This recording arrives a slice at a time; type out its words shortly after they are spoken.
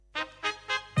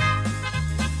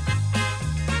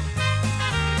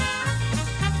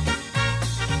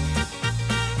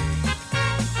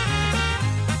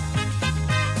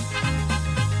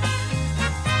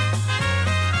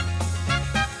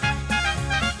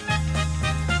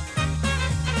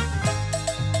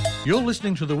You're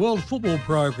listening to the World Football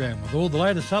Program with all the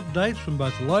latest updates from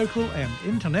both local and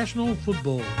international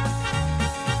football.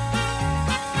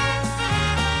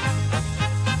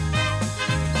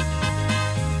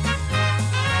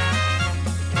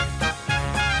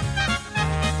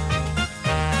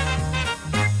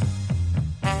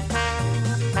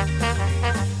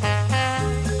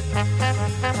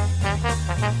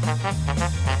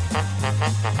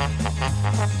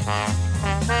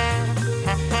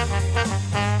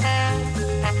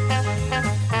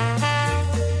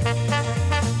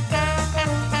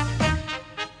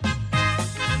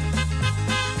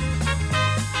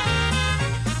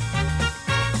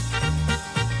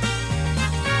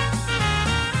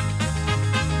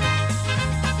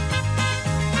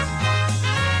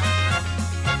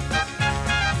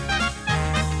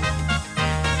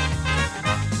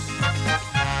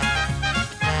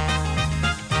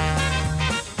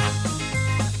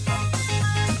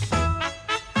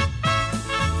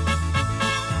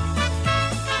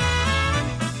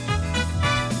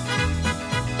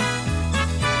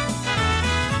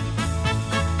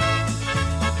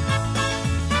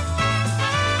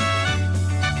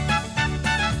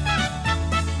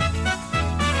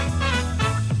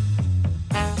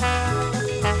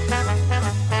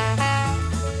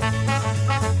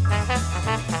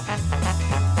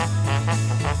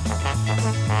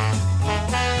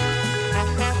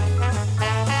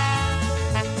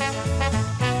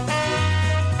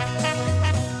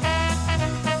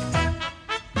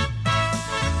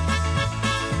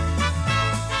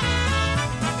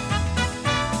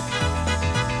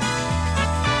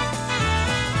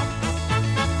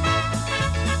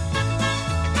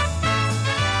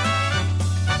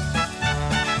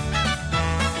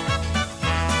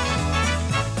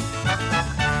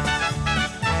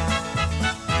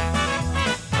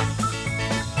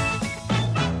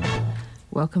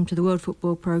 Welcome to the World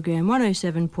Football Program,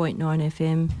 107.9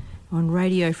 FM on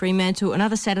Radio Fremantle.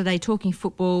 Another Saturday talking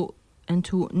football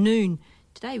until noon.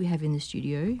 Today we have in the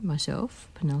studio myself,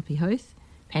 Penelope Hoth,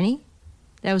 Penny.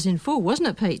 That was in full, wasn't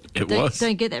it, Pete? It was.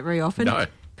 Don't get that very often. No.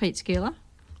 Pete Skeeler.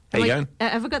 How you going?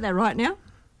 Have I got that right now?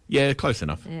 Yeah, close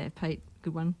enough. Yeah, Pete,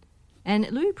 good one.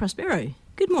 And Lou Prospero.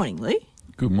 Good morning, Lou.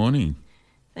 Good morning.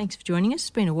 Thanks for joining us. It's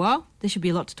been a while. There should be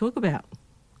a lot to talk about.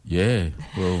 Yeah,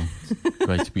 well, it's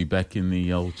great to be back in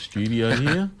the old studio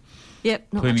here.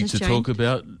 Yep, not plenty much to has talk changed.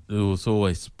 about. There was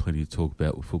always plenty to talk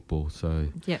about with football, so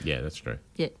Yep. Yeah, that's true.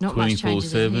 Yeah, not much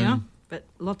changes in 24/7, here, but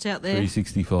lots out there.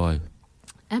 365.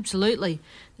 Absolutely.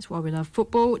 That's why we love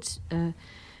football. It's a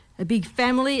big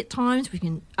family at times. We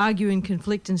can argue and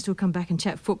conflict and still come back and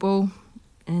chat football.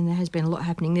 And there has been a lot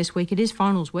happening this week. It is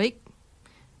finals week,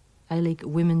 A-League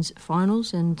Women's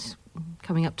Finals, and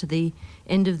coming up to the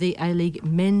end of the A-League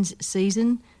Men's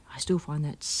season. I still find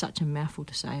that such a mouthful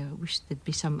to say. I wish there'd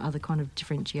be some other kind of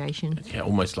differentiation. Yeah,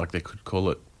 almost like they could call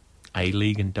it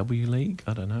A-League and W-League.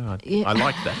 I don't know. Yeah. I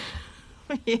like that.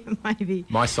 Yeah, maybe.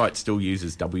 My site still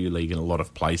uses W-League in a lot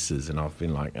of places, and I've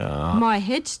been like, ah. My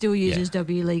head still uses Yeah.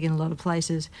 W-League in a lot of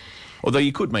places. Although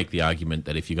you could make the argument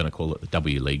that if you're going to call it the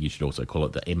W-League, you should also call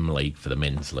it the M-League for the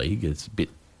men's league.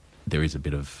 There is a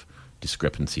bit of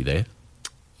discrepancy there.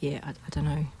 Yeah, I don't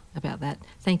know about that.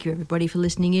 Thank you, everybody, for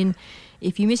listening in.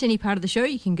 If you miss any part of the show,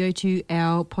 you can go to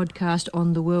our podcast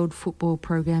on the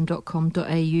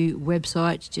worldfootballprogram.com.au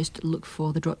website. Just look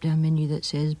for the drop-down menu that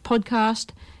says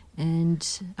podcast,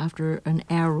 and after an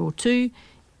hour or two,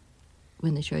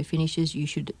 when the show finishes, you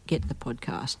should get the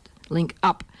podcast link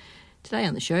up. Today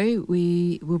on the show,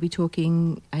 we will be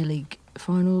talking A-League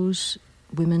finals,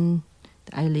 women,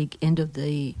 the A-League end of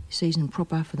the season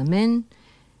proper for the men.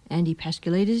 Andy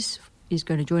Pascalides is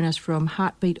going to join us from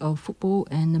Heartbeat of Football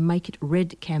and the Make It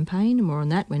Red campaign. More on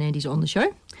that when Andy's on the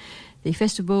show. The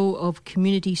Festival of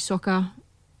Community Soccer.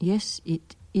 Yes,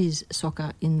 it is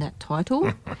soccer in that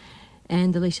title.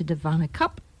 And the Lisa Devana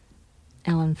Cup.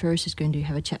 Alan Ferris is going to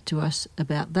have a chat to us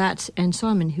about that. And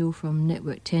Simon Hill from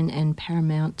Network 10 and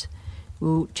Paramount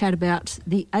will chat about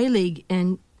the A-League.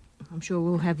 And I'm sure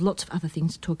we'll have lots of other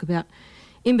things to talk about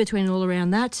in between all around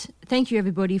that. Thank you,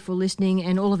 everybody, for listening,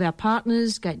 and all of our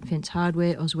partners, Gate and Fence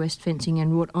Hardware, Oz West Fencing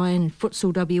and Wrought Iron, and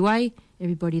Futsal WA,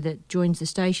 everybody that joins the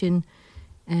station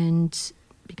and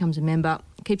becomes a member,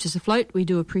 keeps us afloat. We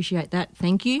do appreciate that.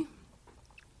 Thank you.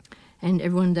 And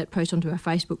everyone that posts onto our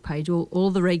Facebook page,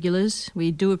 all the regulars, we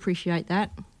do appreciate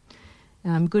that.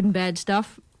 Good and bad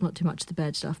stuff. Not too much the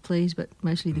bad stuff, please, but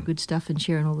mostly the good stuff and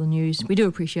sharing all the news. We do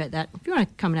appreciate that. If you want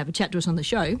to come and have a chat to us on the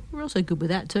show, we're also good with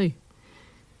that too.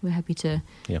 We're happy to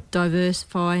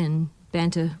diversify and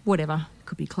banter, whatever.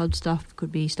 Could be club stuff,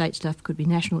 could be state stuff, could be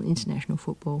national, international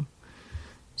football.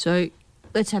 So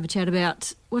let's have a chat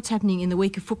about what's happening in the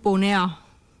week of football now.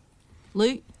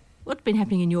 Lou, what's been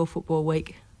happening in your football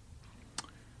week?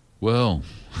 Well,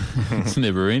 it's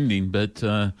never ending, but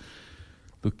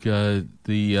look,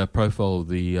 the profile of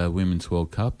the Women's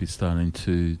World Cup is starting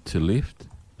to lift.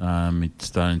 It's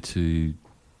starting to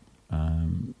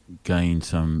gain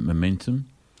some momentum.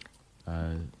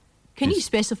 Can you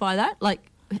specify that? Like,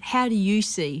 how do you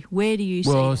see? Where do you see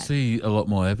Well, I that? see a lot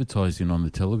more advertising on the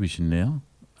television now.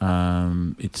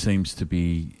 It seems to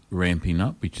be ramping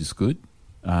up, which is good.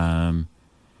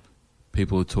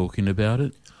 People are talking about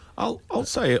it. I'll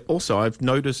say also, I've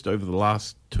noticed over the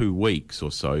last 2 weeks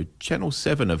or so, Channel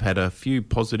 7 have had a few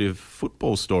positive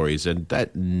football stories, and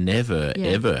that never,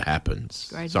 ever happens.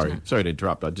 Great, sorry isn't it? to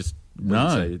interrupt. I just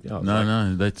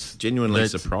No, that's genuinely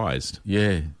that's- surprised.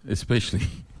 Yeah, especially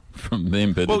from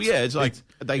them. But Well, it's like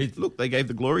they gave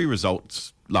the glory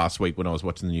results last week when I was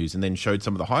watching the news, and then showed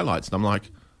some of the highlights, and I'm like,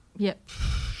 Yep.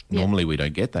 normally we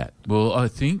don't get that. Well, I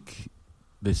think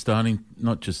they're starting,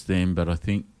 not just them, but I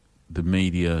think the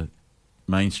media,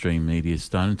 mainstream media, is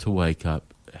starting to wake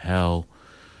up how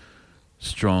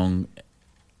strong,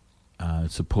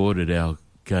 supported our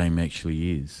game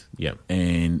actually is. Yeah.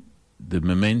 And the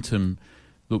momentum,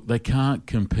 look, they can't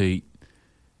compete,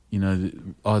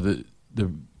 either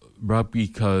the rugby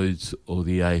codes or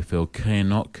the AFL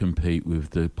cannot compete with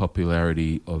the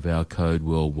popularity of our code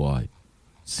worldwide.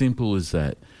 Simple as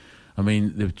that. I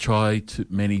mean, they've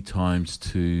tried many times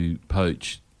to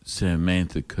poach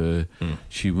Samantha Kerr.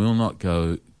 She will not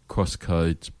go cross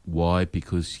codes. Why?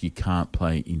 Because you can't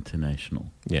play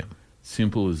international. Yeah.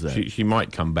 Simple as that. She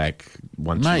might come back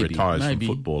once she retires from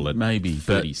football at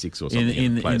 36 or something.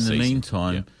 In the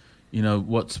meantime, Yeah.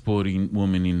 What sporting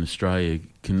woman in Australia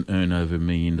can earn over $1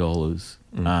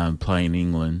 million, play in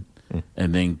England,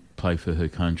 and then play for her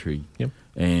country? Yep.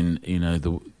 And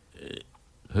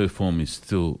her form is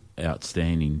still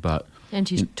outstanding, but And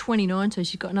she's 29, so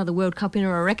she's got another World Cup in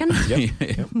her, I reckon. Yep.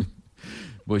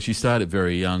 well, she started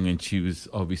very young, and she was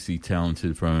obviously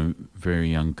talented from a very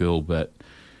young girl. But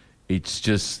it's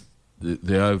just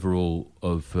the overall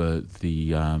of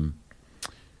the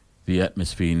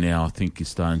atmosphere now, I think, is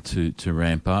starting to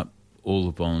ramp up. All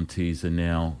the volunteers are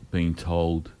now being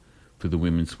told for the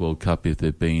Women's World Cup if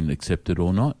they're being accepted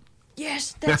or not.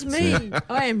 Yes, that's me.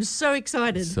 I am so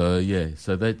excited. So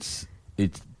that's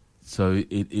it. So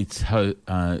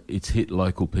it's hit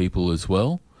local people as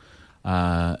well,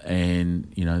 and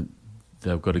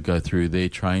they've got to go through their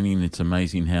training. It's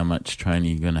amazing how much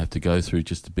training you're going to have to go through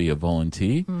just to be a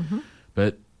volunteer. Mm-hmm.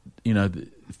 But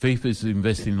FIFA's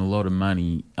investing a lot of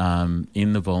money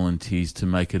in the volunteers to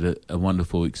make it a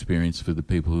wonderful experience for the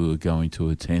people who are going to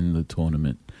attend the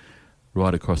tournament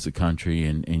right across the country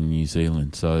and in New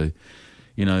Zealand. So,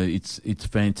 it's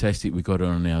fantastic. We got it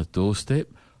on our doorstep.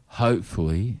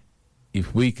 Hopefully,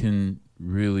 if we can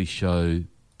really show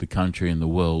the country and the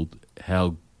world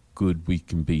how good we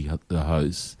can be the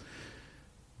hosts,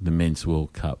 the Men's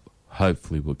World Cup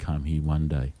hopefully will come here one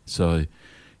day. So,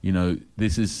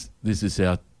 this is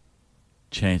our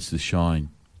chance to shine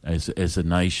as a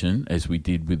nation, as we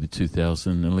did with the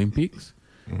 2000 Olympics,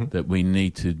 that we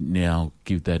need to now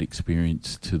give that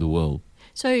experience to the world.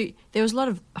 So there was a lot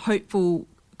of hopeful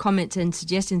comments and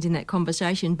suggestions in that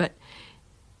conversation, but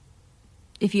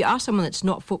if you ask someone that's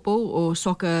not football or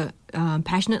soccer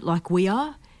passionate like we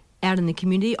are out in the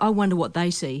community, I wonder what they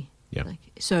see. Yeah.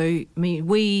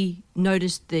 We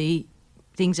noticed the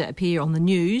things that appear on the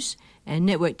news, and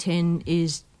Network 10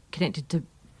 is connected to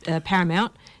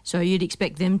Paramount, so you'd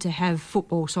expect them to have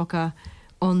football, soccer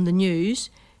on the news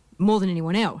more than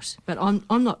anyone else. But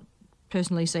I'm not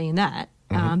personally seeing that.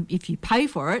 If you pay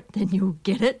for it, then you'll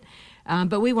get it.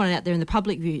 But we want it out there in the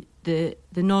public view. The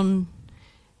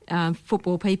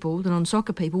non-football people, the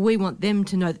non-soccer people, we want them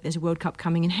to know that there's a World Cup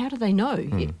coming. And how do they know?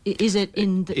 Is it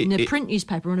in a print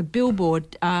newspaper, on a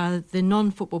billboard? The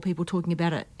non-football people talking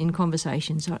about it in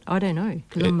conversations? I don't know,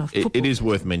 because I'm a football. It is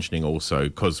worth mentioning also,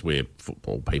 because we're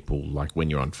football people, like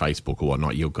when you're on Facebook or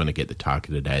whatnot, you're going to get the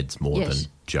targeted ads more than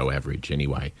Joe Average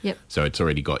anyway. Yep. So it's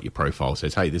already got your profile,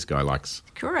 says, hey, this guy likes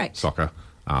soccer.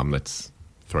 Let's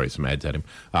throw some ads at him.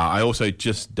 I also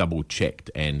just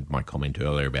double-checked, and my comment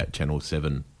earlier about Channel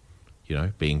 7,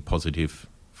 being positive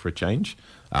for a change,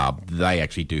 they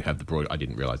actually do have I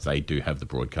didn't realise they do have the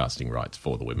broadcasting rights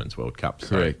for the Women's World Cup.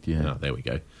 Correct, so, yeah. There we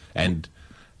go. And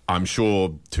I'm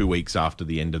sure 2 weeks after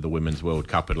the end of the Women's World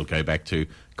Cup, it'll go back to,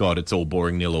 God, it's all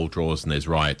boring 0-0 draws and there's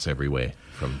riots everywhere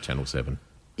from Channel 7.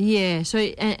 Yeah,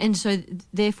 so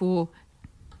therefore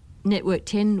Network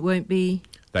 10 won't be...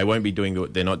 They won't be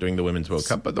they're not doing the Women's World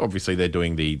Cup, but obviously they're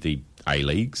doing the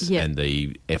A-Leagues and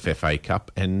the FFA Cup,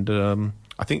 and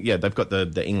I think, they've got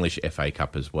the English FA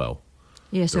Cup as well.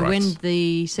 Yeah, so when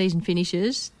the season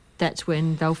finishes, that's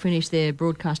when they'll finish their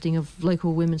broadcasting of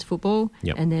local women's football.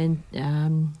 Yep. And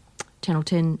then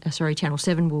Channel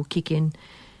 7 will kick in,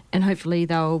 and hopefully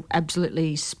they'll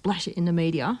absolutely splash it in the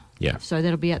media. Yeah. So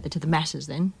that'll be out there to the masses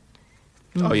then.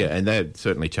 Oh, yeah, and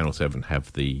certainly Channel 7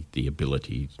 have the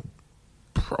ability,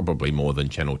 probably more than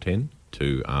Channel 10,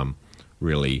 to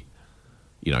really,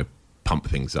 pump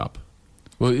things up.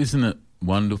 Well, isn't it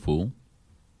wonderful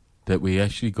that we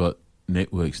actually got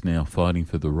networks now fighting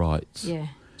for the rights? Yeah,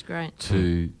 it's great.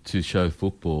 To show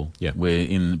football. Yeah. Where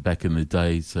back in the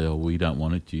day, say, oh, we don't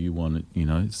want it, do you want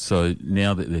it, So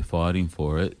now that they're fighting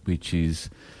for it, which is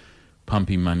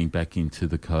pumping money back into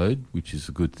the code, which is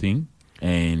a good thing,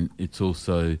 and it's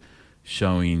also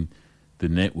showing the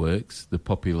networks the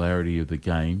popularity of the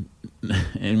game.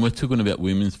 And we're talking about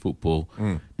women's football.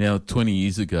 Now, 20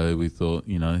 years ago, we thought,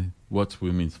 what's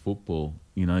women's football?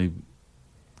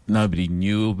 Nobody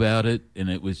knew about it, and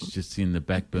it was just in the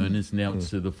back burners. Now it's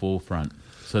to the forefront.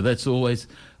 So that's always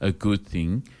a good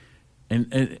thing.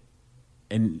 And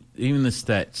even the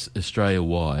stats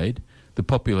Australia-wide, the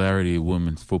popularity of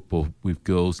women's football with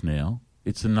girls now,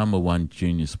 it's the number one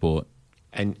junior sport.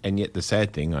 And yet the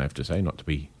sad thing, I have to say, not to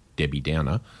be Debbie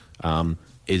Downer,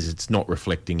 is it's not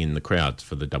reflecting in the crowds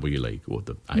for the W League or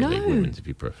the A League women's, if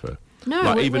you prefer.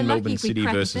 No, even Melbourne City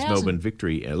versus Melbourne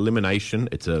Victory, elimination.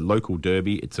 It's a local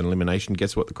derby. It's an elimination.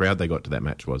 Guess what the crowd they got to that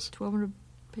match was? 1,200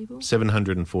 people?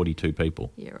 742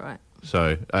 people. Yeah, right.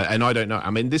 So, and I don't know. I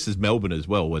mean, this is Melbourne as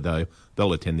well, where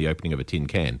they'll attend the opening of a tin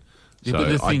can. So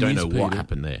I don't know what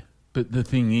happened there. But the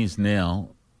thing is now,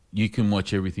 you can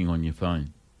watch everything on your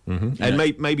phone. Mm-hmm. And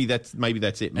maybe that's it. Maybe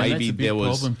that's a big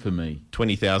problem for me.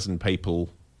 20,000 people,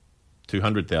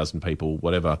 200,000 people,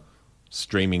 whatever,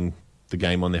 streaming the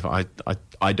game on their phone.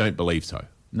 I don't believe so.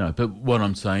 No, but what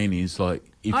I'm saying is, like,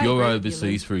 if you're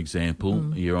overseas, for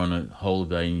example, you're on a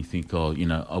holiday and you think,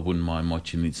 I wouldn't mind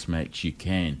watching this match, you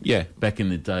can. Yeah. Back in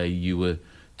the day, you were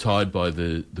tied by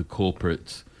the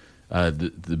corporates,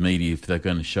 the media, if they're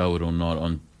going to show it or not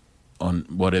on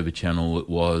whatever channel it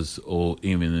was, or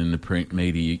even in the print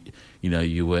media,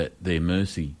 you were at their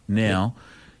mercy. Now,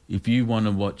 if you want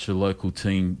to watch a local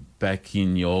team back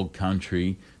in your old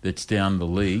country that's down the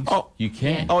leagues, you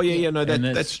can. Oh, yeah, no,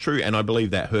 that's true. And I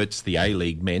believe that hurts the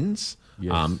A-League men's.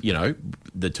 Yes.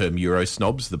 The term Euro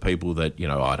snobs, the people that,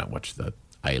 I don't watch the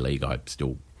A-League, I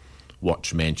still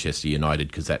watch Manchester United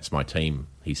because that's my team,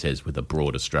 he says with a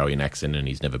broad Australian accent, and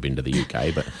he's never been to the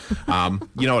UK. But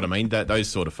you know what I mean, those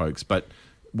sort of folks. But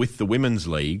with the Women's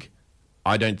League,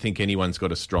 I don't think anyone's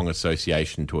got a strong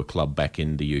association to a club back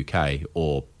in the UK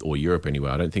or Europe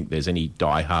anyway. I don't think there's any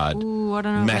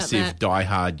massive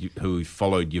diehard who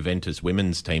followed Juventus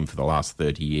women's team for the last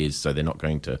 30 years, so they're not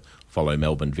going to follow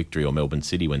Melbourne Victory or Melbourne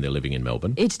City when they're living in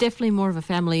Melbourne. It's definitely more of a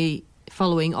family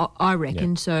following, I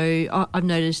reckon. Yeah. So I've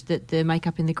noticed that the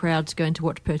makeup in the crowds going to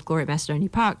watch Perth Glory at Macedonia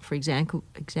Park, for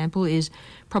example, is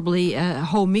probably a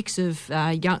whole mix of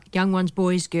young ones,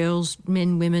 boys, girls,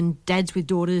 men, women, dads with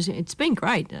daughters. It's been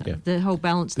great, the whole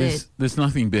balance there. There's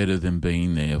nothing better than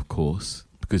being there, of course,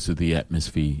 because of the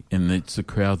atmosphere, and it's the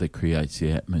crowd that creates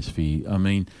the atmosphere. I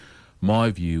mean,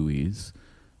 my view is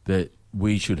that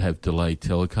we should have delayed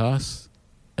telecasts,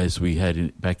 as we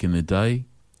had back in the day.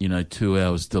 2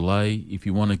 hours delay. If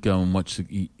you want to go and watch,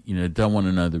 don't want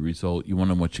to know the result, you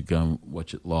want to go and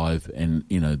watch it live, and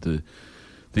the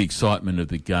excitement of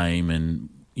the game, and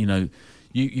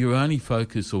you only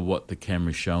focus on what the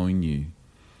camera's showing you.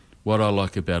 What I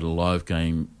like about a live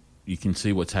game, you can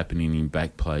see what's happening in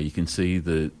back play. You can see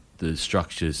the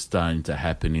structures starting to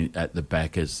happen at the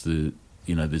back as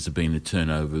there's been a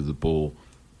turnover of the ball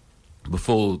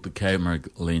before the camera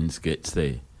lens gets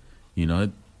there.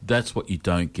 That's what you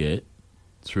don't get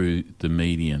through the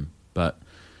medium. But,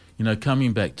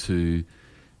 coming back to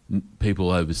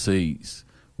people overseas,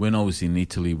 when I was in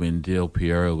Italy, when Del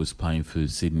Piero was playing for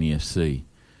Sydney FC,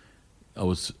 I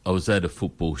was at a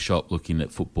football shop looking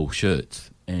at football shirts,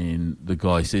 and the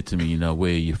guy said to me,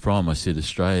 where are you from? I said,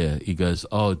 Australia. He goes,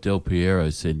 oh, Del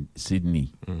Piero said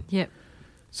Sydney. Mm. Yep.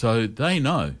 So they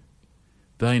know.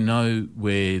 They know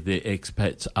where their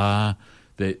expats are.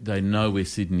 They know where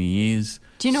Sydney is.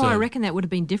 Do you know, I reckon that would have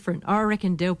been different. I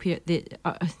reckon Del Piero,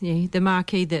 the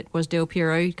marquee that was Del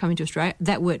Piero coming to Australia,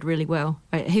 that worked really well.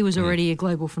 He was already a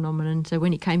global phenomenon, so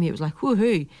when he came here, it was like,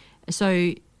 woohoo.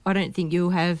 So I don't think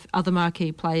you'll have other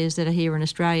marquee players that are here in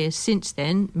Australia since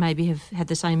then maybe have had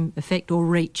the same effect or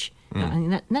reach.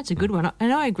 And that's a good one.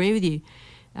 And I agree with you,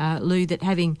 Lou, that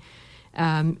having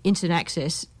instant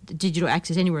access, digital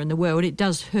access anywhere in the world, it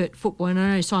does hurt football. And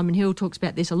I know Simon Hill talks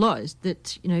about this a lot, is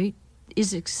that,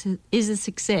 is a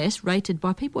success rated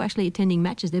by people actually attending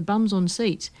matches. They're bums on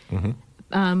seats.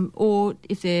 Or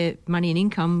if their money and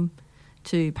income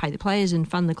to pay the players and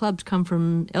fund the clubs come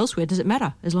from elsewhere, does it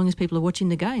matter as long as people are watching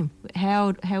the game?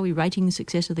 How are we rating the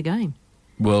success of the game?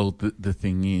 Well, the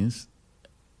thing is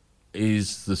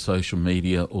the social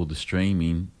media or the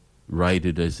streaming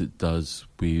rated as it does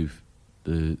with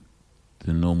the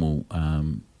normal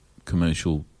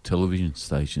commercial television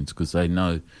stations? Because they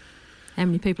know how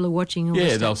many people are watching.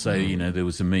 They'll say, there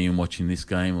was 1 million watching this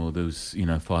game, or there was,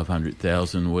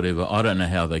 500,000 or whatever. I don't know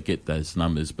how they get those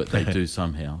numbers, but they do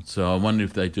somehow. So I wonder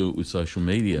if they do it with social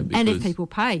media. And if people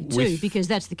pay too, because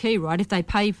that's the key, right? If they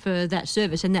pay for that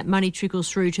service and that money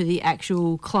trickles through to the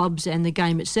actual clubs and the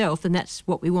game itself, then that's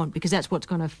what we want, because that's what's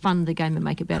going to fund the game and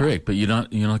make it better. Correct, but you're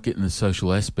not getting the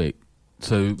social aspect.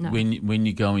 So when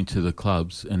you go into the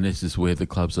clubs, and this is where the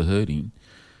clubs are hurting,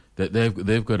 that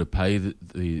they've got to pay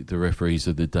the referees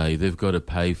of the day. They've got to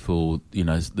pay for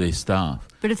their staff.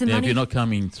 But if you're not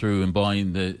coming through and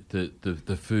buying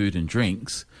the food and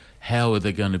drinks, how are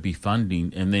they going to be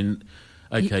funding? And then,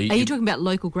 okay, are you talking about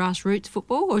local grassroots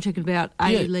football, or talking about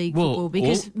A-League football?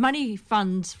 Because money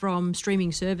funds from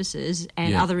streaming services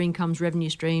and other incomes, revenue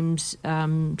streams,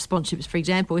 sponsorships, for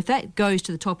example. If that goes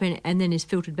to the top end and then is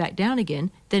filtered back down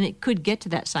again, then it could get to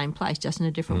that same place, just in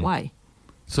a different way.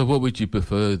 So what would you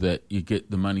prefer, that you get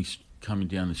the money coming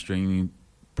down the streaming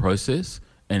process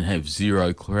and have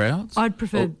zero crowds? I'd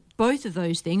prefer both of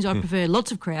those things. I'd prefer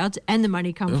lots of crowds and the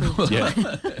money come from...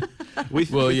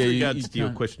 With regards to your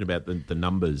question about the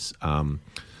numbers,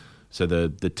 so the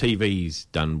TV's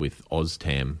done with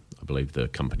Oztam, I believe the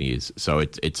company is. So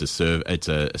it's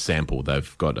a sample.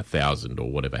 They've got 1,000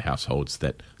 or whatever households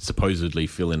that supposedly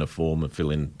fill in a form and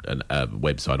fill in a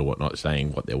website or whatnot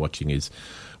saying what they're watching is.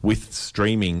 With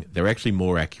streaming, they're actually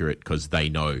more accurate because they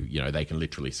know, they can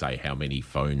literally say how many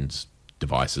phones,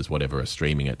 devices, whatever, are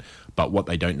streaming it. But what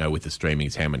they don't know with the streaming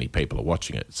is how many people are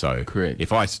watching it. So correct.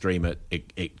 If I stream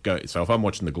it goes. So if I'm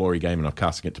watching the Glory game and I'm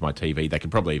casting it to my TV, they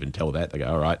can probably even tell that. They go,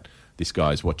 all right, this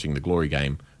guy's watching the Glory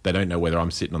game. They don't know whether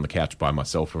I'm sitting on the couch by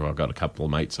myself or I've got a couple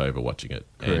of mates over watching it.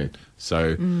 Correct. And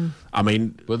so, I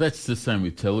mean... Well, that's the same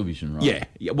with television, right?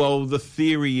 Yeah. Well, the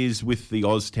theory is with the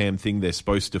Oztam thing, they're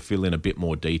supposed to fill in a bit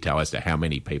more detail as to how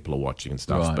many people are watching and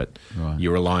stuff. Right, but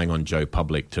you're relying on Joe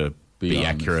Public to be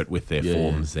accurate with their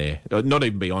forms there. Not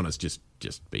even be honest,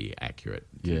 just be accurate.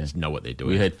 Just know what they're doing.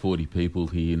 We had 40 people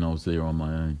here and I was there on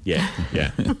my own. Yeah.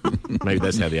 Maybe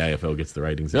that's how the AFL gets the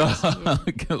ratings. Look, I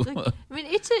mean,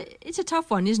 it's a tough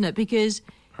one, isn't it? Because,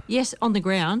 yes, on the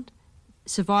ground,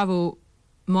 survival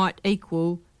might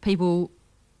equal people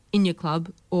in your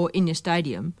club or in your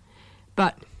stadium.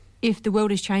 But if the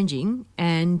world is changing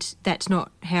and that's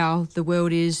not how the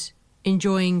world is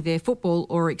enjoying their football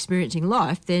or experiencing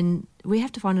life, then we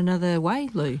have to find another way,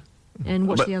 Lou. And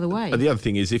what's the other way? The other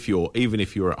thing is, even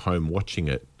if you're at home watching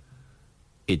it,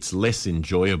 it's less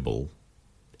enjoyable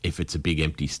if it's a big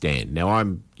empty stand. Now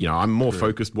I'm more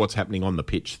focused what's happening on the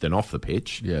pitch than off the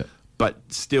pitch. Yeah. But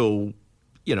still,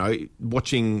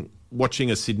 watching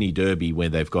a Sydney Derby where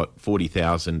they've got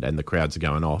 40,000 and the crowds are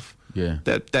going off. Yeah.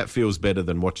 That feels better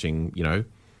than watching,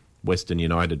 Western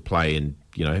United play and,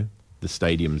 the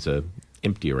stadiums are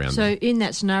empty around them. So in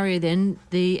that scenario then,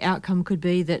 the outcome could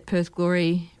be that Perth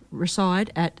Glory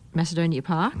reside at Macedonia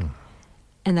Park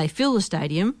and they fill the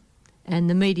stadium and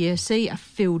the media see a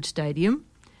filled stadium,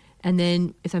 and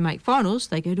then if they make finals,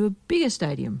 they go to a bigger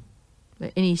stadium.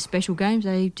 But any special games,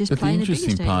 they just play in a bigger stadium.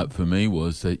 The interesting part for me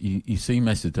was that you see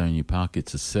Macedonia Park,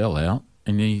 it's a sellout,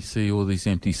 and then you see all these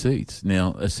empty seats.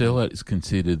 Now, a sellout is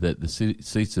considered that the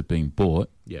seats have been bought,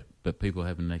 but people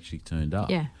haven't actually turned up.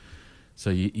 Yeah. So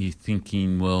you're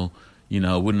thinking, well,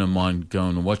 I wouldn't have mind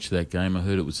going and watch that game. I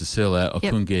heard it was a sellout. I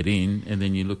couldn't get in. And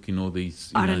then you look in all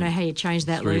these... I don't know how you change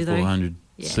that, Lou, though. 400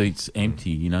 seats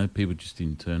empty, people just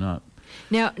didn't turn up.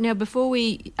 Now, before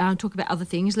we talk about other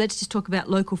things, let's just talk about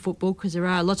local football, because there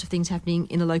are lots of things happening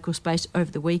in the local space over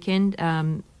the weekend.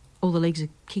 All the leagues are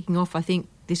kicking off, I think,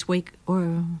 this week,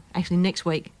 or actually next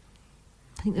week.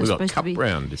 I think we've got Cup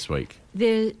round this week.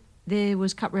 There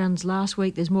was Cup rounds last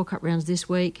week. There's more Cup rounds this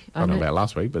week. I don't know about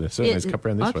last week, but there certainly is Cup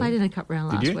round this week. I played in a Cup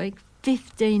round last week.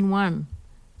 15-1.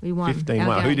 We won.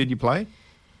 15-1. Who did you play?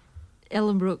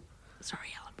 Ellenbrook.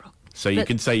 So you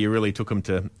can say you really took them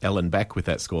to Ellen back with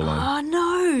that scoreline. Oh,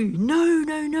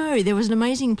 no. There was an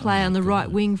amazing player on the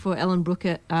right wing for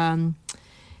Ellenbrook,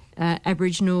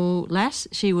 Aboriginal lass.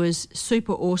 She was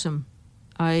super awesome.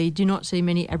 I do not see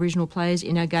many Aboriginal players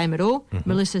in our game at all. Mm-hmm.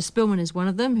 Melissa Spillman is one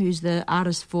of them, who's the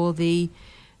artist for the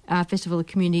Festival of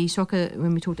Community Soccer.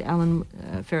 When we talk to Alan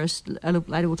Ferris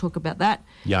later, we'll talk about that.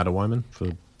 Yada Wyman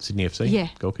for Sydney FC? Yeah.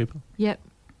 Goalkeeper? Yep.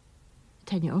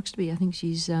 Tanya Oxtoby, I think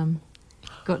she's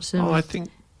got some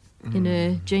in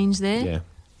her genes there. Yeah.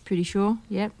 Pretty sure,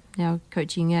 yep. Now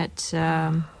coaching at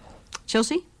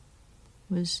Chelsea.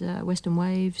 Was Western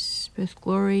Waves, Perth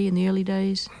Glory in the early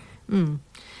days.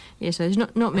 Yeah, so there's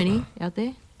not many out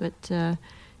there, but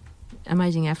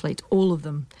amazing athletes, all of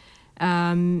them.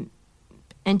 And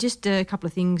just a couple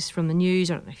of things from the news.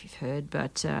 I don't know if you've heard,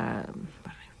 but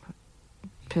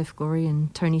Perth Glory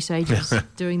and Tony Sage is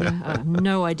doing the...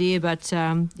 no idea, but...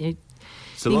 so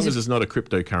long as it's not a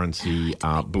cryptocurrency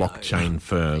blockchain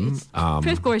firm.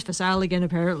 Perth Glory's for sale again,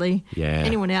 apparently. Yeah.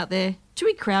 Anyone out there? Should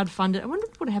we crowdfund it? I wonder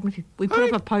what would happen if we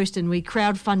put up a post and we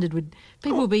crowdfunded. Would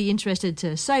people be interested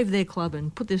to save their club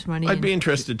and put this money in? I'd be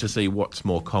interested to see what's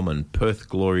more common, Perth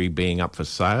Glory being up for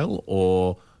sale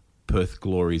or Perth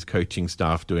Glory's coaching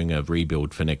staff doing a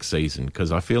rebuild for next season,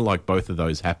 because I feel like both of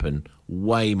those happen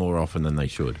way more often than they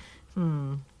should.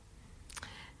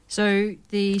 So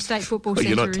the State Football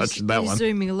Centre is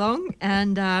zooming along,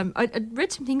 and I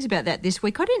read some things about that this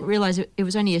week. I didn't realise it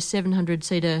was only a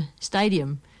 700-seater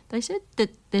stadium. They said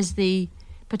that there's the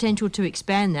potential to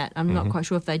expand that. I'm not quite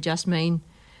sure if they just mean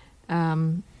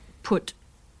put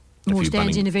more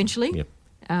stands in eventually,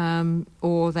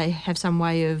 or they have some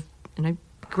way of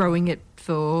growing it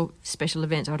for special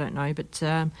events. I don't know, but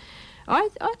I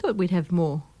thought we'd have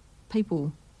more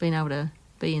people being able to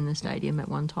be in the stadium at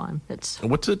one time.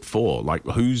 What's it for? Like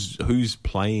who's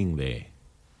playing there?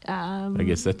 I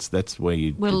guess that's where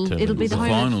you. Well, determine it'll be the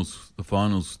finals. The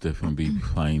finals definitely be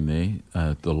playing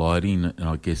there. The lighting, and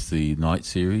I guess the night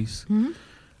series. Home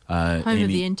of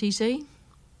the NTC.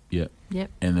 Yep. Yep.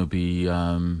 And there'll be.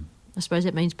 I suppose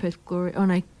that means Perth Glory. Oh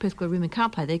no, Perth Glory women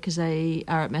can't play there because they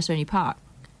are at Massoney Park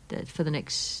for the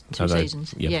next two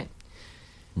seasons. Yep. Yeah.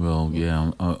 Well, yeah,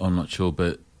 I'm not sure,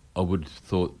 but I would have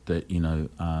thought that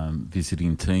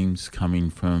visiting teams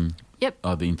coming from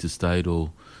either interstate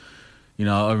or.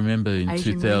 I remember in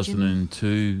Asian 2002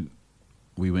 region.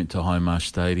 We went to Highmarsh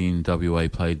Stadium. WA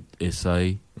played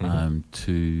SA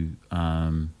to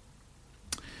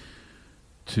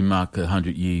mark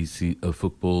 100 years of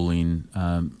football in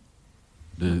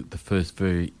the first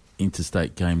very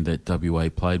interstate game that WA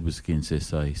played was against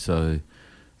SA. So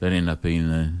that ended up being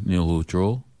a 0-0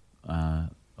 draw.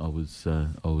 I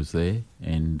was there,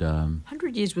 and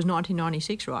 100 years was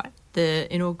 1996, right?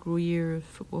 The inaugural year of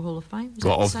Football Hall of Fame.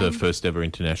 The first ever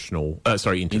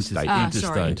interstate.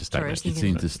 Interstate. It's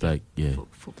interstate. Yeah.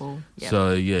 Football. Yep.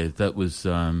 So that was.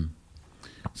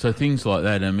 So things like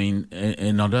that. I mean,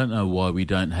 and I don't know why we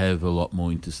don't have a lot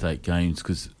more interstate games,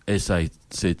 because SA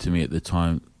said to me at the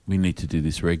time, we need to do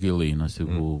this regularly, and I said,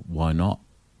 well, why not?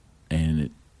 And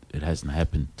it hasn't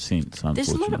happened since, unfortunately. There's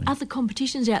a lot of other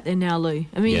competitions out there now, Lou.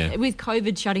 I mean, with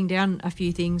COVID shutting down a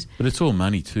few things. But it's all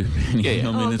money too, Benny.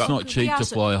 I mean, it's not cheap to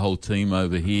fly a whole team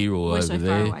over here or over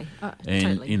there. Far away.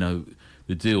 And, totally.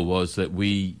 The deal was that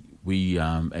we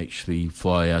actually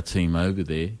fly our team over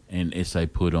there, and SA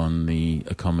put on the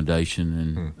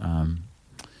accommodation and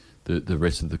the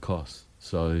rest of the costs.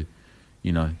 So,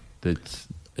 that's,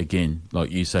 again,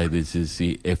 like you say, this is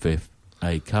the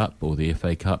FFA Cup or the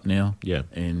FA Cup now. Yeah.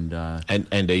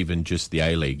 And even just the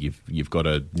A-League, you've got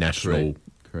a national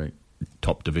correct.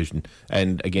 Top division.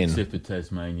 And again... Except for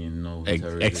Tasmania and Northern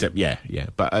Territory. Except, yeah.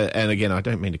 But, and again, I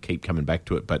don't mean to keep coming back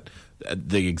to it, but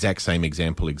the exact same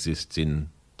example exists in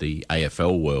the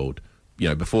AFL world.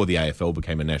 Before the AFL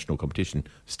became a national competition,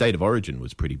 State of Origin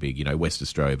was pretty big, West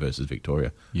Australia versus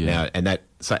Victoria. Yeah. Now, and that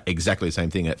exactly the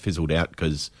same thing, that fizzled out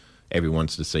because everyone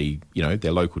wants to see,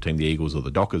 their local team, the Eagles or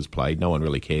the Dockers, played. No one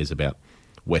really cares about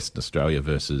Western Australia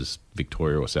versus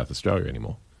Victoria or South Australia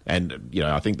anymore. And,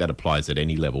 I think that applies at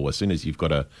any level. As soon as you've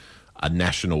got a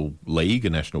national league, a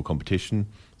national competition,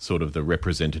 sort of the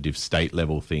representative state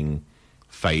level thing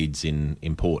fades in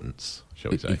importance,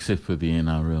 shall we say. Except for the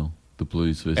NRL, the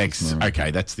Blues versus okay,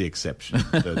 that's the exception.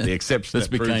 The exception that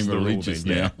became religious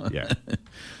now. Yeah.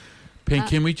 Pen,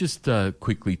 can we just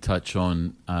quickly touch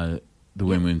on the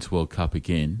Women's World Cup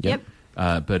again? Yep.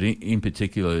 But in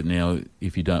particular now,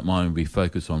 if you don't mind, we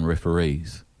focus on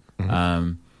referees.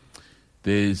 Mm-hmm.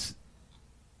 There's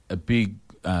a big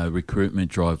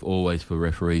recruitment drive always for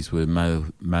referees with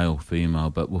male, female,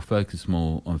 but we'll focus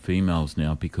more on females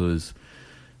now because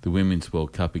the Women's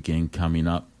World Cup again coming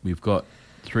up. We've got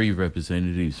 3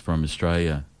 representatives from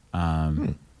Australia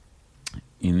in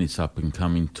this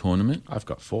up-and-coming tournament. I've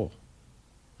got 4.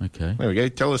 Okay. There we go.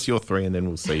 Tell us your 3 and then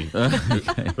we'll see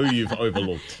who you've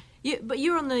overlooked. Yeah, but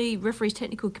you're on the referees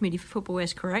technical committee for Football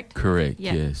West, correct? Correct,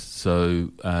 yes. So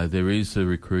there is a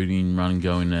recruiting run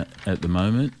going at the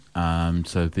moment.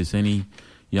 So if there's any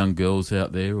young girls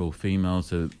out there or females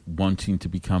that are wanting to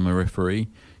become a referee,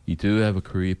 you do have a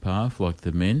career path like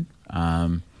the men.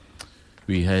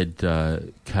 We had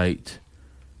Kate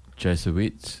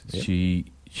Jasowitz. Yep.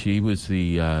 She was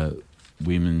the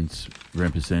women's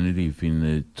representative in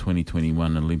the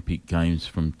 2021 Olympic Games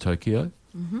from Tokyo,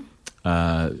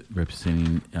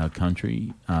 representing our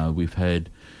country. We've had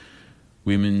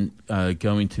women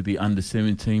going to the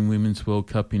Under-17 Women's World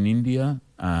Cup in India,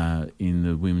 in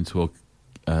the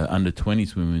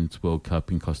Under-20s Women's World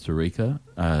Cup in Costa Rica.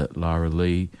 Lara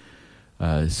Lee,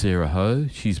 Sarah Ho,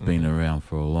 she's been around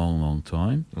for a long, long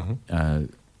time.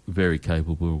 Very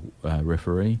capable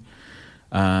referee.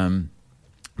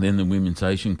 Then the Women's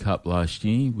Asian Cup last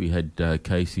year, we had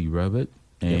Casey Robert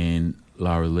and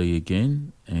Lara Lee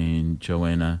again, and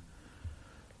Joanna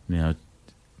now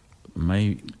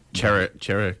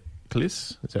Cheraklis,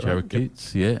 is that right?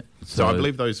 Cheraklis, yeah. So I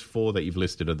believe those 4 that you've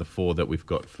listed are the 4 that we've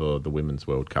got for the Women's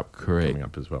World Cup coming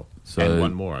up as well. So, and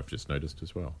one more I've just noticed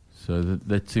as well. So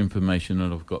that's information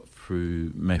that I've got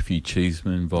through Matthew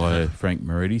Cheeseman via Frank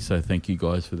Moretti, so thank you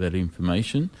guys for that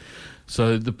information.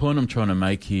 So the point I'm trying to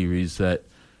make here is that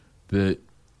the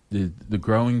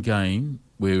growing game,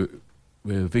 we're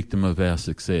a victim of our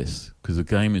success because the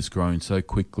game is growing so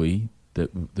quickly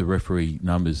that the referee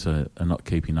numbers are not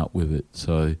keeping up with it.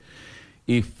 So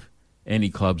if any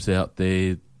clubs out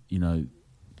there,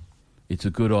 it's a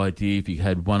good idea if you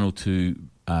had 1 or 2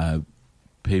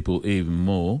 people, even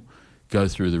more, go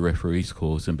through the referees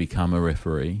course and become a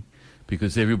referee,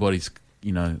 because everybody's,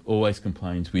 always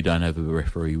complains we don't have a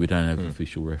referee, we don't have an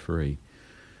official referee.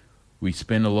 We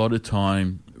spend a lot of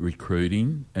time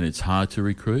recruiting, and it's hard to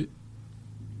recruit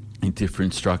in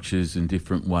different structures and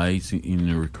different ways in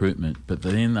the recruitment. But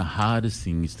then the hardest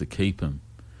thing is to keep them.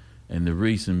 And the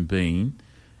reason being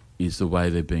is the way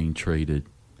they're being treated.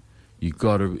 You've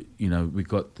got to, we've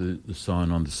got the sign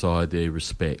on the side there,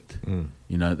 respect.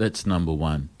 That's number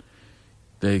one.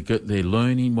 They're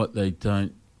learning what they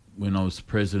don't. When I was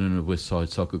president of Westside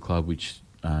Soccer Club, which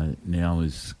now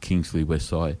is Kingsley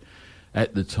Westside,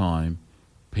 at the time,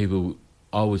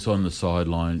 I was on the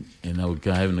sideline and they were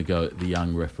having a go at the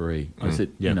young referee. I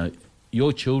said,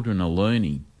 your children are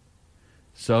learning.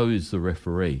 So is the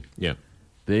referee. Yeah.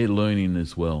 They're learning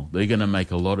as well. They're going to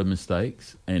make a lot of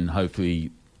mistakes and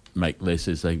hopefully make less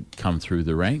as they come through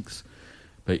the ranks.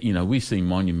 But, we see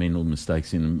monumental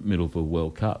mistakes in the middle of a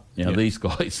World Cup. Now, these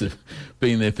guys have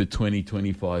been there for 20,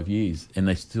 25 years and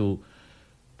they still...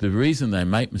 The reason they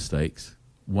make mistakes,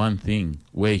 one thing,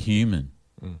 we're human.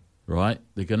 Right?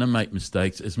 They're going to make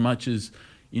mistakes as much as,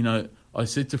 I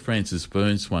said to Francis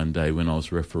Burns one day when I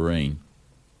was refereeing,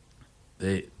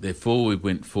 their forward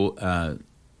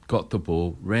got the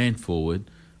ball, ran forward,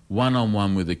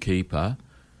 one-on-one with the keeper,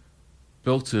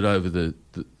 belted over the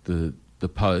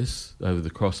post, over the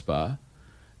crossbar,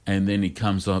 and then he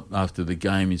comes up after the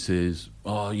game and says,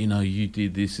 you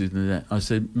did this and that. I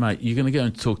said, mate, you're going to go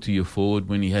and talk to your forward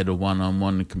when he had a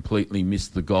one-on-one and completely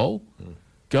missed the goal?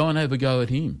 Go and have a go at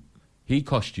him. He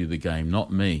cost you the game,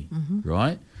 not me,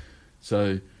 right?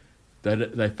 So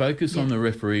they focus on the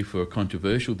referee for a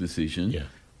controversial decision,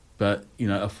 but,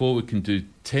 a forward can do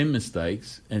 10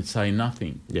 mistakes and say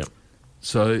nothing. Yeah.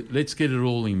 So let's get it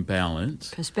all in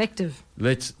balance. Perspective.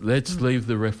 Let's leave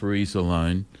the referees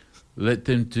alone. Let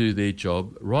them do their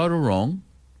job, right or wrong,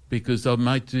 because they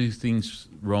might do things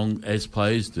wrong as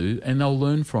players do, and they'll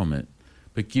learn from it.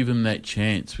 But give them that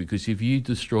chance, because if you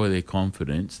destroy their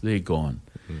confidence, they're gone.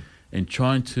 And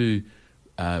trying to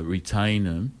retain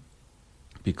them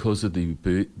because of the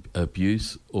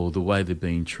abuse or the way they're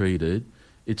being treated,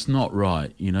 it's not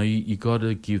right. You got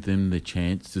to give them the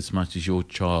chance as much as your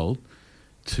child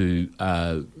to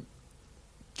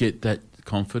get that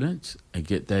confidence and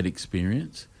get that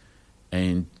experience,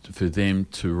 and for them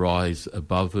to rise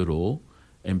above it all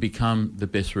and become the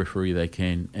best referee they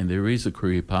can. And there is a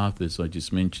career path, as I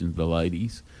just mentioned, the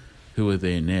ladies who are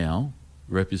there now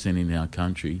representing our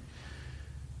country.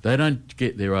 They don't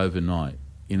get there overnight.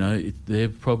 They're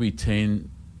probably 10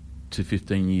 to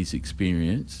 15 years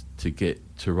experience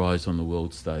to rise on the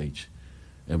world stage.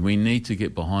 And we need to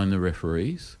get behind the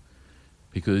referees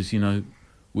because,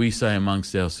 we say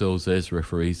amongst ourselves as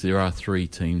referees, there are 3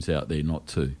 teams out there, not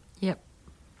 2. Yep.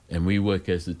 And we work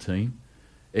as a team.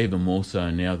 Even more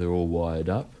so now they're all wired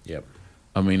up. Yep.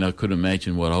 I mean, I could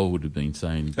imagine what I would have been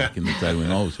saying back in the day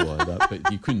when I was wired up,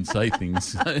 but you couldn't say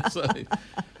things.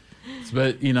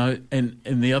 But, and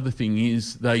the other thing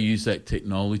is they use that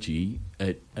technology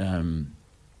at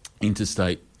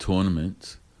interstate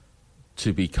tournaments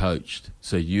to be coached.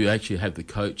 So you actually have the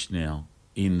coach now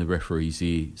in the referee's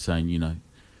ear saying,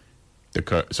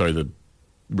 the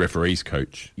referee's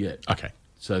coach? Yeah. Okay.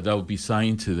 So they'll be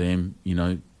saying to them,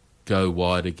 go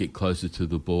wider, get closer to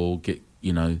the ball, get,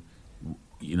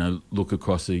 look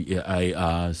across the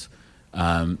ARs,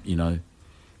 the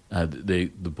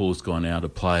ball's gone out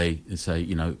of play, and say,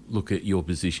 look at your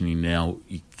positioning now.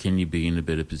 Can you be in a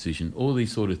better position? All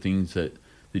these sort of things that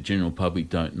the general public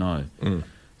don't know.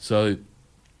 So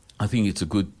I think it's a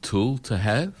good tool to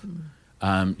have.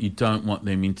 You don't want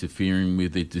them interfering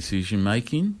with their decision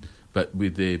making, but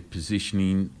with their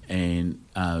positioning and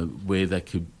where they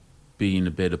could be in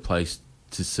a better place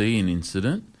to see an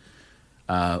incident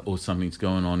or something's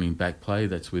going on in back play.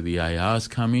 That's where the ARs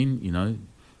come in,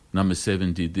 Number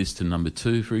 7 did this to number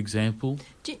 2, for example.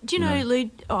 Do you know,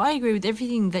 Lou, I agree with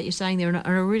everything that you're saying there, and I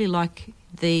really like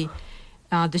the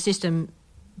system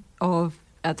of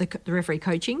the referee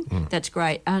coaching. That's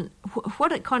great. And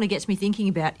what it kind of gets me thinking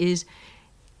about is,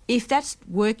 if that's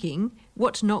working,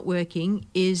 what's not working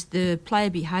is the player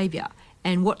behaviour,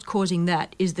 and what's causing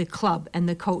that is the club and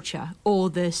the culture or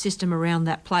the system around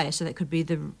that player. So that could be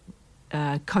the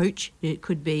coach, it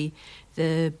could be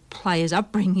the player's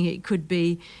upbringing, it could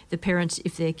be the parents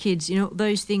if they're kids.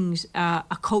 Those things are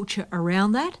a culture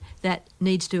around that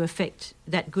needs to affect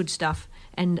that good stuff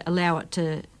and allow it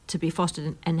to be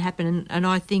fostered and happen. And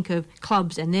I think of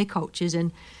clubs and their cultures,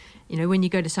 and when you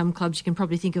go to some clubs, you can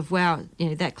probably think of, wow,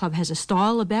 that club has a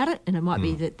style about it, and it might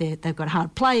be that they've got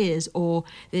hard players, or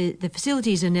the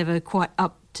facilities are never quite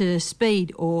up to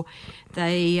speed, or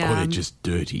they're just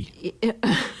dirty.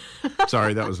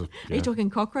 Sorry, that was. Are you talking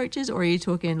cockroaches, or are you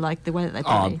talking like the way that they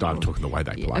play? I'm talking the way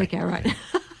they play. Okay, right.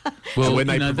 Well, when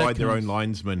they provide their own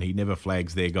linesman, he never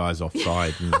flags their guys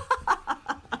offside. And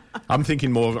I'm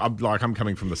thinking more. I'm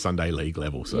coming from the Sunday League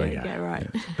level, so yeah. Okay, right.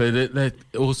 But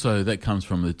that comes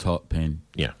from the top, Pen.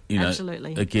 Yeah,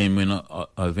 absolutely. Again, when I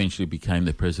eventually became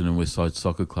the president of Westside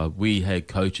Soccer Club, we had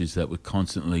coaches that were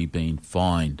constantly being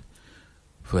fined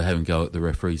for having a go at the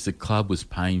referees. The club was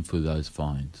paying for those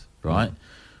fines, right?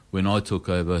 When I took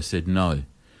over, I said, no,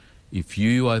 if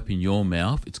you open your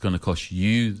mouth, it's going to cost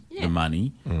you the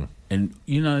money. And,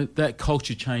 that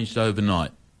culture changed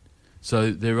overnight.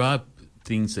 So there are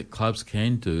things that clubs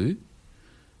can do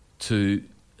to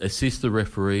assist the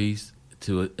referees,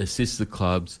 to assist the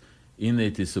clubs in their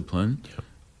discipline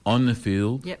on the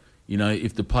field.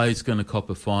 If the player's going to cop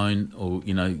a fine or,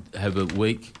 have a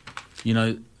week,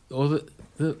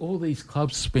 all these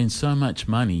clubs spend so much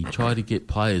money trying to get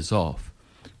players off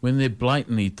when they've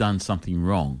blatantly done something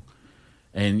wrong.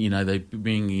 And, they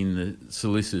bring in the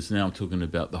solicitors. Now I'm talking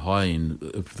about the high end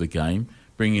of the game,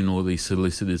 bring in all these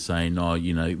solicitors saying,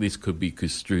 this could be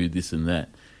construed, this and that,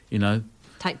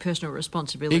 Take personal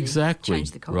responsibility. Exactly.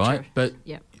 Change the culture. Right? But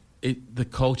the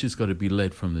culture's got to be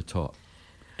led from the top.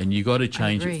 And you've got to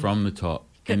change it from the top.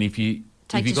 And if you've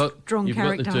got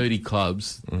the dirty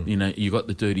clubs, you've got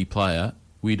the dirty player,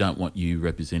 we don't want you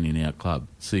representing our club.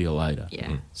 See you later.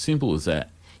 Simple as that.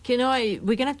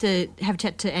 We're going to have a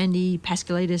chat to Andy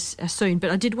Pascalidis soon, but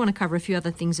I did want to cover a few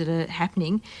other things that are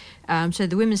happening. So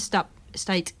the Women's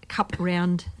State Cup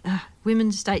round,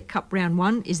 Women's State Cup round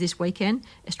 1 is this weekend.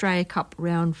 Australia Cup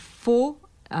round 4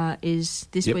 is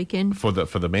this weekend for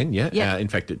the men. In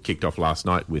fact, it kicked off last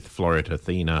night with Floreat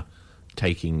Athena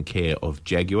taking care of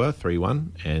Jaguar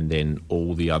 3-1, and then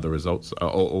all the other results,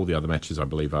 all the other matches, I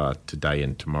believe, are today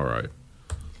and tomorrow.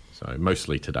 So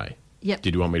mostly today.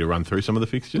 Did you want me to run through some of the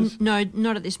fixtures? No,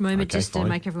 not at this moment, okay, just fine. to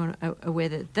make everyone aware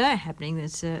that they're happening.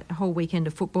 There's a whole weekend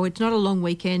of football. It's not a long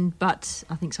weekend, but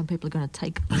I think some people are going to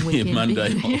take a weekend.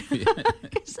 Monday off.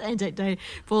 Because Anzac Day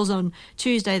falls on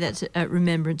Tuesday. That's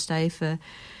Remembrance Day for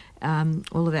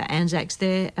all of our Anzacs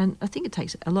there. And I think it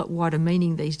takes a lot wider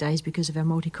meaning these days because of our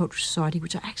multicultural society,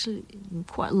 which I actually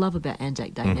quite love about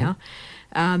Anzac Day now.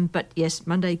 But yes,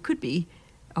 Monday could be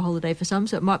a holiday for some,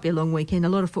 so it might be a long weekend. A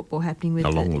lot of football happening with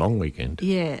long weekend.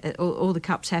 Yeah, all the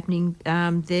cups happening.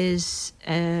 There's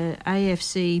a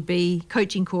AFCB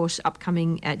coaching course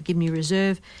upcoming at Gibney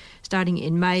Reserve starting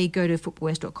in May. Go to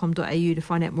footballwest.com.au to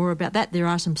find out more about that. There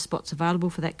are some spots available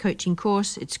for that coaching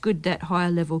course. It's good that higher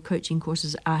level coaching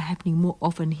courses are happening more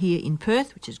often here in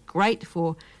Perth, which is great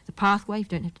for the pathway. You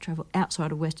don't have to travel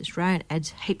outside of West Australia. It adds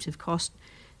heaps of cost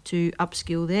to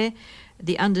upskill there.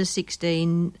 The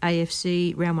under-16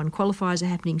 AFC Round 1 qualifiers are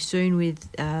happening soon with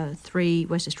 3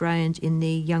 West Australians in the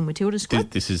Young Matildas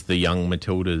squad. This is the Young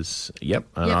Matildas,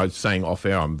 And I was saying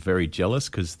off-air, I'm very jealous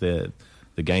because the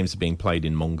games are being played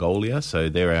in Mongolia, so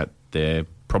they're out there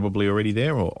probably already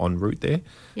there or en route there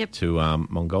to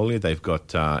Mongolia. They've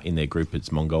got in their group,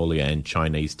 it's Mongolia and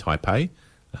Chinese Taipei.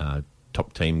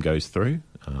 Top team goes through.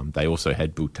 They also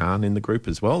had Bhutan in the group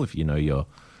as well, if you know your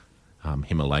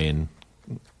Himalayan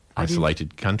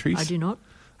isolated countries. I do not.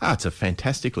 It's a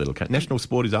fantastic little national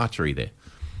sport is archery there.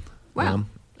 Wow.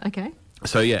 Okay.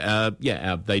 So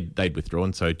they'd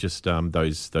withdrawn. So just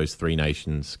those three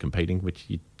nations competing, which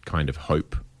you kind of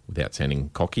hope, without sounding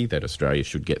cocky, that Australia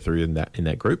should get through in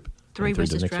that group. Three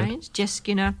West Australians: Jess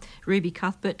Skinner, Ruby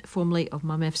Cuthbert, formerly of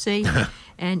Mum FC,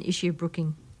 and Ishia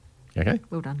Brooking. Okay.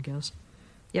 Well done, girls.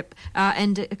 Yep.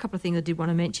 And a couple of things I did want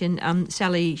to mention.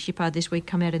 Sally Shippard this week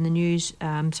come out in the news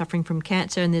suffering from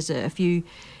cancer, and there's a few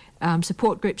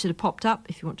support groups that have popped up.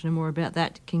 If you want to know more about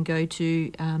that, you can go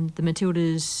to the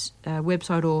Matildas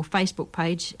website or Facebook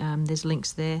page. There's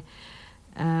links there.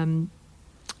 The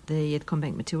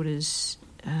CommBank Matildas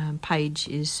page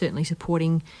is certainly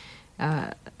supporting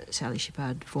Sally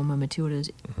Shippard, former Matildas,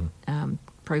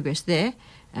 progress there.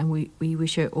 And we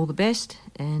wish her all the best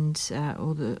and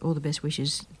all the best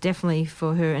wishes, definitely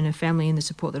for her and her family, and the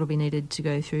support that will be needed to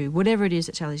go through whatever it is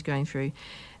that Sally's going through.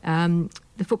 The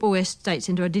Football West State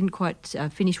Centre, I didn't quite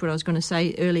finish what I was going to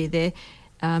say earlier there.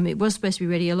 It was supposed to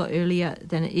be ready a lot earlier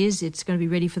than it is. It's going to be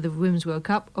ready for the Women's World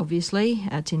Cup, obviously.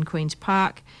 It's in Queen's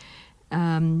Park.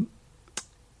 I'm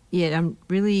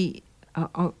actually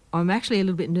a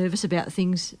little bit nervous about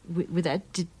things with that.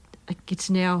 It's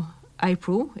now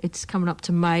April. It's coming up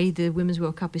to May. The Women's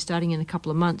World Cup is starting in a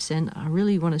couple of months, and I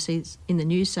really want to see it in the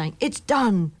news saying, it's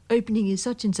done! Opening is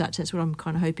such and such. That's what I'm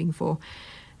kind of hoping for.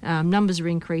 Numbers are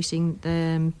increasing.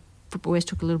 The Football West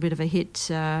took a little bit of a hit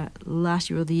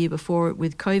last year or the year before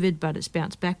with COVID, but it's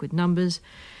bounced back with numbers.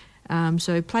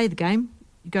 So play the game.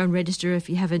 Go and register if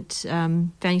you haven't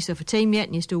found yourself a team yet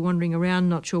and you're still wandering around,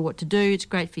 not sure what to do. It's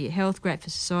great for your health, great for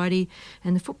society.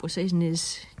 And the football season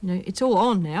is, it's all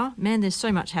on now. Man, there's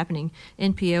so much happening.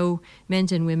 NPL,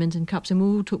 men's and women's and cups, and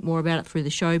we'll talk more about it through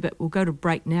the show, but we'll go to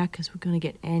break now because we're going to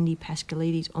get Andy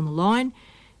Pascalides on the line.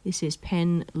 This is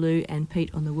Pen, Lou and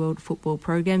Pete on the World Football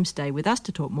Program. Stay with us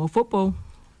to talk more football.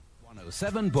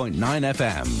 107.9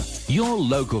 FM, your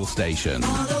local station.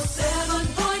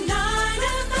 107.9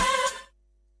 FM.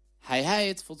 Hey,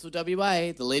 it's Futsal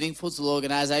WA, the leading futsal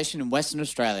organisation in Western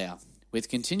Australia. With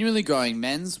continually growing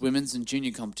men's, women's and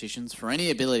junior competitions for any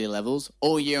ability levels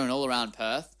all year and all around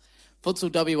Perth,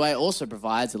 Futsal WA also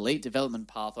provides elite development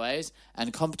pathways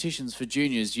and competitions for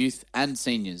juniors, youth and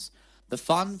seniors. The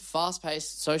fun,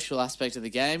 fast-paced social aspect of the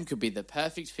game could be the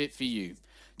perfect fit for you.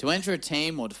 To enter a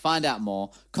team or to find out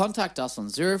more, contact us on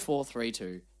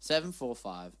 0432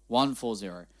 745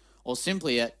 140 or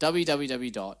simply at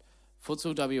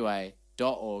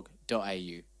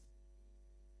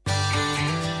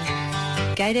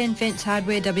www.futsalwa.org.au. Gate and Fence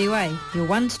Hardware WA, your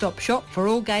one-stop shop for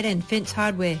all gate and fence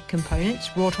hardware, components,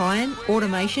 wrought iron,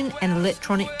 automation and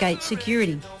electronic gate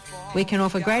security. We can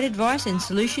offer great advice and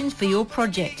solutions for your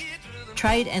project.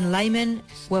 Trade and laymen,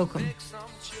 welcome.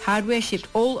 Hardware shipped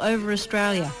all over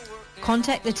Australia.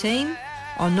 Contact the team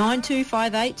on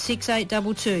 9258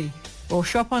 6822 or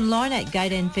shop online at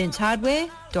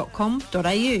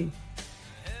gateandfencehardware.com.au.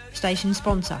 Station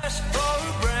sponsor.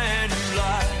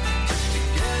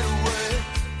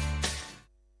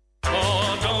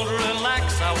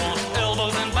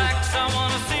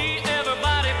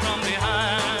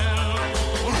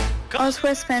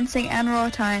 Oswest Fencing and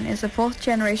Wrought Iron is a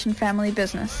fourth-generation family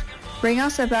business. Ring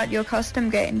us about your custom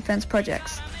gate and fence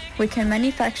projects. We can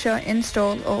manufacture,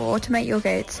 install or automate your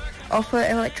gates, offer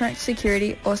electronic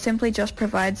security or simply just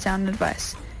provide sound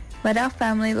advice. Let our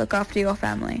family look after your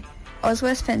family.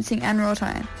 Oswest Fencing and Wrought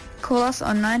Iron. Call us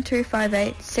on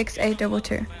 9258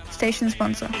 6822. Station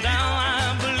sponsor.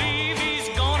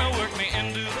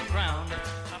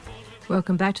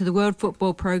 Welcome back to the World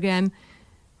Football Program.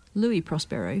 Louis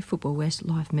Prospero, Football West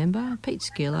Life member, Pete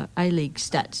Skiller,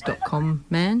 aleaguestats.com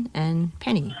man, and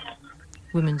Penny,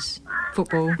 women's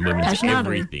football passionate.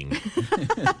 Everything.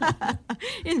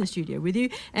 In the studio with you.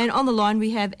 And on the line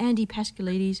we have Andy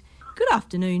Pascalides. Good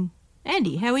afternoon.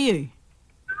 Andy, how are you?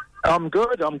 I'm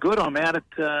good. I'm out at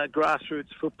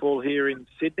grassroots football here in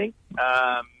Sydney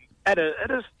at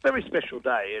a very special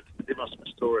day. It's the Demos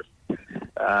Mastoris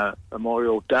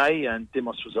Memorial Day, and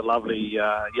Demos was a lovely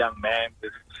young man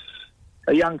with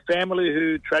a young family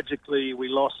who tragically we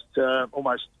lost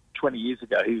almost 20 years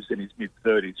ago. He was in his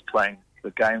mid-30s playing the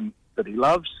game that he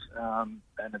loves, and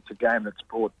it's a game that's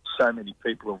brought so many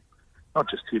people, not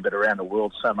just here but around the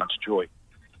world, so much joy.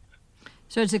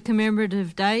 So it's a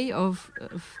commemorative day of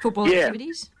football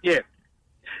activities? Yeah,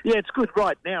 it's good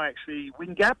right now, actually.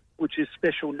 Wingap, which is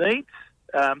special needs.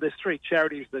 There's three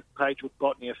charities that Pagewood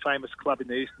Botany, a famous club in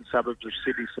the eastern suburbs of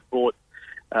Sydney, support.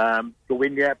 The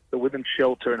Wingap, the Women's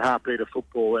Shelter and Harpeter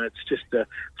Football, and it's just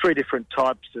three different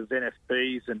types of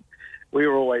NFPs, and we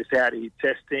were always out here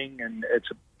testing, and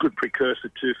it's a good precursor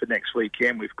too for next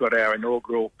weekend. We've got our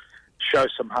inaugural Show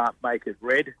Some Heart, Make It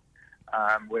Red,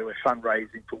 where we're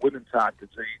fundraising for women's heart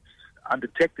disease,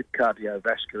 undetected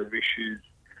cardiovascular issues,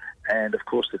 and of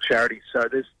course the charity. So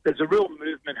there's a real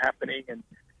movement happening, and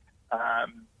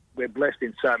we're blessed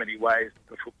in so many ways.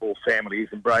 The football family is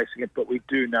embracing it, but we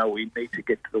do know we need to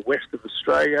get to the west of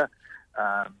Australia.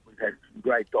 We've had some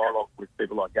great dialogue with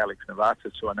people like Alex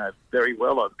Novatis, who I know very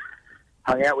well. I've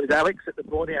hung out with Alex at the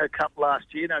Borneo Cup last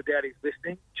year. No doubt he's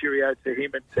listening. Cheerio to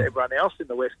him and to everyone else in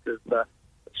the west of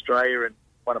Australia. And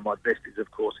one of my besties, of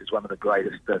course, is one of the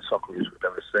greatest socceroos we've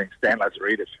ever seen, Stan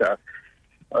Lazaridis. So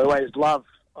I always love...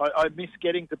 I miss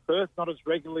getting to Perth, not as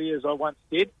regularly as I once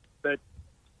did, but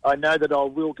I know that I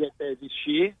will get there this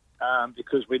year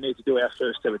because we need to do our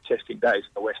first ever testing days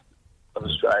in the west of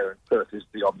Australia, and Perth is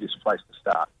the obvious place to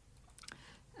start.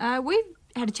 We've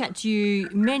had a chat to you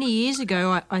many years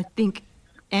ago, I think,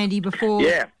 Andy, before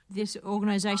this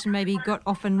organisation maybe got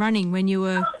off and running, when you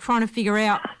were trying to figure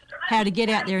out how to get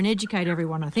out there and educate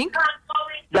everyone, I think.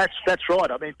 That's right.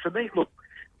 I mean, for me, look,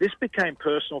 this became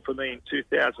personal for me in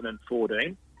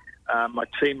 2014. My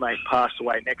teammate passed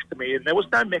away next to me, and there was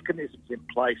no mechanisms in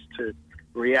place to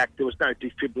react. There was no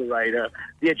defibrillator.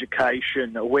 The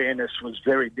education awareness was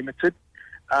very limited.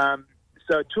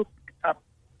 So it took up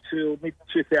till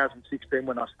mid-2016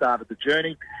 when I started the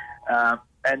journey.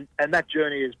 And that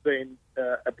journey has been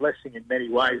a blessing in many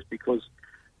ways, because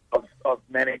I've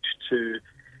managed to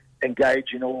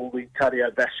engage in all the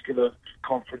cardiovascular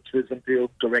conferences and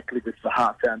deal directly with the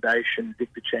Heart Foundation,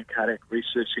 Victor Chen Cardiac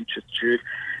Research Institute.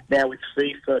 Now with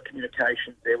FIFA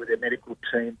Communications there with their medical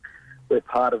team, we're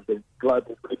part of the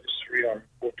global registry. I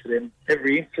report to them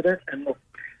every incident. And look,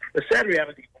 the sad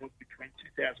reality was between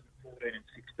 2014 and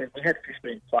 16, we had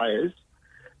 15 players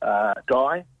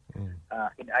die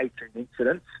in 18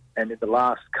 incidents. And in the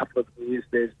last couple of years,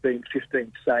 there's been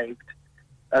 16 saved.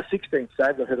 I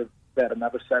heard about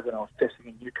another save when I was testing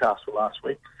in Newcastle last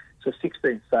week. So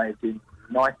 16 saved in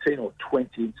 19 or 20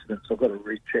 incidents. I've got to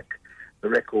recheck the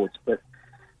records. But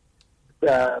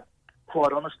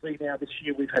quite honestly, now this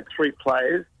year we've had 3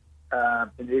 players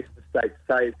in the eastern states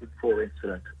saved in 4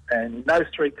 incidents. And in those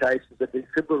 3 cases, the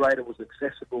defibrillator was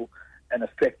accessible and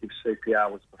effective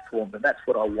CPR was performed. And that's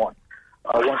what I want.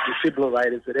 I want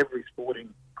defibrillators at every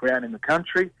sporting ground in the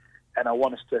country, and I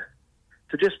want us to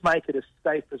just make it as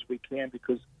safe as we can,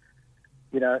 because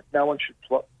no one should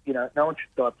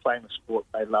die playing the sport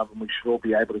they love, and we should all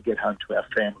be able to get home to our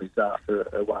families after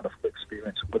a wonderful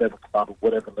experience at whatever club or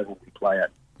whatever level we play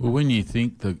at. Well, when you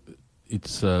think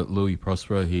it's Louis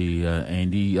Prospero here,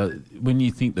 Andy, when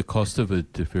you think the cost of a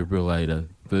defibrillator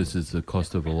versus the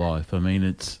cost of a life, I mean,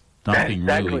 it's nothing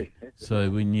really. So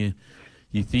when you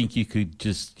think you could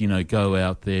just, go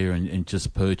out there and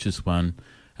just purchase one,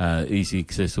 easy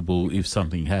accessible if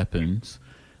something happens.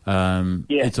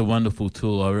 It's a wonderful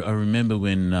tool. I remember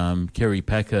when Kerry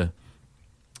Packer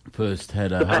first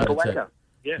had a heart attack.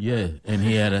 And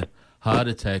he had a heart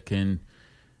attack, and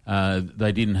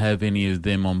they didn't have any of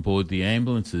them on board the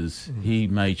ambulances. He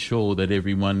made sure that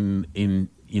everyone in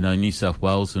New South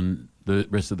Wales and the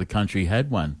rest of the country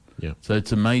had one. So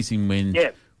it's amazing when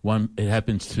it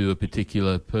happens to a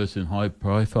particular person, high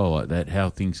profile like that, how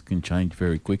things can change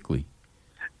very quickly.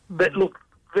 But look,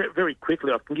 very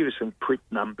quickly, I can give you some quick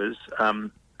numbers.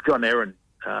 John Aaron,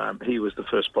 he was the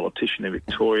first politician in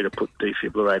Victoria to put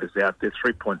defibrillators out there,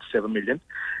 3.7 million.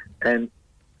 And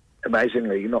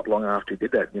amazingly, not long after he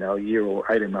did that, a year or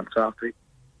 18 months after,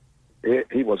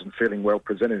 he wasn't feeling well,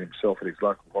 presented himself at his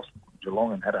local hospital in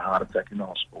Geelong and had a heart attack in the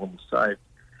hospital and was saved.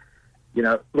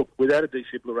 Look, without a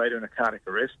defibrillator and a cardiac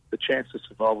arrest, the chance of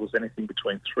survival is anything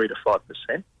between 3 to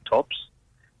 5% tops.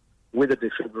 With a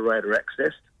defibrillator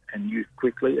accessed and used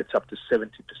quickly, it's up to 70%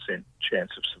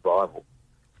 chance of survival.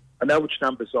 I know which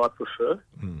numbers I prefer.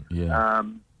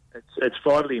 It's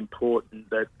vitally important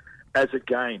that as a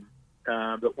game,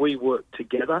 that we work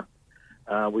together.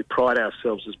 We pride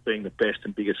ourselves as being the best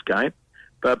and biggest game.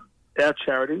 But our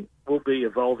charity will be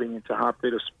evolving into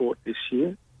Heartbeat of Sport this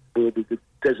year. We'll be the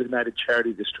designated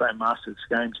charity of the Australian Masters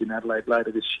Games in Adelaide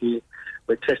later this year.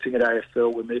 We're testing at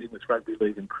AFL. We're meeting with rugby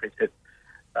league and cricket.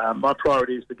 My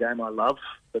priority is the game I love,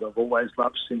 that I've always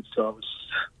loved since I was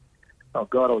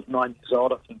 9 years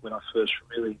old, I think, when I first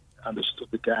really understood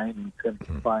the game in terms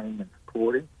of playing and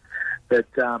supporting. But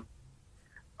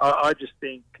I just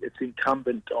think it's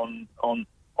incumbent on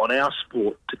our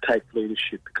sport to take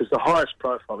leadership, because the highest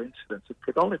profile incidents have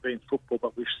predominantly been football,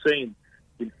 but we've seen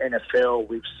in NFL,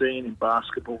 we've seen in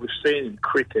basketball, we've seen in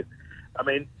cricket. I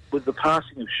mean, with the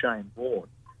passing of Shane Warne,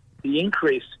 the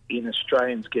increase in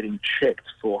Australians getting checked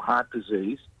for heart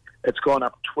disease, it's gone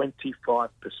up 25%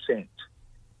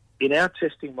 in our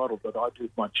testing model that I do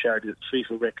with my charity that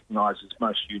FIFA recognises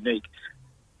most unique,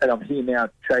 and I'm here now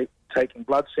taking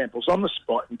blood samples on the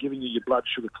spot and giving you your blood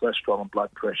sugar, cholesterol and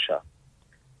blood pressure.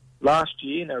 Last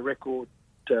year, in a record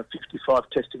 55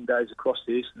 testing days across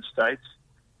the eastern states,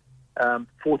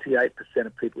 48%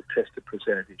 of people tested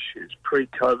presented issues.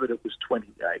 Pre-COVID, it was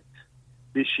 28%.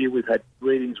 This year, we've had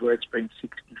readings where it's been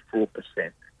 64%.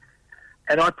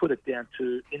 And I put it down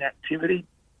to inactivity,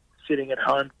 sitting at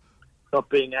home, not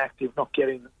being active, not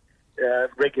getting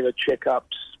regular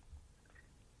checkups,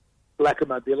 lack of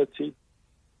mobility,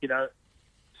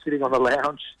 sitting on the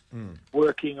lounge,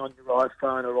 working on your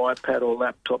iPhone or iPad or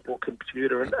laptop or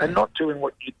computer and not doing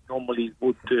what you normally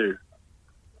would do.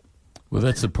 Well,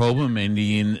 that's the problem,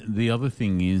 Andy. And the other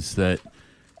thing is that,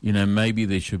 maybe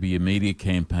there should be a media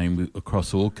campaign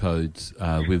across all codes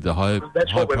with the high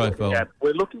profile.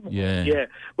 We're looking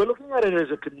at it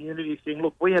as a community thing.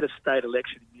 Look, we had a state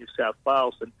election in New South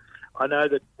Wales, and I know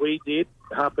that we did,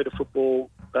 Harpeta Football,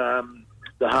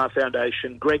 the Heart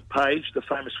Foundation, Greg Page, the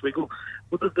famous Wiggle.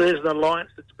 There's an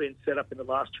alliance that's been set up in the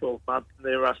last 12 months, and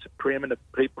there are some preeminent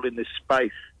people in this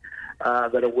space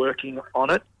that are working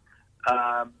on it.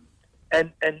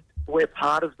 And we're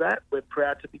part of that. We're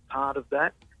proud to be part of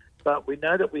that. But we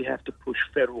know that we have to push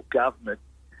federal government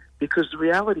because the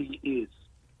reality is,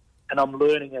 and I'm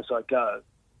learning as I go,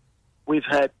 we've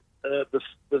had the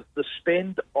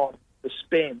spend on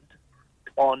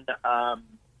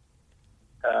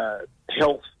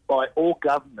health by all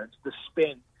governments. The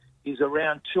spend is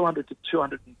around $200 to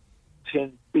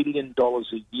 $210 billion a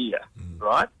year,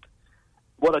 right?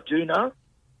 What I do know,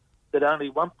 that only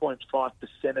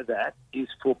 1.5% of that is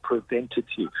for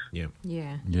preventative. Yeah.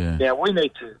 Now, we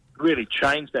need to really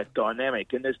change that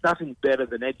dynamic, and there's nothing better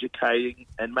than educating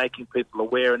and making people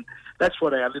aware, and that's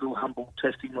what our little humble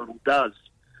testing model does.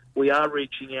 We are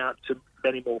reaching out to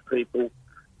many more people,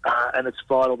 and it's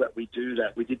vital that we do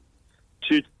that. We did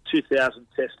 2,000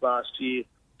 tests last year,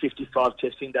 55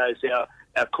 testing days.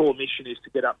 Our core mission is to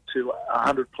get up to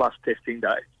 100-plus testing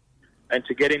days and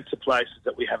to get into places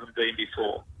that we haven't been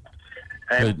before.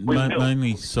 But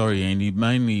mainly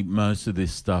most of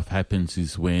this stuff happens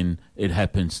is when it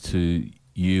happens to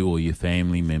you or your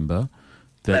family member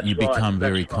that you become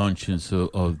very conscious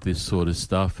of this sort of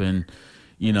stuff. And,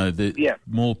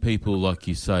 more people, like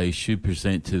you say, should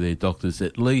present to their doctors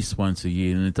at least once a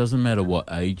year. And it doesn't matter what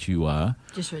age you are.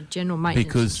 Just for general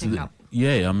maintenance check-up.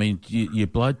 Your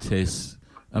blood tests,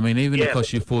 even it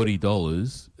costs you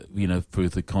 $40, for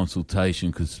the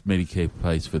consultation because Medicare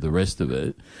pays for the rest of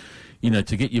it.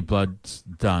 To get your blood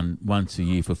done once a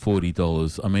year for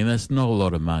 $40, that's not a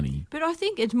lot of money. But I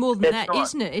think it's more than that,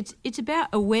 isn't it? It's about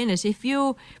awareness. If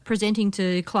you're presenting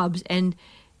to clubs and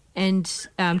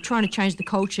trying to change the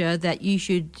culture that you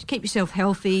should keep yourself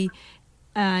healthy,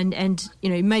 and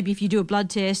maybe if you do a blood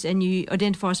test and you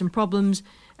identify some problems,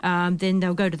 then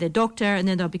they'll go to their doctor and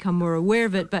then they'll become more aware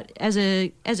of it. But as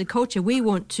a culture, we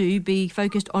want to be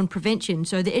focused on prevention.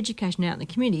 So the education out in the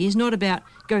community is not about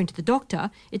going to the doctor.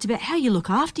 It's about how you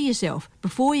look after yourself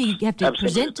before you have to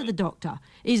present to the doctor.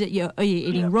 Are you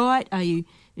eating right? Are you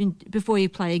before you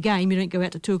play a game, you don't go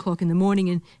out to 2 o'clock in the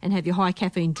morning and have your high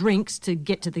caffeine drinks to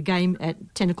get to the game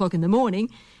at 10 o'clock in the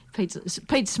morning.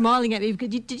 Pete's smiling at me.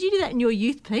 Did you do that in your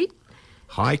youth, Pete?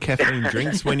 High caffeine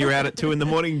drinks when you're out at 2 in the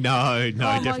morning? No,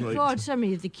 definitely. Oh my God, so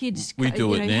many of the kids. We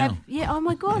do it now. Oh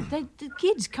my God, the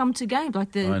kids come to games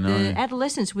like the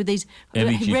adolescents with these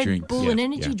energy Red drinks. Bull and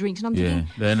energy drinks, and I'm thinking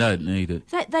they don't need it.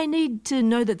 They need to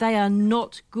know that they are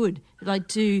not good. Like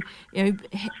to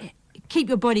keep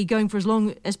your body going for as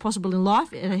long as possible in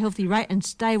life at a healthy rate and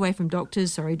stay away from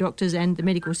doctors and the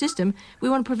medical system. We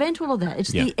want to prevent all of that.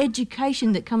 It's the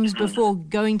education that comes before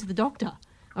going to the doctor.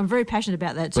 I'm very passionate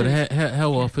about that. But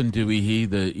how often do we hear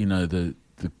the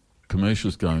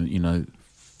commercials going,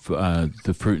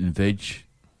 the fruit and veg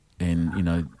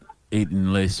and,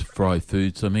 eating less fried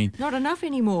foods? Not enough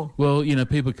anymore. Well,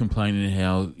 people complaining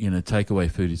how, takeaway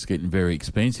food is getting very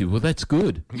expensive. Well, that's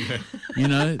good.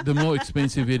 The more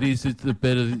expensive it is, the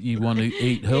better you want to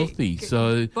eat healthy.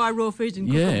 So buy raw foods and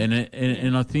cook them.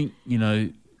 and I think,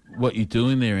 what you're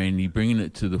doing there, Andy, bringing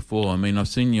it to the fore. I've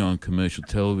seen you on commercial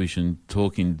television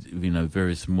talking,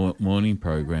 various morning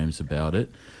programs about it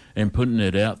and putting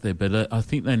it out there. But I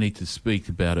think they need to speak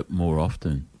about it more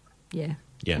often. Yeah.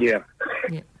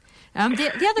 The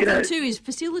other thing too is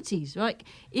facilities. Like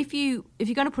if you're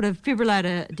going to put a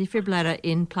defibrillator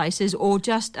in places, or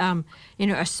just a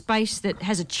space that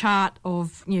has a chart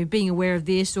of being aware of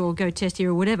this, or go test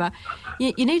here or whatever,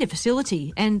 you need a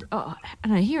facility. And I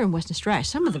know here in Western Australia,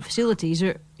 some of the facilities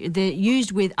they're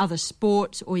used with other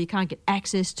sports, or you can't get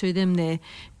access to them. They're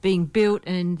being built,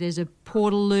 and there's a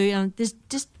portaloo. There's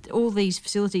just all these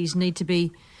facilities need to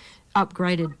be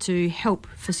upgraded to help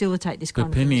facilitate this kind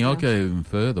of thing. But Penny, I'll go even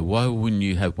further. Why wouldn't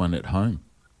you have one at home?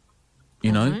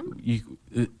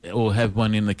 Or have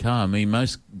one in the car? I mean,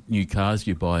 most new cars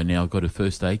you buy now got a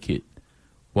first aid kit.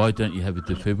 Why don't you have a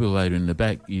defibrillator in the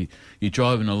back? You're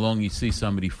driving along, you see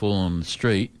somebody fall on the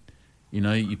street,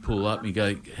 you pull up and you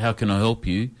go, how can I help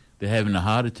you? They're having a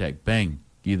heart attack. Bang,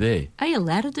 you're there. Are you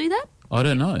allowed to do that? I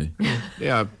don't know.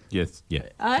 Yes.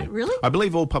 Really? I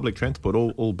believe all public transport,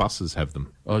 all buses have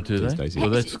them. Oh, do they? Days, Well,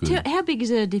 that's good. How big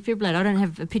is a defibrillator? I don't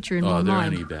have a picture in my mind. They're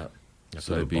only about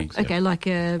so big. Okay, like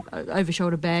a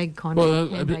over-shoulder bag kind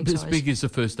of handbag size. As big as a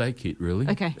first aid kit, really.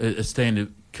 Okay. A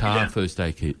standard car first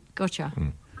aid kit. Gotcha.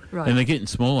 Right. And they're getting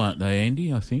small, aren't they,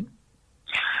 Andy, I think?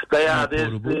 They are.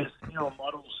 There's newer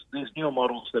models. There's newer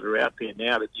models that are out there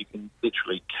now that you can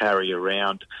literally carry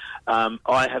around.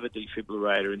 I have a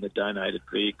defibrillator in the donated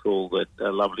vehicle that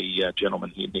a lovely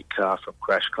gentleman here, Nick Carr from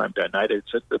Crash Claim, donated.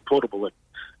 It's a portable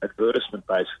advertisement,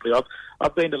 basically.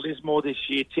 I've been to Lismore this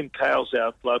year. Tim Cale's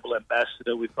our global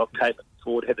ambassador. We've got Caitlin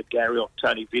Ford, Heather Garriock,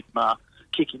 Tony Vidmar,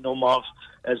 Kiki Normov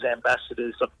as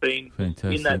ambassadors. I've been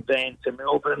in that van to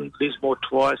Melbourne, Lismore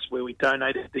twice, where we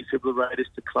donated defibrillators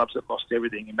to clubs that lost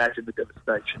everything. Imagine the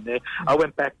devastation there. I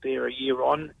went back there a year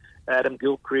on. Adam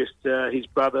Gilchrist, his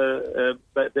brother,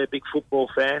 they're big football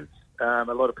fans. A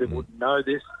lot of people wouldn't know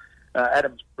this.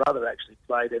 Adam's brother actually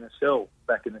played NSL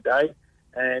back in the day.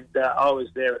 And I was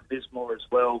there at Lismore as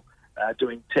well,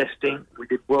 doing testing. We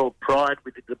did World Pride.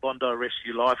 We did the Bondi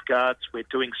Rescue Lifeguards. We're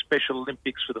doing Special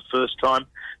Olympics for the first time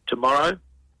tomorrow.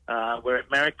 We're at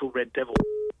Marrickville Red Devil.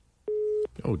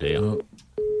 Oh, dear.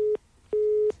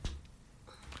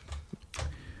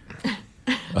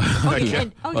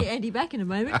 Andy, back in a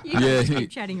moment. You can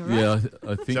keep chatting around. Yeah,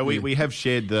 I think so. We have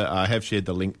shared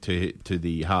the link to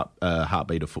the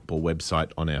Heartbeat of Football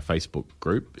website on our Facebook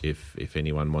group. If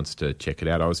anyone wants to check it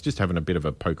out, I was just having a bit of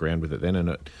a poke around with it then,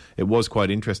 and it was quite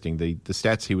interesting. The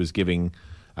stats he was given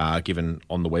on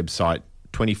the website: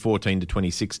 2014 to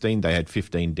 2016, they had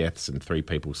 15 deaths and 3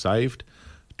 people saved.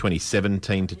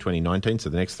 2017 to 2019, so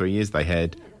the next 3 years, they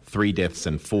had 3 deaths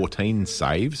and 14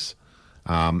 saves.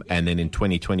 And then in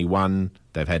 2021,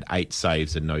 they've had 8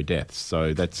 saves and no deaths.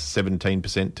 So that's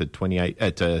 17% to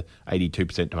 82%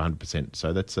 to 100%.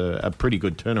 So that's a pretty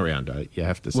good turnaround, you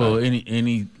have to say. Well,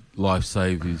 any life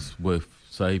save is worth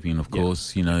saving. Of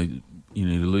course, you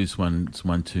lose one's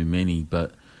one too many.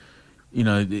 But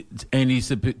and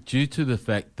it's a bit due to the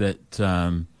fact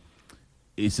that.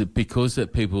 Is it because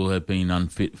that people have been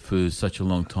unfit for such a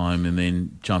long time and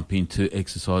then jump into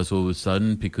exercise all of a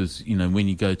sudden? Because, when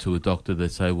you go to a doctor, they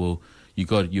say, well,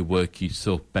 you work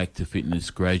yourself back to fitness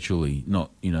gradually,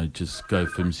 not, just go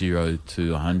from 0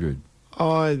 to 100.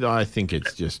 I think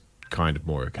it's just kind of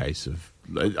more a case of,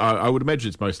 I would imagine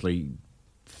it's mostly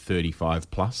 35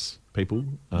 plus people,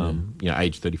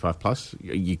 age 35 plus.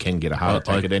 You can get a heart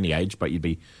attack at any age, but you'd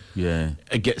be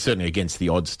certainly against the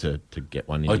odds to get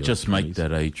one. I just make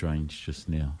that age range just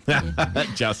now.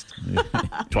 Just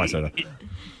twice over.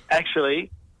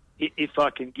 Actually, if I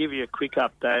can give you a quick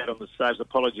update on the saves,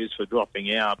 apologies for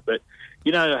dropping out, but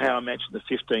you know how I mentioned the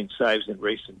 15 saves in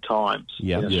recent times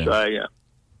in Australia?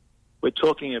 We're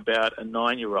talking about a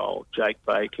 9-year-old, Jake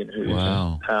Bacon, whose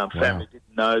family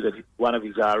didn't know that one of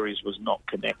his arteries was not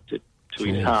connected to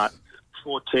his heart.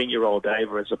 14-year-old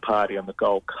Ava as a party on the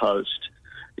Gold Coast.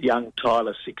 Young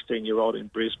Tyler, 16-year-old in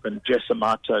Brisbane.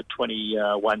 Jessamato,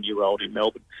 21-year-old in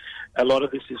Melbourne. A lot of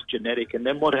this is genetic. And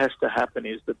then what has to happen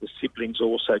is that the siblings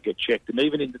also get checked. And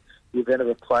even in the event of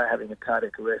a player having a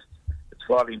cardiac arrest, it's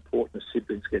vitally important the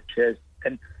siblings get checked.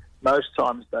 And most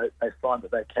times they find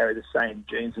that they carry the same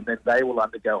genes, and then they will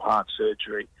undergo heart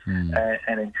surgery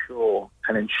and ensure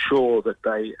that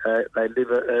they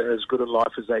live as good a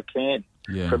life as they can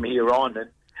from here on.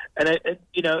 And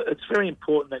it's very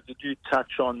important that you do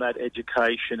touch on that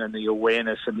education and the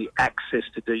awareness and the access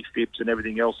to defibs and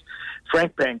everything else.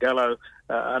 Frank Bangallo,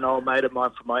 an old mate of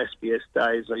mine from my SBS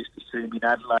days, I used to see him in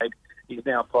Adelaide. He's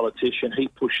now a politician. He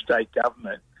pushed state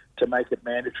government to make it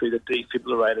mandatory that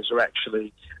defibrillators are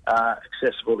actually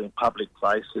accessible in public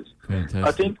places. Fantastic.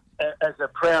 I think as a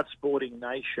proud sporting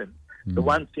nation, the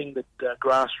one thing that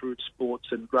grassroots sports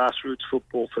and grassroots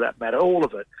football, for that matter, all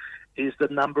of it, is the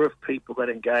number of people that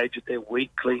engage at their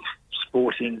weekly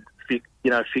sporting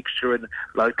fixture and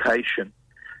location.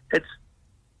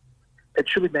 It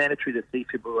should be mandatory that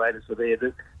defibrillators are there.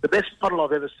 The best model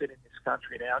I've ever seen in this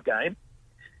country in our game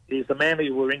is the Manly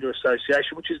Warringah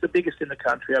Association, which is the biggest in the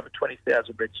country, over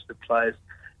 20,000 registered players.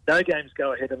 No games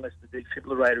go ahead unless the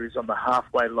defibrillator is on the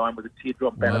halfway line with a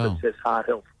teardrop banner that says Heart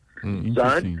Health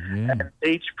Zone. Yeah. And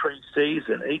each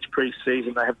pre-season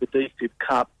they have the Defib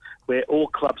Cup, where all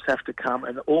clubs have to come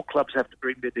and all clubs have to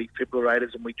bring their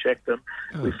defibrillators, and we check them.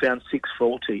 We found 6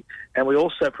 faulty. And we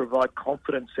also provide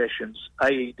confidence sessions,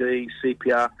 AED,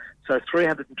 CPR. So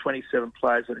 327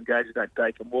 players that engage that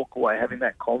day can walk away having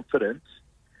that confidence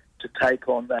to take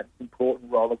on that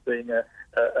important role of being a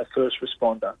first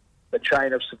responder. The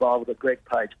chain of survival that Greg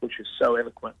Page pushes so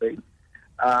eloquently.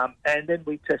 And then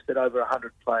we tested over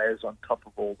 100 players on top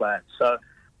of all that. So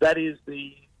that is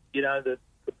the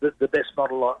best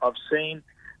model I've seen.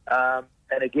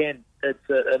 And again, it's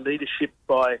a leadership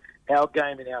by our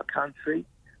game in our country.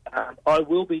 I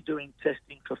will be doing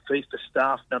testing for FIFA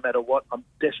staff no matter what. I'm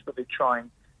desperately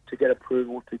trying to get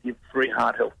approval to give free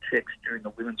heart health checks during the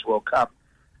Women's World Cup.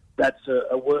 That's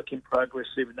a work in progress,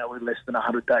 even though we're less than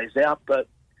 100 days out. But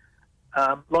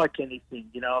like anything,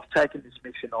 I've taken this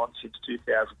mission on since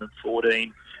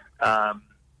 2014.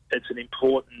 It's an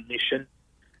important mission,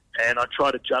 and I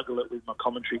try to juggle it with my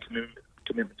commentary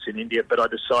commitments in India, but I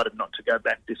decided not to go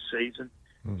back this season.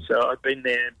 So I've been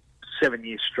there 7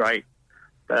 years straight.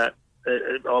 But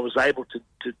I was able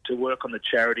to work on the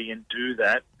charity and do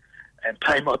that and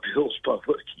pay my bills by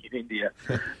working in India.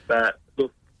 But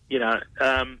look,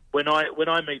 when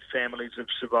I meet families of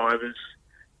survivors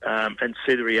and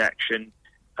see the reaction,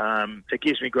 it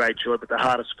gives me great joy. But the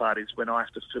hardest part is when I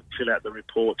have to fill out the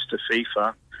reports to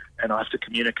FIFA and I have to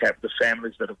communicate with the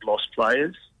families that have lost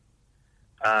players.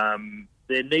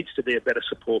 There needs to be a better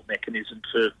support mechanism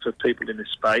for people in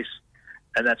this space,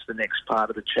 and that's the next part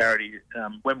of the charity.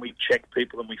 When we check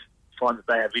people and we find that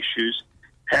they have issues,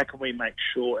 how can we make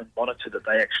sure and monitor that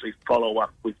they actually follow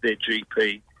up with their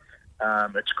GP?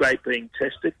 It's great being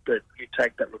tested, but you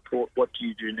take that report, what do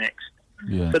you do next?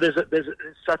 Yeah. So there's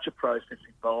such a process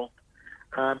involved.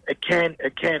 It can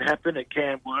happen, it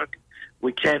can work,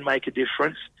 we can make a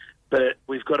difference, but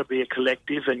we've got to be a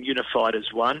collective and unified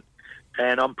as one.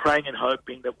 And I'm praying and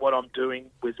hoping that what I'm doing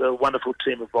with a wonderful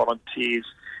team of volunteers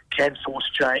can force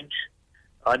change.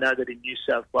 I know that in New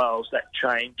South Wales that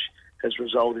change has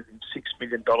resulted in $6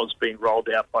 million being rolled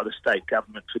out by the state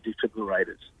government for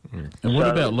defibrillators. And what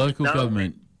about local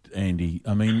government, Andy?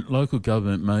 I mean, local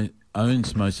government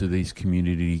owns most of these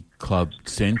community club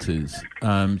centres.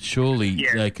 Surely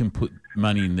they can put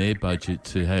money in their budget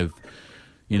to have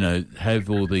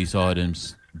all these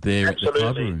items there at the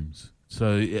club rooms.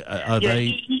 So are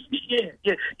they...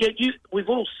 We've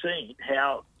all seen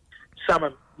how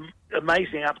some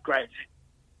amazing upgrades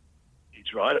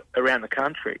around the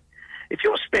country. If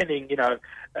you're spending,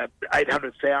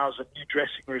 800,000 new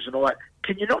dressing rooms and all that,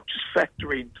 can you not just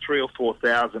factor in 3,000 or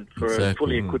 4,000 for a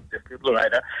fully equipped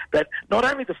defibrillator that not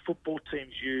only the football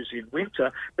teams use in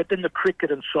winter, but then the cricket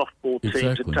and softball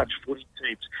teams and touch footy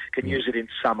teams can use it in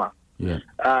summer. Yeah.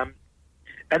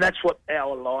 And that's what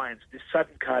our alliance, this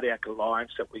Sudden Cardiac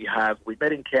Alliance that we have, we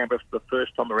met in Canberra for the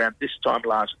first time around this time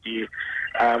last year.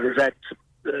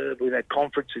 We've had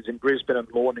conferences in Brisbane and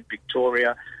Lorne in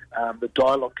Victoria. The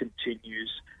dialogue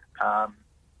continues. I'm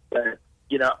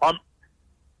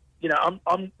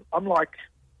like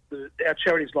our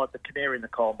charity's like the canary in the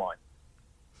coal mine.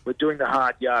 We're doing the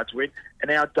hard yards,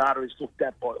 and our data is looked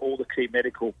at by all the key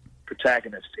medical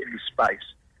protagonists in this space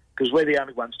because we're the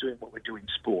only ones doing what we do in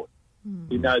sport.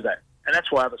 We know that. And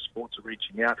that's why other sports are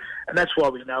reaching out. And that's why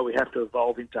we know we have to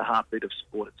evolve into heartbeat of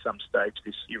sport at some stage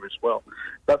this year as well.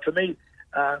 But for me,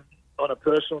 on a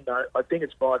personal note, I think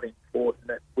it's vitally important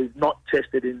that we've not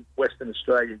tested in Western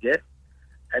Australia yet.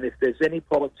 And if there's any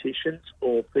politicians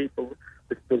or people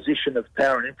with position of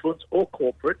power and influence or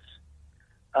corporates,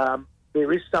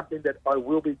 there is something that I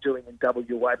will be doing in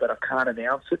WA, but I can't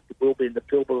announce it. It will be in the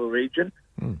Pilbara region,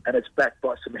 and it's backed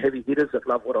by some heavy hitters that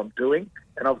love what I'm doing,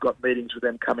 and I've got meetings with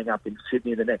them coming up in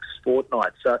Sydney in the next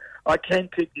fortnight. So I can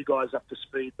keep you guys up to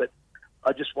speed, but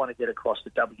I just want to get across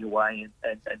to WA and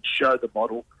show the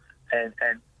model and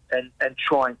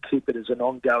try and keep it as an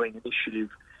ongoing initiative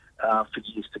for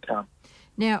years to come.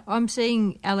 Now, I'm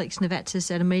seeing Alex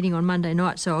Navatsas at a meeting on Monday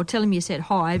night, so I'll tell him you said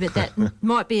hi, but that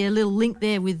might be a little link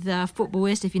there with Football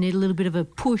West if you need a little bit of a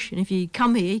push. And if you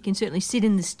come here, you can certainly sit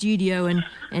in the studio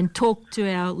and talk to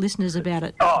our listeners about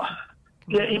it. Oh,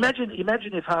 yeah, imagine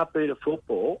if Heartbeat of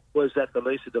Football was at the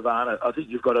Lisa Devana. I think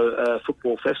you've got a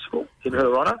football festival in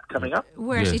her honour coming up.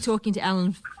 We're actually talking to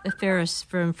Alan Ferris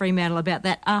from Fremantle about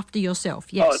that after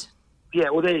yourself, yes. Yeah,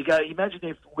 well, there you go. Imagine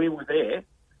if we were there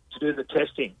to do the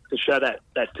testing, to show that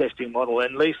testing model.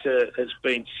 And Lisa has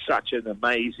been such an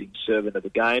amazing servant of the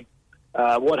game.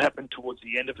 What happened towards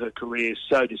the end of her career is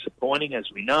so disappointing,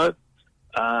 as we know.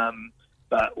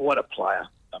 But what a player.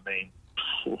 I mean,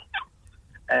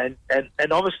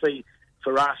 and obviously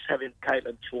for us, having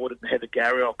Caitlin Ford and Heather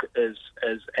Garriock as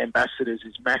ambassadors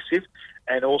is massive.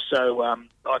 And also,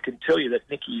 I can tell you that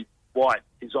Nikki White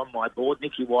is on my board.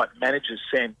 Nikki White manages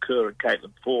Sam Kerr and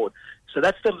Caitlin Ford. So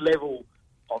that's the level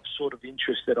of sort of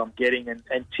interest that I'm getting.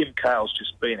 And Tim Cale's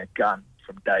just been a gun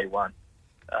from day one.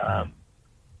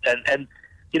 And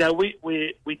you know,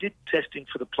 we did testing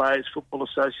for the Players Football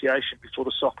Association before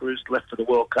the Socceroos left for the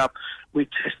World Cup. We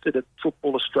tested at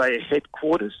Football Australia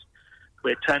headquarters,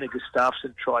 where Tony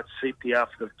Gustafsson tried CPR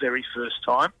for the very first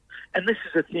time. And this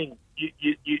is the thing,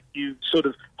 you sort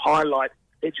of highlight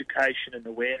education and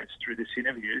awareness through this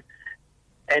interview.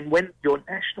 And when your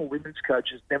national women's coach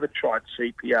has never tried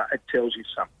CPR, it tells you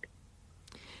something.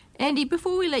 Andy,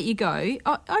 before we let you go,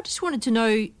 I just wanted to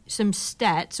know some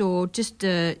stats or just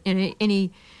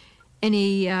any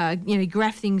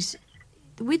graph things.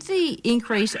 With the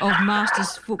increase of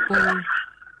Masters football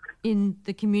in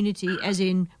the community, as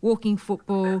in walking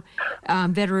football,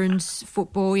 veterans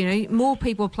football, more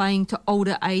people are playing to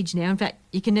older age now. In fact,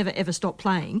 you can never, ever stop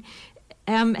playing.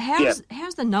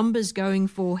 How's the numbers going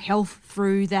for health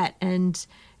through that? And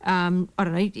I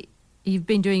don't know, you've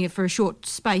been doing it for a short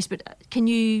space, but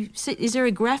is there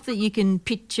a graph that you can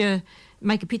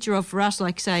make a picture of for us?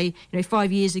 Like, say,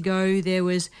 5 years ago there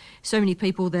was so many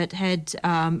people that had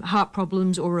heart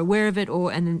problems or were aware of it,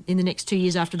 and in the next 2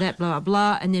 years after that, blah blah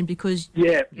blah, and then because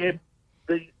the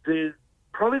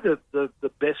probably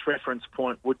the best reference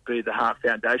point would be the Heart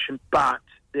Foundation, but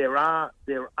there are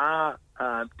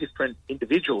different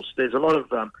individuals. There's a lot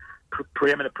of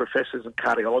preeminent professors and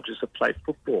cardiologists that play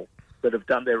football that have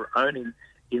done their own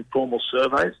informal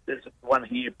surveys. There's one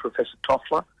here, Professor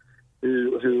Toffler,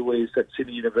 who is at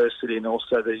Sydney University and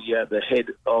also the head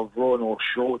of Royal North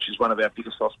Shore, which is one of our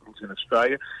biggest hospitals in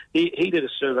Australia. He did a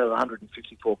survey of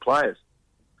 154 players.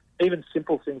 Even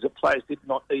simple things that players did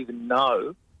not even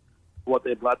know what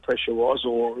their blood pressure was,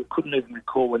 or couldn't even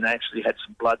recall when they actually had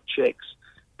some blood checks.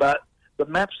 But the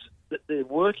maps, they're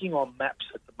working on maps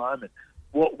at the moment.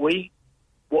 What we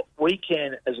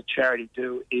can, as a charity,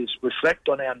 do is reflect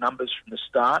on our numbers from the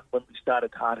start, when we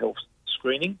started heart health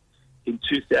screening in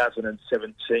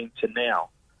 2017 to now.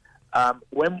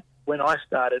 When I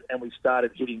started and we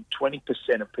started hitting 20%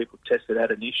 of people tested had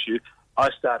an issue, I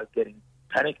started getting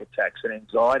panic attacks and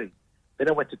anxiety. Then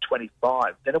it went to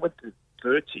 25. Then it went to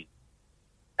 30.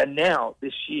 And now,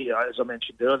 this year, as I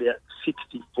mentioned earlier,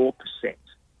 64%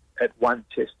 at one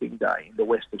testing day in the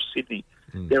west of Sydney.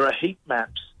 There are heat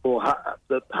maps, or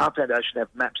the Heart Foundation have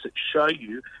maps that show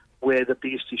you where the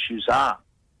biggest issues are.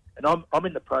 And I'm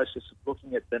in the process of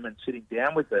looking at them and sitting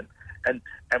down with them. And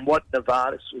what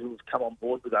Novartis, who have come on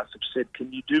board with us, have said,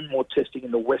 can you do more testing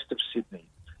in the west of Sydney,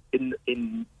 in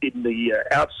the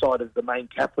outside of the main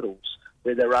capitals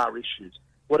where there are issues?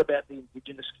 What about the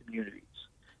Indigenous communities?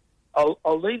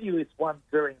 I'll leave you with one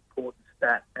very important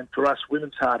stat, and for us,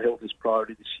 women's heart health is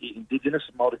priority this year, Indigenous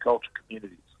and multicultural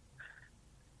communities.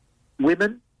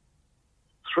 Women,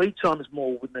 3 times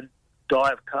more women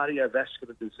die of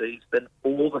cardiovascular disease than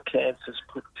all the cancers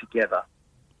put together.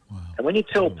 Wow. And when you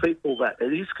tell people that,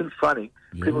 it is confronting.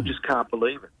 Yeah. People just can't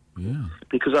believe it. Yeah.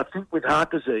 Because I think with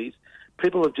heart disease,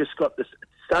 people have just got this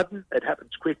sudden, it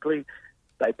happens quickly,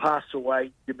 they pass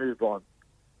away, you move on.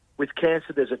 With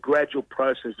cancer, there's a gradual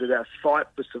process. There's a fight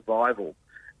for survival.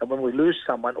 And when we lose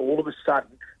someone, all of a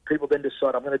sudden, people then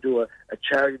decide, I'm going to do a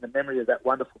charity in the memory of that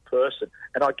wonderful person.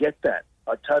 And I get that.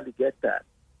 I totally get that.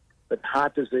 But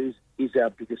heart disease is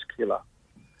our biggest killer.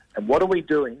 And what are we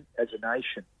doing as a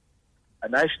nation? A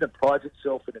nation that prides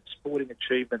itself in its sporting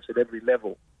achievements at every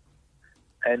level.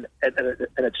 And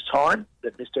it's time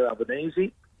that Mr.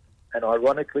 Albanese, and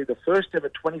ironically, the first ever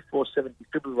 24/7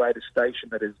 defibrillator station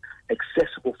that is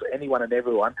accessible for anyone and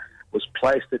everyone, was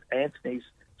placed at Anthony's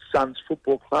Sons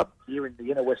Football Club here in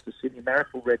the inner west of Sydney,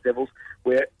 Marrickville Red Devils,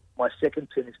 where my second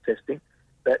team is testing.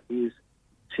 That is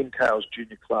Tim Cale's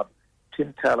junior club.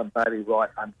 Tim Cale and Bailey Wright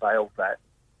unveiled that.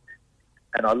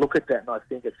 And I look at that and I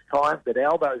think it's time that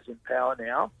Albo's in power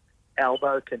now.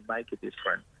 Albo can make a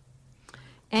difference.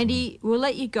 Andy, we'll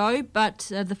let you go, but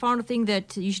the final thing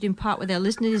that you should impart with our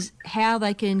listeners is how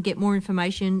they can get more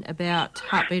information about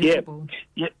Heartbeat of Football.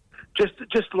 Yeah,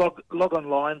 just log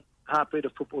online,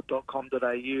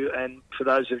 heartbeatoffootball.com.au, and for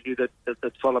those of you that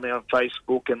follow me on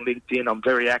Facebook and LinkedIn, I'm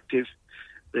very active.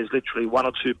 There's literally 1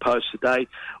 or 2 posts a day.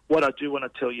 What I do want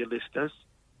to tell your listeners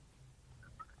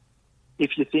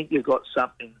if you think you've got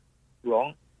something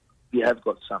wrong, you have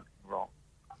got something wrong.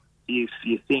 If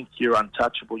you think you're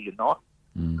untouchable, you're not.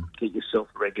 Get yourself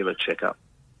a regular checkup.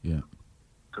 Yeah.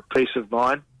 For peace of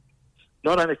mind,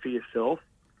 not only for yourself,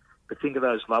 but think of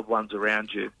those loved ones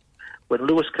around you. When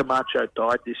Lewis Camacho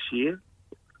died this year,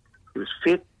 he was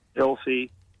fit, healthy.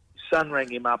 His son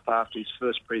rang him up after his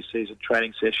first pre-season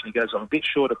training session. He goes, I'm a bit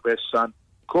short of breath, son.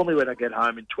 Call me when I get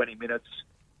home in 20 minutes.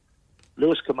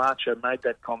 Lewis Camacho made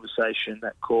that conversation,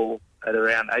 that call, at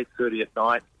around 8:30 at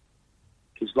night.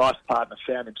 His life partner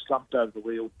found him slumped over the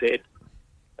wheel, dead,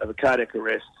 of a cardiac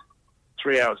arrest.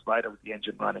 3 hours later with the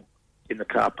engine running in the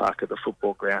car park of the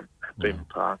football ground at Beaman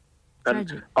Park.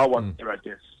 And I want 0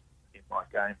 deaths in my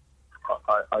game.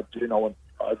 I do not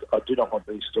want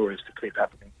these stories to keep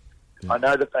happening. I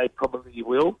know that they probably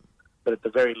will, but at the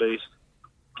very least,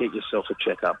 get yourself a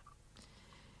checkup.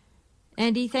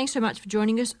 Andy, thanks so much for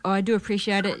joining us. I do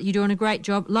appreciate it. You're doing a great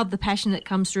job. Love the passion that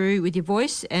comes through with your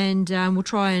voice, and we'll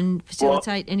try and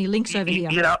facilitate any links over here.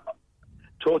 You know,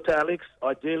 talk to Alex.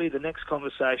 Ideally, the next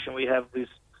conversation we have is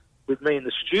with me in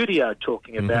the studio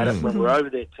talking about it when we're over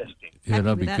there testing. Yeah,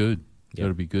 that'll be good.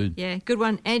 That'll be good. Yeah, good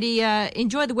one. Andy,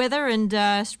 enjoy the weather and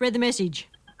spread the message.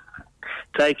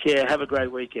 Take care. Have a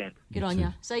great weekend. Good on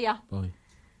you. See ya. Bye.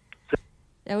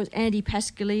 That was Andy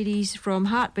Paschalides from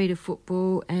Heartbeat of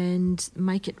Football and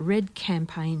Make It Red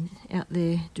campaign out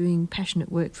there doing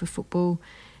passionate work for football.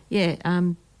 Yeah,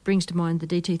 brings to mind the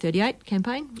DT38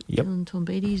 campaign, Dylan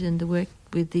Tombides, and the work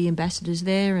with the ambassadors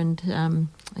there, and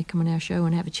they come on our show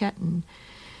and have a chat and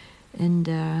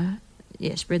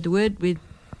spread the word with,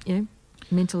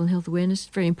 mental and health awareness.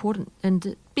 Very important,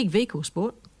 and big vehicle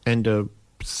sport. And a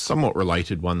somewhat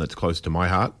related one that's close to my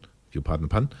heart, if you'll pardon the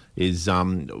pun, is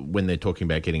when they're talking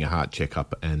about getting a heart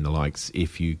checkup and the likes.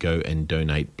 If you go and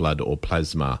donate blood or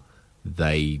plasma,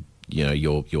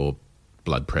 your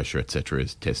blood pressure, etc.,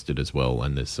 is tested as well,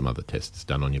 and there's some other tests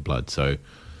done on your blood. So,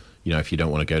 if you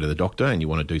don't want to go to the doctor and you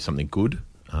want to do something good,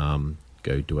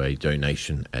 go do a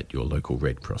donation at your local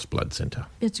Red Cross Blood Centre.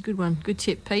 It's a good one. Good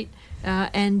tip, Pete.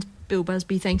 And Bill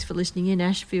Busby, thanks for listening in.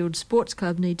 Ashfield Sports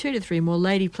Club need 2 to 3 more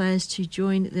lady players to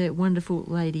join the wonderful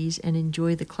ladies and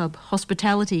enjoy the club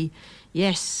hospitality.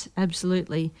 Yes,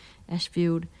 absolutely.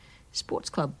 Ashfield Sports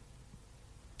Club,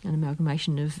 an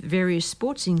amalgamation of various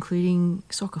sports, including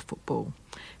soccer, football.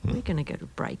 We're going to go to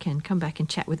break and come back and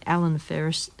chat with Alan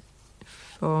Ferris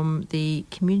from the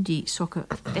Community Soccer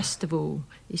Festival.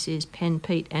 This is Pen,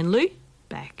 Pete and Lou.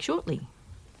 Back shortly.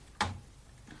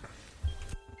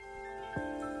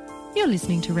 You're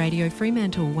listening to Radio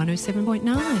Fremantle 107.9.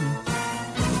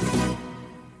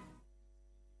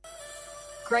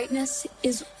 Greatness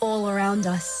is all around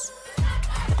us.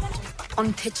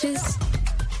 On pitches,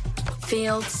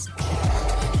 fields,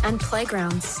 and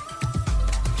playgrounds.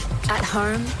 At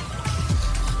home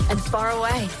and far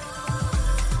away.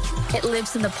 It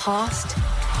lives in the past,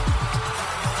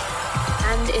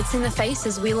 and it's in the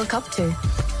faces we look up to,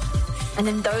 and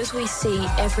in those we see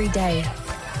every day.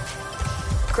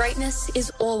 Greatness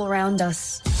is all around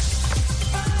us.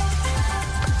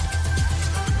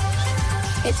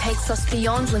 It takes us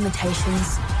beyond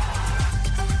limitations,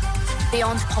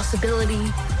 beyond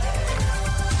possibility,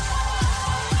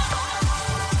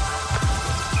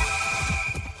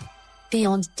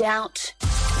 beyond doubt,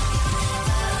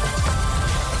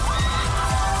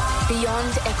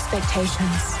 beyond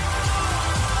expectations.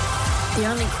 The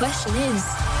only question is,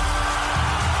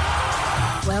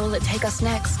 where will it take us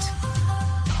next?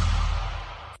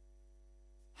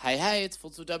 Hey, it's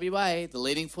Futsal WA, the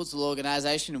leading futsal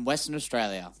organisation in Western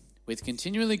Australia. With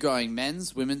continually growing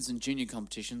men's, women's and junior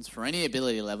competitions for any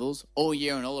ability levels all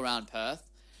year and all around Perth,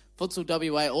 Futsal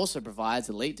WA also provides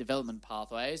elite development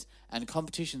pathways and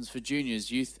competitions for juniors,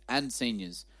 youth and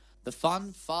seniors. The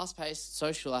fun, fast-paced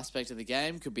social aspect of the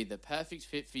game could be the perfect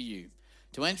fit for you.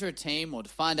 To enter a team or to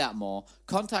find out more,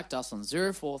 contact us on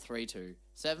 0432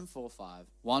 745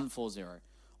 140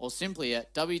 or simply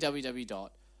at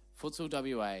www.futsalwa.org.au.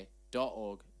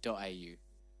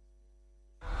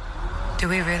 Do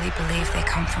we really believe they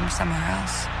come from somewhere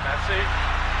else?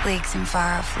 Leagues in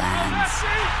far-off lands,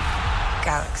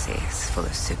 galaxies full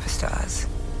of superstars.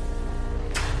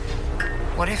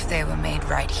 What if they were made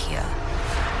right here?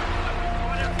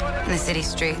 In the city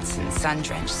streets and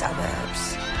sun-drenched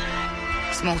suburbs,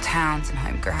 small towns and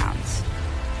home grounds.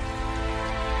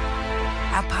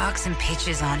 Our parks and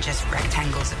pitches aren't just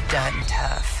rectangles of dirt and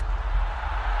turf.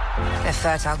 They're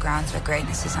fertile grounds where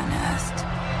greatness is unearthed.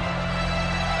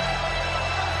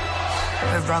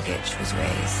 Where Rogic was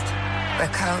raised,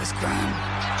 where Kerr was grown.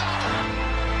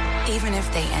 Even if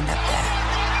they end up there,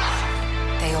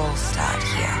 they all start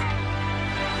here.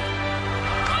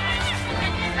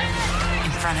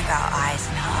 front of our eyes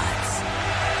and hearts.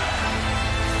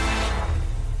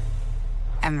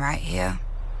 And right here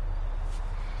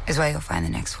is where you'll find the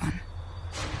next one.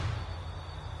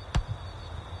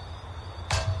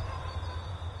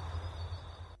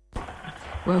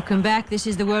 Welcome back. This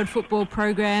is the World Football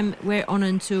Program. We're on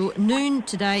until noon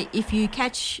today. If you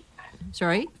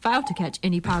fail to catch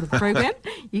any part of the program,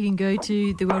 you can go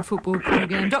to the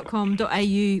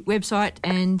worldfootballprogram.com.au website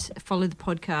and follow the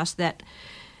podcast that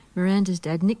Miranda's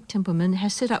dad, Nick Templeman,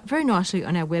 has set up very nicely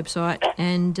on our website.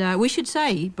 And we should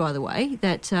say, by the way,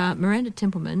 that Miranda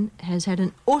Templeman has had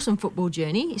an awesome football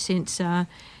journey since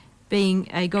being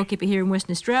a goalkeeper here in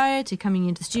Western Australia to coming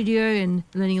into the studio and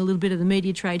learning a little bit of the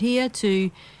media trade here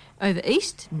to over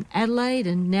east, Adelaide,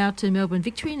 and now to Melbourne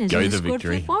Victory and is in the squad for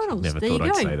the finals. Never there thought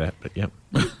you go. I'd say that, but yep.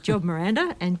 Good job,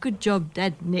 Miranda, and good job,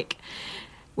 Dad Nick.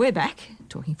 We're back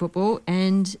talking football,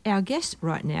 and our guest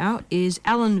right now is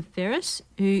Alan Ferris,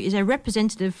 who is a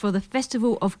representative for the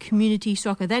Festival of Community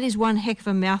Soccer. That is one heck of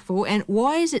a mouthful. And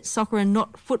why is it soccer and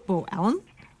not football, Alan?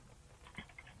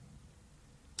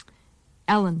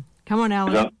 Alan. Come on,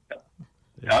 Alan.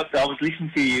 I was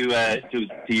listening to you a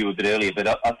bit earlier, but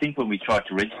I think when we tried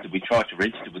to register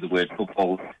with the word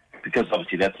football because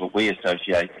obviously that's what we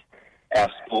associate our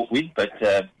sport with. But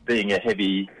being a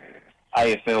heavy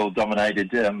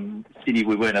AFL-dominated city,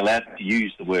 we weren't allowed to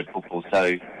use the word football,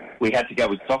 so we had to go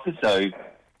with soccer. So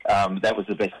that was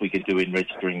the best we could do in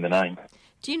registering the name.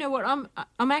 Do you know what? I'm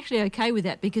actually okay with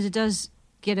that because it does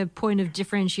get a point of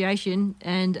differentiation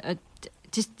and.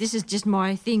 This is just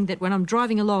my thing that when I'm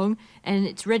driving along and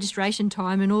it's registration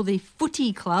time and all the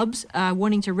footy clubs are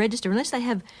wanting to register, unless they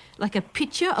have like a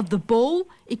picture of the ball,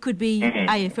 it could be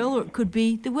AFL or it could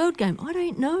be the World Game. I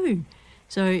don't know.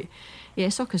 So, yeah,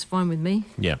 soccer's fine with me.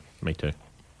 Yeah, me too.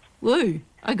 Lou,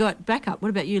 I got backup. What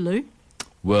about you, Lou?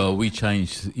 Well, we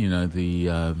changed,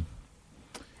 the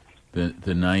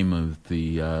name of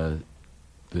the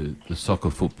Soccer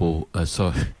Hall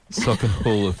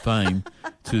of Fame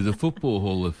to the Football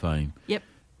Hall of Fame. Yep.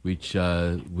 Which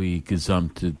we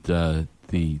gazumped the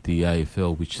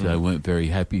AFL, which they weren't very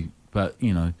happy. But,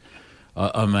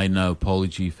 I made no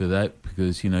apology for that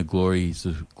because, Glory is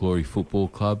a Glory Football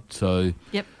Club. So,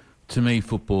 to me,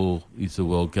 football is a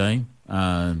world game.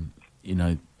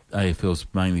 AFL's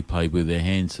mainly played with their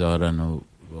hands, so I don't know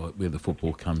where the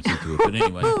football comes into it. But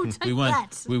anyway, we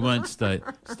won't state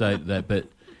that. But,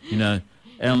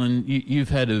 Alan, you've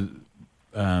had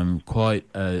quite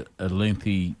a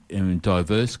lengthy and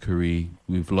diverse career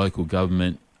with local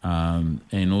government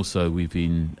and also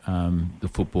within the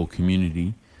football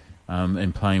community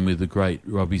and playing with the great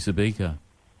Robbie Zabika.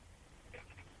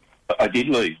 I did,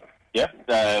 Lou. Yeah,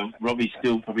 Robbie's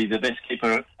still probably the best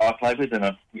keeper I played with,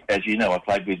 and as you know, I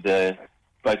played with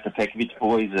both the Pekovic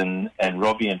boys and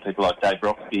Robbie and people like Dave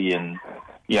Roxby and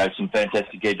some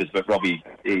fantastic keepers, but Robbie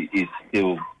is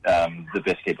still the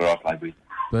best keeper I played with.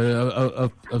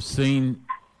 But I've seen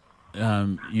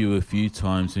you a few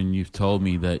times, and you've told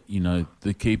me that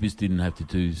the keepers didn't have to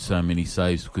do so many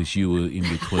saves because you were in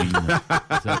between them.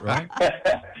 Is that right?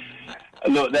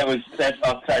 Look, I'm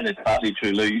saying it's partly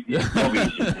true, Lou. Robbie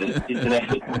he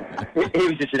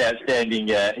was just an outstanding.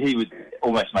 He would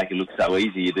almost make it look so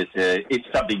easy that if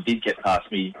something did get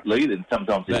past me, Lou, then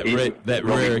sometimes that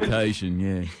rare occasion,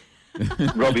 yeah.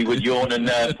 Robbie would yawn and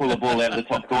pull the ball out of the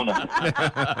top corner.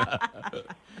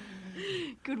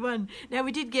 Good one. Now,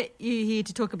 we did get you here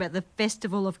to talk about the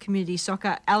Festival of Community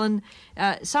Soccer. Alan,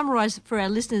 summarise for our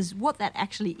listeners what that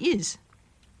actually is.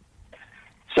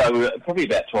 So probably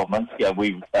about 12 months ago,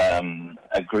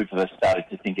 a group of us started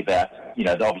to think about,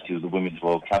 obviously with the Women's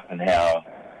World Cup and how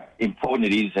important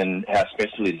it is and how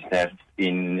special it is to have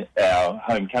in our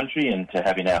home country and to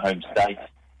have in our home state,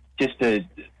 just to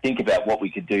think about what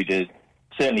we could do to,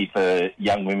 certainly for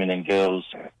young women and girls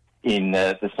in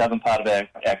the southern part of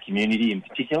our community in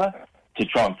particular, to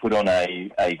try and put on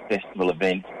a festival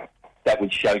event that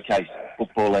would showcase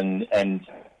football and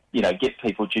get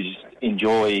people to just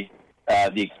enjoy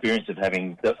the experience of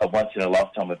having a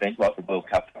once-in-a-lifetime event like the World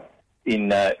Cup in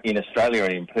Australia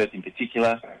and in Perth in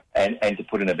particular, and to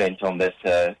put an event on that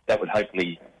would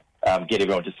hopefully get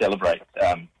everyone to celebrate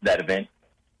that event.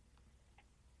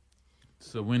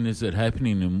 So when is it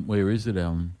happening and where is it,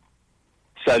 Alan?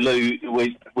 So, Lou,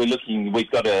 we're looking.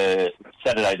 We've got a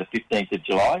Saturday the 15th of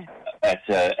July at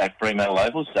Fremantle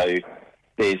Oval. So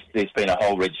there's been a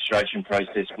whole registration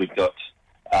process. We've got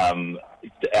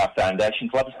our foundation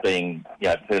clubs being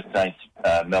Perth Saints,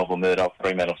 Melville Murdoch,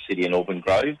 Fremantle City and Auburn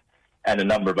Grove, and a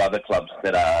number of other clubs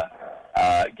that are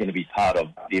going to be part of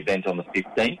the event on the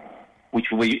 15th,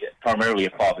 which will be primarily a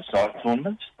five-a-side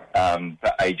tournament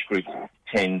for age groups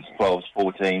 10s, 12s,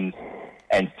 14s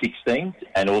and 16s,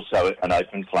 and also an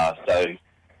open class. So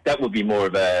that would be more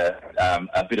of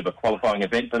a bit of a qualifying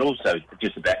event, but also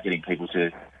just about getting people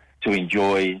to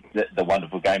enjoy the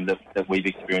wonderful game that we've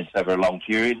experienced over a long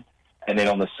period. And then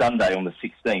on the Sunday, on the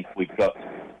 16th, we've got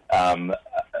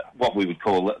what we would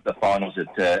call the finals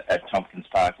at Tompkins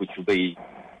Park, which will be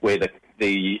where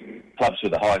the clubs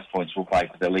with the highest points will play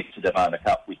for the Lisa Damana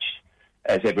Cup, which,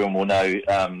 as everyone will know,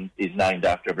 is named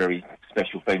after a very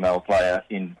special female player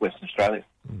in Western Australia.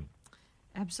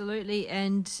 Absolutely.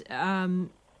 And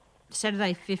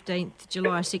Saturday 15th,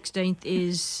 July 16th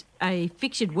is a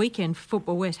fixtured weekend for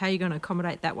Football West. How are you going to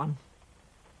accommodate that one?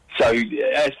 So,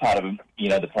 as part of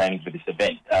the planning for this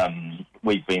event,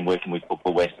 we've been working with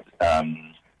Football West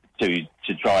to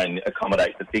try and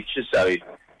accommodate the fixtures. So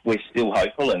we're still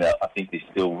hopeful, and I think there's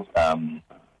still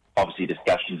obviously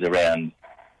discussions around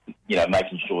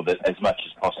making sure that as much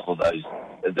as possible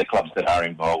the clubs that are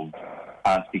involved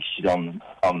aren't fixtured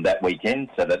on that weekend,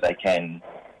 so that they can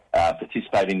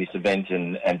participate in this event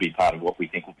and be part of what we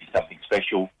think will be something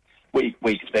special. We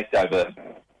expect over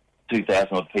 2,000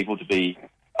 odd people to be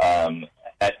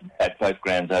at both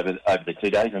grounds over the 2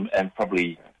 days, and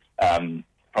probably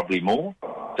more.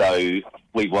 So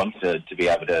we want to be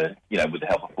able to, with the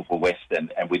help of Football West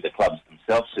and with the clubs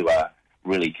themselves who are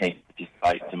really keen to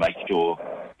participate, to make sure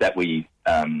that we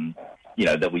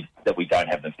that we don't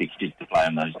have them fixtures to play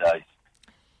on those days.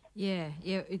 Yeah.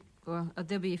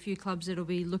 There'll be a few clubs that'll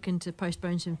be looking to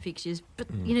postpone some fixtures, but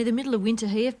the middle of winter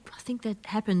here, I think that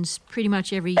happens pretty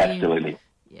much every year. Absolutely.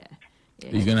 Yeah.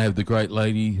 Are you going to have the great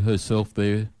lady herself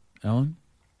there, Alan?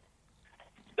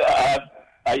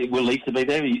 Will Lisa be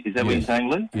there? Is that what you're saying,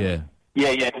 Lou? Yeah.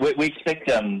 Yeah. We expect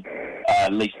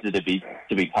Lisa to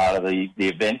be part of the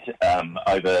event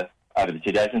over the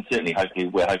 2 days, and certainly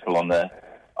we're hopeful on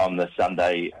the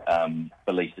Sunday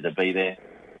for Lisa to be there.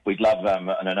 We'd love, and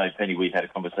I know, Penny, we've had a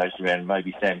conversation around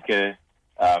maybe Sam Kerr.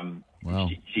 Wow.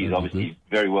 She's obviously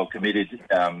very well committed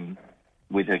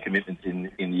with her commitments in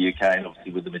the UK and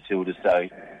obviously with the Matildas. So,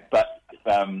 but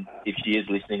if she is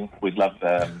listening, we'd love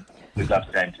Sam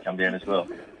to come down as well.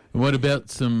 And what about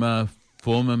some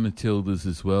former Matildas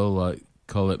as well, like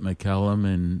Colette McCallum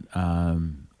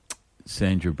and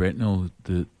Sandra Bretnell,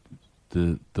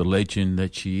 the legend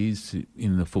that she is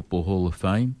in the Football Hall of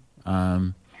Fame?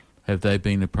 Have they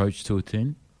been approached to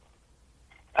attend?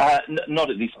 Not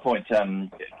at this point.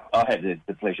 I had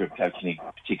the pleasure of coaching,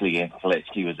 particularly against Colette.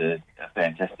 She was a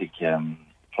fantastic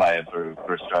player for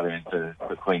Australia and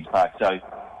for Queen's Park. So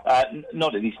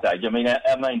not at this stage. I mean,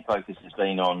 our main focus has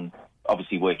been on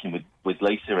obviously working with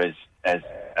Lisa as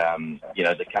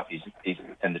the cup is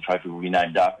and the trophy will be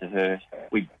named after her.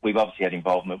 We've obviously had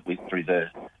involvement through the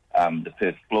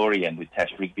Perth Glory and with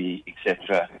Tash Rigby,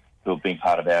 etc., who have been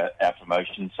part of our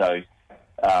promotion. So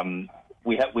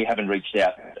we haven't reached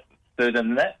out further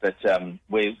than that, but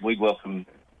we welcome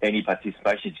any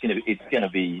participation. It's going to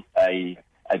be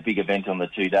a big event on the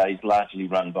 2 days, largely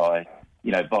run by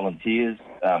volunteers.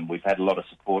 We've had a lot of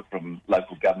support from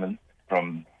local government,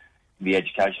 from the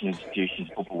education institutions,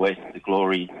 Football West, the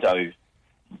Glory. So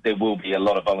there will be a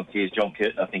lot of volunteers. John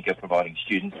Curtin, I think, are providing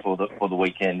students for the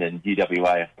weekend, and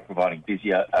UWA are providing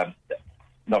physio.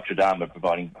 Notre Dame are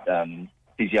providing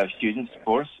physio students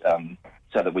for us,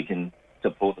 so that we can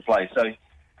support the players. So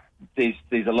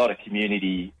there's a lot of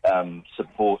community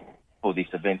support for this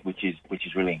event, which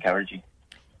is really encouraging.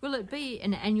 Will it be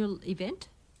an annual event?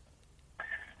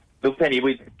 Look, Penny,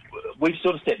 we've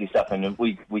sort of set this up, and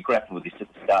we grappled with this at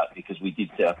the start because we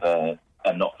did set up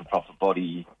a not-for-profit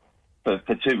body for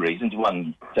two reasons.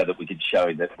 One, so that we could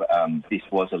show that this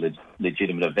was a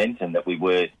legitimate event and that we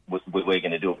were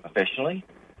going to do it professionally.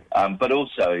 But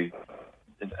also,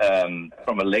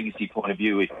 from a legacy point of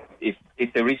view,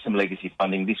 if there is some legacy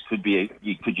funding,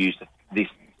 you could use this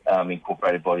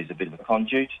incorporated body as a bit of a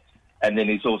conduit. And then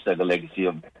there's also the legacy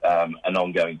of an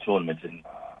ongoing tournament. And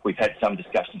we've had some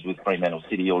discussions with Fremantle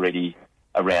City already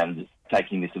around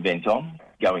taking this event on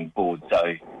going forward.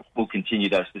 So we'll continue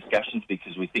those discussions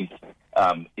because we think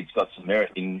it's got some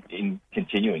merit in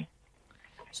continuing.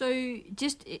 So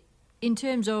just in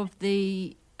terms of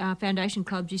the foundation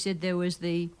clubs, you said there was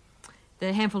the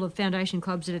handful of foundation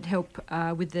clubs that had helped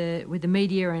with the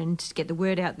media and get the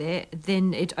word out there.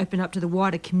 Then it opened up to the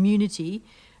wider community.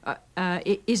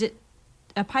 Is it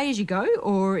a pay-as-you-go,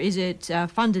 or is it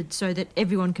funded so that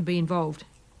everyone can be involved?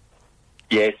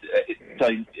 Yes, so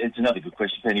it's another good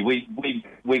question, Penny.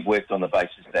 We've worked on the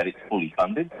basis that it's fully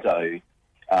funded, so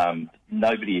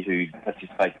nobody who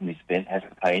participates in this event has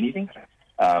to pay anything.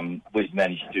 We've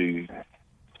managed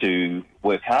to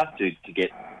work hard to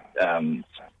get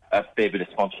a fair bit of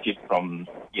sponsorship from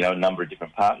a number of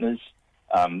different partners.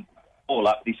 all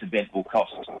up, this event will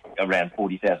cost around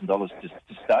 $40,000 to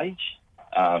stage,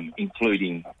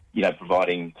 including,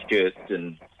 providing shirts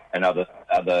and other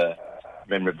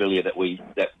memorabilia that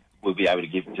we'll be able to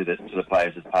give to the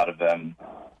players as part of the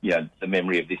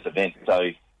memory of this event.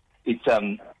 So it's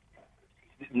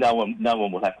no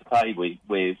one will have to pay.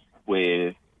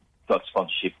 We've got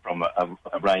sponsorship from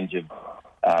a range of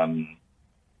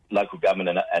local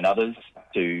government and others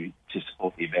to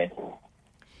support the event.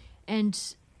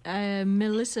 And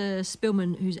Melissa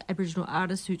Spillman, who's an Aboriginal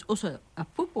artist, who's also a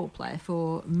football player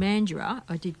for Mandurah.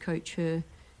 I did coach her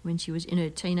when she was in her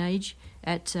teenage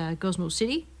at Gosnell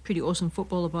City. Pretty awesome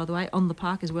footballer, by the way, on the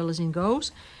park as well as in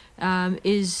goals.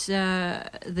 Is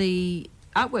the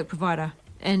artwork provider,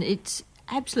 and it's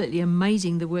absolutely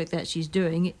amazing the work that she's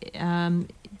doing.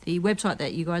 The website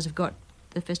that you guys have got,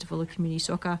 the Festival of Community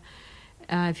Soccer,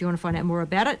 if you want to find out more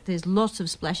about it, there's lots of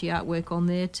splashy artwork on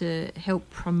there to help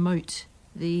promote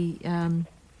the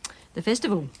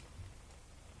festival.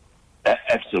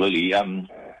 Absolutely.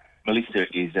 Melissa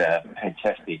is a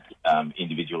fantastic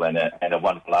individual and a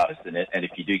wonderful artist. And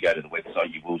if you do go to the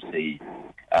website, you will see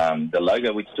the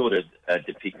logo, which sort of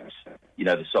depicts,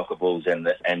 the soccer balls and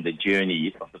the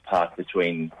journey of the path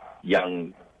between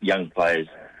young players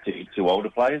to older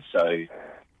players. So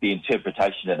the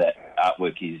interpretation of that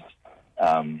artwork is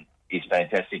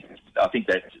fantastic. I think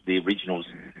that the original's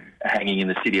hanging in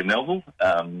the city of Melville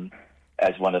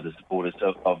as one of the supporters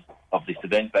of this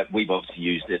event, but we've obviously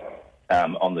used it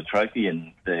on the trophy,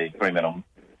 and the Fremantle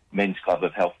Men's Club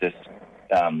have helped us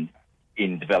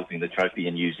in developing the trophy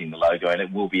and using the logo, and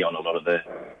it will be on a lot of the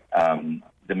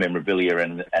memorabilia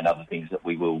and other things that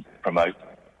we will promote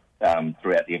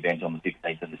throughout the event on the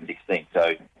 15th and the 16th.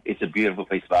 So it's a beautiful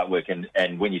piece of artwork,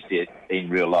 and when you see it in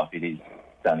real life, it is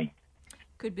stunning.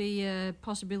 Could be a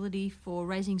possibility for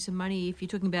raising some money if you're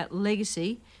talking about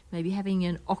legacy, maybe having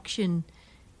an auction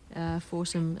for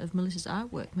some of Melissa's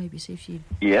artwork, maybe see if she...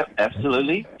 Yeah,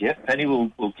 absolutely. Yeah, Penny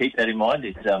will keep that in mind.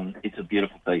 It's a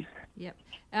beautiful piece. Yep.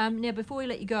 Now, before we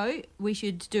let you go, we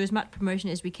should do as much promotion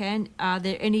as we can. Are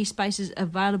there any spaces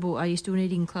available? Are you still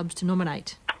needing clubs to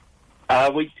nominate?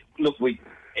 It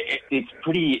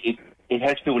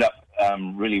has filled up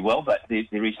really well, but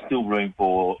there is still room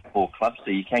for clubs,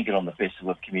 so you can get on the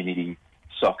Festival of Community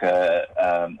Soccer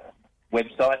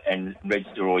website and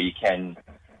register, or you can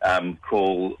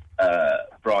call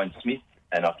Brian Smith,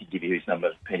 and I can give you his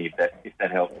number, Penny, if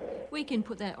that helps. We can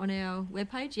put that on our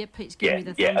webpage. Yep, Pete's giving me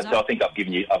the thumbs up. So I think I've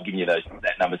given you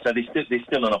that number. So there's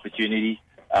still an opportunity.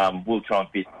 We'll try and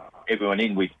fit everyone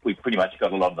in. We've pretty much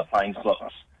got a lot of the playing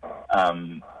slots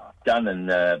done, and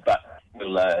but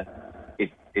we'll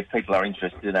if people are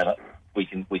interested in that, we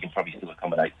can probably still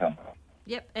accommodate some.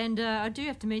 Yep, and I do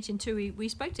have to mention too, we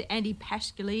spoke to Andy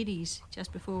Pascalides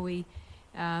just before we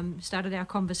started our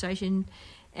conversation,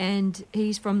 and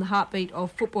he's from the Heartbeat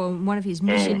of Football, and one of his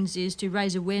missions is to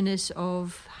raise awareness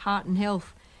of heart and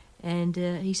health, and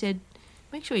he said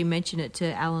make sure you mention it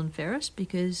to Alan Ferris,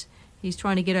 because he's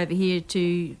trying to get over here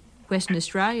to Western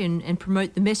Australia and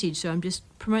promote the message. So I'm just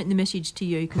promoting the message to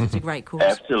you because it's a great cause.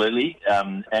 Absolutely,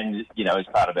 and as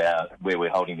part of where we're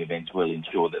holding the events, we'll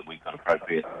ensure that we've got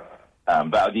appropriate.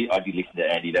 But I did listen to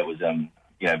Andy. That was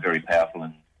very powerful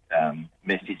and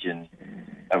message and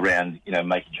around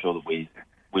making sure that we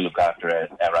look after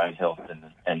our own health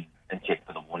and check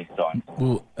for the warning signs.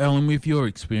 Well, Alan, with your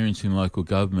experience in local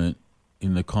government,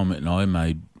 in the comment I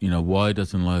made, why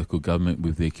doesn't local government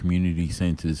with their community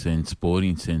centres and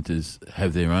sporting centres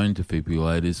have their own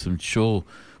defibrillators? I'm sure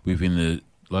within the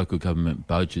local government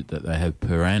budget that they have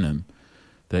per annum,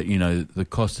 that, the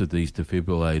cost of these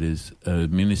defibrillators are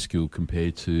minuscule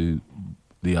compared to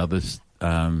the other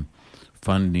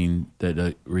funding that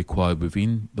are required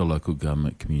within the local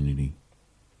government community.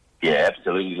 Yeah,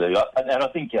 absolutely, Lou. And I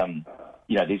think,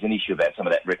 there's an issue about some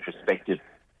of that retrospective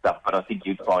stuff, but I think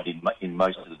you'd find in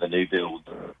most of the new builds,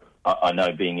 I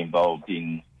know being involved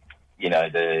in,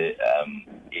 at the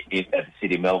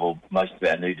City of Melville, most of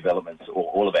our new developments, or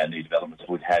all of our new developments,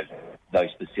 would have those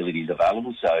facilities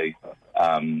available. So,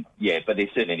 but there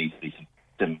certainly needs to be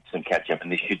some catch-up,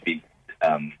 and there should be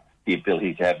the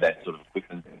ability to have that sort of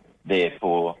equipment there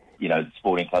for, the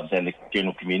sporting clubs and the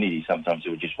general community sometimes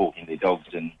who are just walking their dogs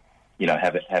and,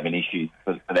 have an issue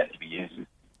for that to be used.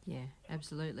 Yeah,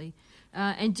 absolutely.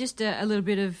 And just a little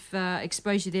bit of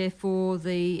exposure there for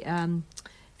the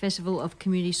Festival of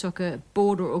Community Soccer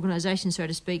board or organisation, so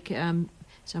to speak.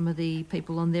 Some of the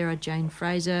people on there are Jane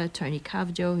Fraser, Tony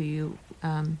Carvajal, who you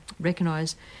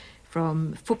recognise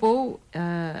from football,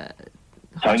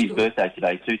 Tony's birthday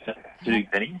today too,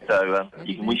 Penny. So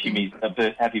you can wish him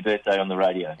a happy birthday on the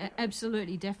radio.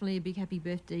 Absolutely, definitely a big happy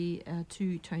birthday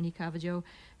to Tony Carvajal,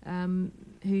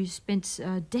 who spent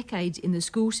decades in the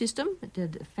school system.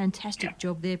 Did a fantastic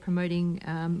job there promoting,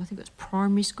 I think it was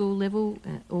primary school level,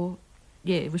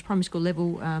 it was primary school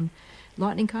level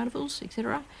lightning carnivals,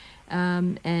 etc.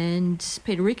 And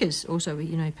Peter Rickers also,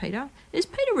 Peter. Is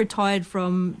Peter retired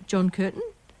from John Curtin?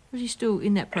 Or is he still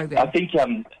in that program? I think,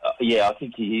 I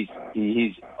think he's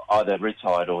either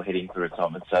retired or heading for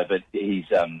retirement. So, but he's,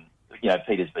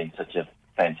 Peter's been such a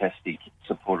fantastic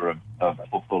supporter of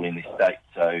football in this state.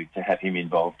 So to have him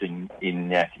involved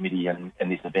in our committee and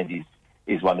this event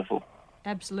is wonderful.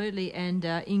 Absolutely, and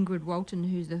Ingrid Walton,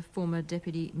 who's the former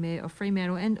Deputy Mayor of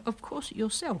Fremantle, and of course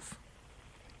yourself.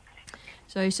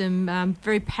 So some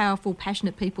very powerful,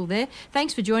 passionate people there.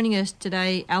 Thanks for joining us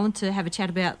today, Alan, to have a chat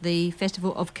about the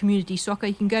Festival of Community Soccer.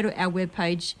 You can go to our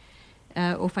webpage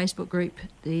or Facebook group,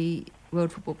 the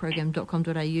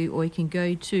worldfootballprogram.com.au, or you can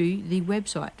go to the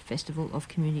website, Festival of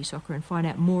Community Soccer, and find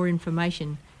out more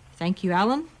information. Thank you,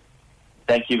 Alan.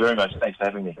 Thank you very much. Thanks for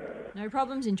having me. No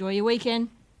problems. Enjoy your weekend.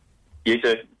 You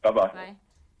too. Bye-bye. Bye.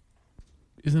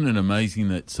 Isn't it amazing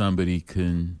that somebody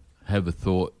can have a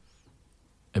thought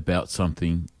about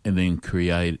something and then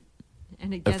create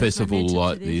a festival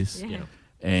like this? Yeah.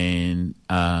 And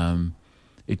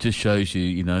it just shows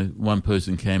you, one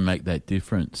person can make that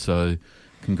difference. So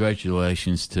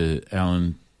congratulations to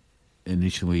Alan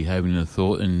initially having a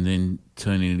thought and then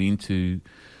turning it into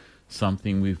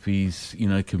something with his,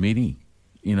 committee.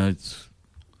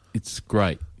 It's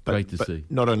great. Great to see.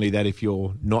 Not only that, if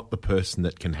you're not the person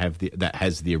that can have that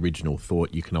has the original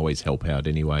thought, you can always help out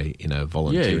anyway in a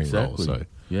volunteering role. So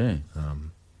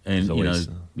and volunteers.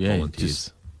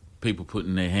 Just people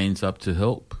putting their hands up to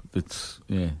help.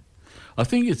 I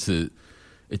think it's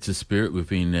a spirit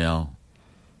within our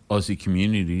Aussie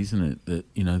community, isn't it? That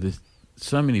there's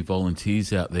so many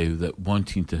volunteers out there that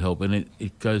wanting to help, and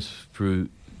it goes through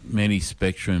many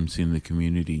spectrums in the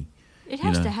community. It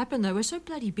has to happen, though. We're so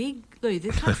bloody big, Lou.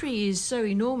 The country is so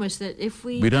enormous that if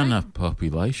we don't have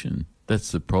population.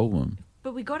 That's the problem.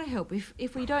 But we got to help.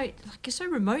 If we don't, it's so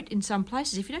remote in some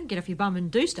places. If you don't get off your bum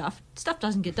and do stuff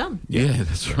doesn't get done. Yeah,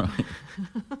 that's right.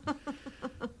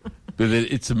 But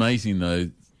it's amazing, though.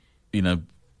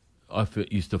 I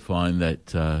used to find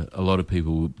that a lot of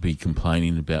people would be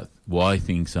complaining about why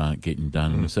things aren't getting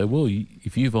done. And I say, well,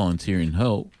 if you volunteer and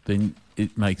help, then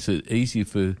it makes it easier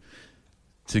to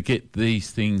get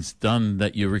these things done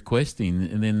that you're requesting.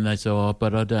 And then they say,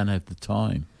 but I don't have the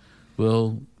time.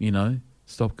 Well,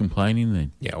 stop complaining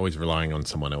then. Yeah, always relying on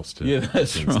someone else to get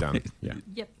things done. Yeah.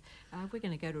 Yep. We're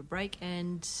going to go to a break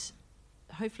and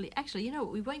hopefully... Actually, you know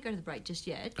what? We won't go to the break just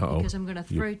yet because I'm going to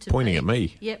throw to... Pointing at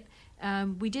me. Yep.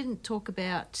 We didn't talk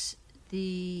about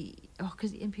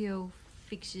because the NPL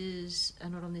fixtures are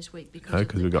not on this week because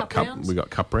we've got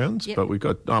cup rounds, but we've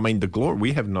got... the Glory...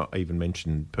 We have not even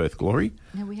mentioned Perth Glory.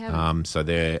 No, we haven't. So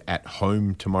they're at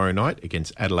home tomorrow night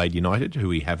against Adelaide United, who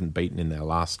we haven't beaten in their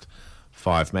last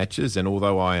 5 matches. And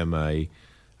although I am a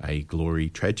Glory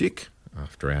tragic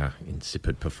after our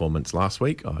insipid performance last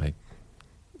week, I'm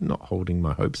not holding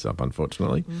my hopes up,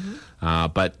 unfortunately.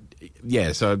 Mm-hmm. But,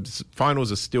 so finals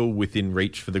are still within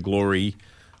reach for the Glory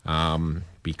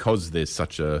because there's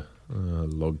such a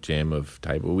logjam of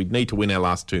table. We'd need to win our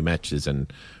last 2 matches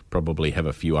and probably have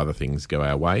a few other things go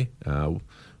our way.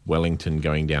 Wellington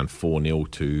going down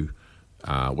 4-0 to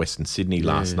Western Sydney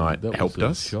last night helped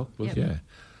us. Shock, wasn't it? Yeah.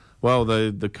 Well,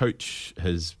 the coach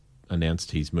has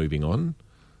announced he's moving on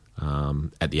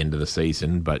at the end of the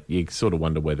season, but you sort of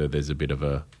wonder whether there's a bit of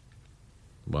a,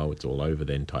 it's all over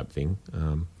then type thing.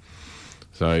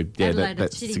 Adelaide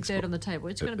that's sitting third on the table.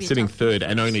 It's going to be sitting third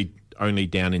and only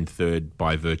down in third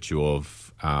by virtue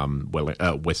of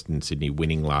Western Sydney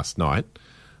winning last night.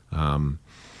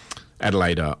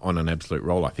 Adelaide are on an absolute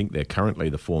roll. I think they're currently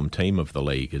the form team of the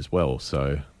league as well.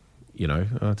 So,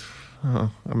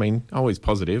 always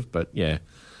positive, but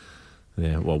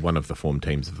one of the form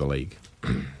teams of the league.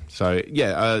 So,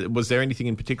 was there anything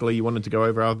in particular you wanted to go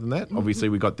over other than that? Mm-hmm. Obviously,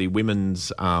 we got the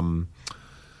women's,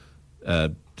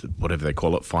 whatever they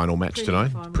call it, final match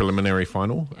tonight, preliminary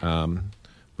final,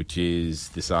 which is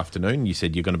this afternoon. You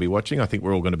said you're going to be watching. I think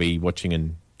we're all going to be watching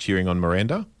and cheering on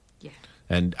Miranda. Yeah.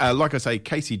 And like I say,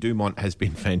 Casey Dumont has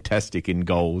been fantastic in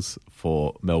goals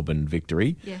for Melbourne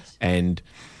victory. Yes. And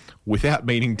without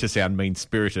meaning to sound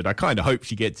mean-spirited, I kind of hope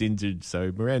she gets injured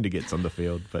so Miranda gets on the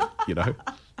field. But,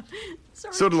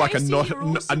 Sorry, sort of like Casey,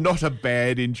 not a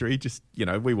bad injury. Just,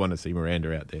 we want to see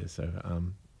Miranda out there. So,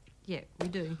 yeah, we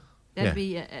do. That'd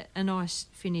be a nice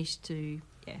finish to,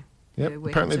 Yep.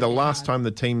 Apparently the last time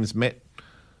the teams met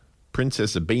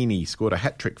Princess Abini scored a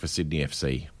hat-trick for Sydney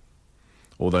FC.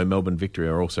 Although Melbourne Victory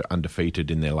are also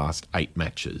undefeated in their last 8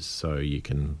 matches. So you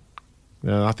can...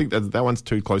 I think that one's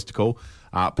too close to call.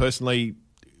 Personally,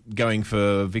 going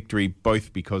for Victory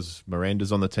both because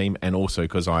Miranda's on the team and also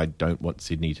because I don't want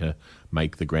Sydney to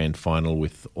make the grand final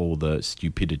with all the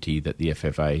stupidity that the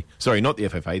FFA... Sorry, not the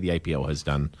FFA, the APL has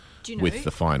done with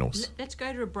the finals. Let's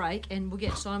go to a break and we'll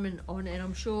get Simon on and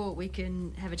I'm sure we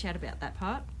can have a chat about that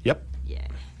part. Yep. Yeah.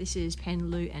 This is Pen,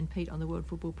 Lou and Pete on the World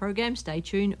Football Program. Stay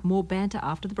tuned. More banter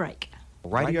after the break.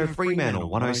 Radio Fremantle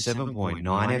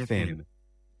 107.9 FM.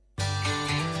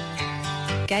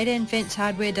 Gate and Fence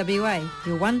Hardware WA,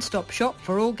 your one-stop shop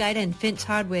for all gate and fence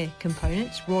hardware,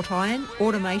 components, wrought iron,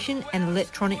 automation and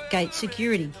electronic gate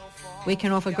security. We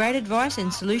can offer great advice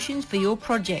and solutions for your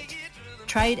project.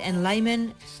 Trade and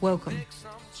laymen, welcome.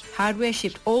 Hardware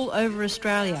shipped all over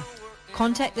Australia.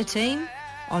 Contact the team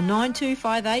on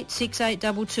 9258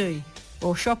 6822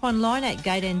 or shop online at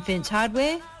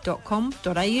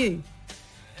gateandfencehardware.com.au.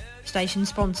 Station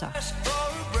sponsor.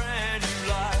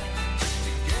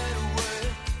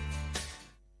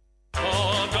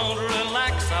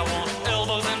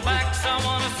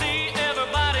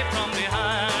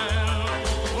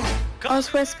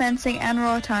 Oswest Fencing and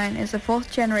Wrought Iron is a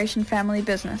 4th generation family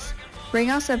business. Ring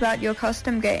us about your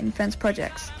custom gate and fence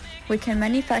projects. We can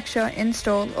manufacture,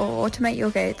 install or automate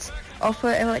your gates,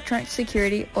 offer electronic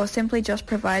security or simply just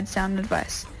provide sound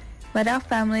advice. Let our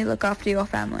family look after your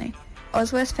family.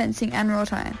 Oswest Fencing and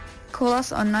Wrought Iron. Call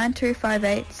us on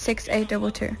 9258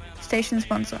 6822. Station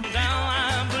sponsor.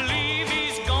 I believe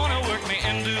he's gonna work me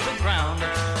into the ground.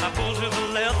 I pull to the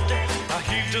left, I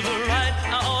heave to the right.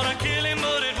 I ought to kill him,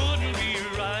 but it wouldn't be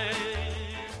right.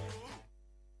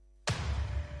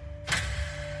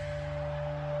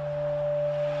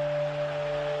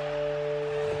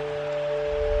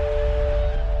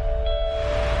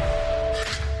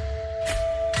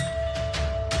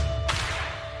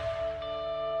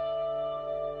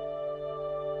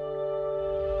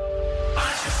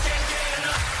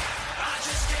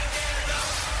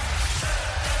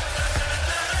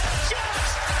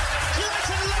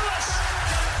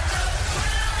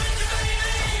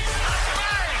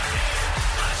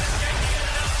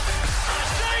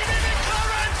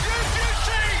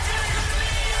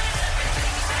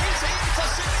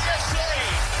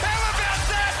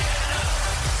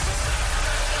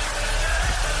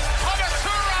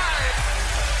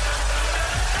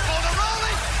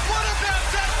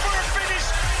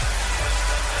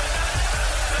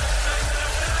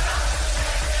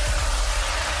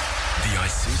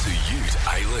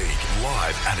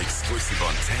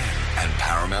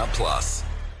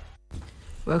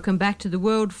 Welcome back to the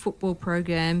World Football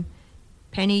Program.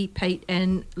 Penny, Pete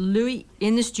and Louis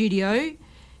in the studio.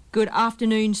 Good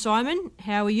afternoon, Simon.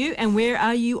 How are you and where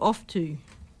are you off to?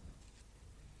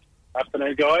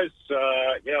 Afternoon, guys.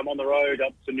 I'm on the road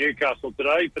up to Newcastle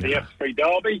today for the F3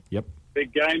 Derby. Yep.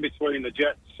 Big game between the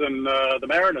Jets and the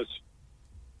Mariners.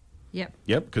 Yep.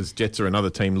 Yep, because Jets are another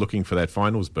team looking for that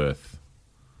finals berth.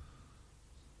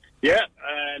 Yeah,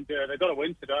 and they've got to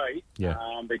win today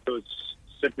because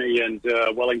Sydney and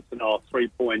Wellington are 3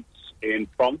 points in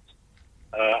front,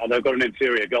 and they've got an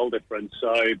inferior goal difference.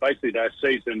 So basically their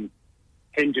season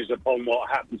hinges upon what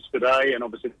happens today, and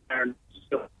obviously the Mariners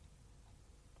still.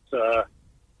 It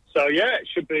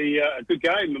should be a good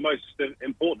game, the most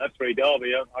important F3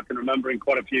 Derby I can remember in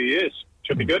quite a few years.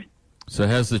 Should be good. So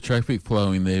how's the traffic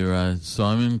flowing there,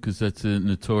 Simon? Because that's a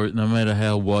notorious... No matter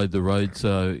how wide the roads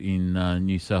are in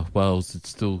New South Wales, it's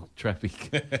still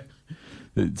traffic.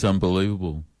 It's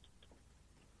unbelievable.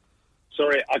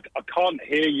 Sorry, I can't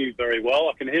hear you very well.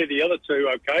 I can hear the other two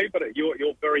okay, but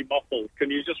you're very muffled.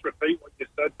 Can you just repeat what you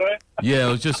said there? Yeah,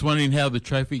 I was just wondering how the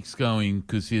traffic's going,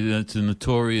 because it's a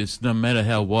notorious... No matter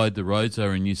how wide the roads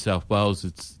are in New South Wales,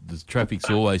 the traffic's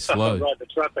always slow. Right, the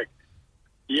traffic.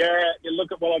 Yeah,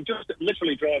 I'm just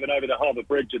literally driving over the Harbour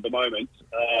Bridge at the moment,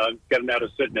 getting out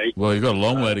of Sydney. Well, you've got a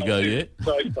long way to go yet.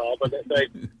 So far, but they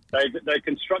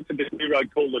constructed this new road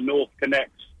called the North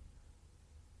Connect.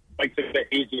 Makes it a bit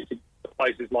easier to get to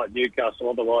places like Newcastle.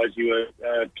 Otherwise, you were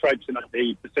traipsing up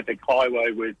the Pacific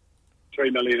Highway with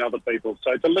 3 million other people.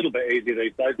 So it's a little bit easier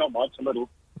these days, not much, a little.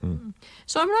 Mm.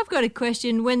 Simon, I've got a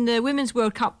question. When the Women's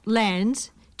World Cup lands,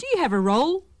 do you have a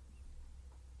role?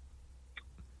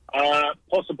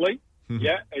 Possibly,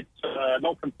 yeah. It's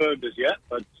not confirmed as yet,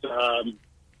 but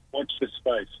watch this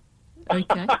space.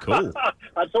 Okay, cool.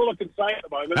 That's all I can say at the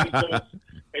moment because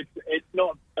it's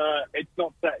not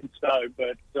set in stone.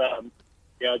 But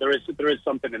there is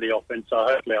something in the offing, so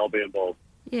hopefully I'll be involved.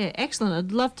 Yeah, excellent.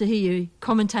 I'd love to hear you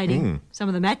commentating some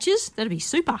of the matches. That'd be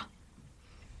super.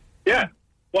 Yeah,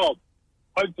 well,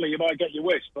 hopefully you might get your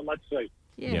wish, but let's see.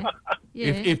 Yeah.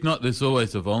 If not, there's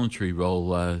always a voluntary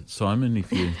role, Simon,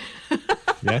 if you...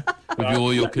 Yeah? With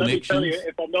all your Let me connections. tell you,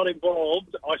 if I'm not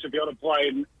involved, I should be on a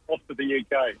plane off to the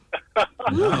UK.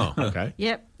 Oh, okay.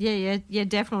 Yep. Yeah,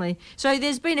 definitely. So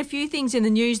there's been a few things in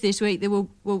the news this week that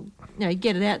we'll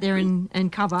get it out there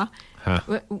and cover. Huh.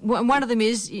 One of them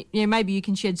is, maybe you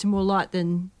can shed some more light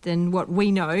than what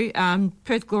we know.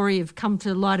 Perth Glory have come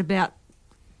to light about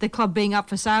the club being up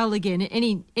for sale again.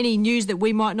 Any news that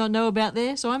we might not know about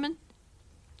there, Simon?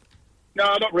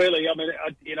 No, not really. I mean,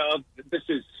 this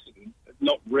is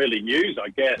not really news, I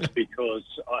guess, because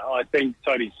I think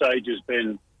Tony Sage has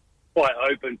been quite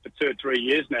open for 2 or 3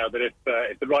 years now that if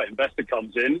the right investor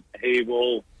comes in, he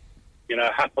will,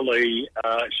 happily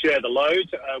share the load.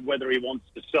 Whether he wants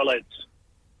to sell it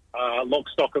lock,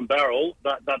 stock and barrel,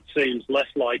 that seems less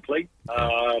likely.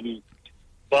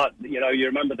 But, you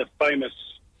remember the famous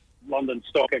London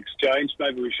Stock Exchange.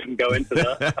 Maybe we shouldn't go into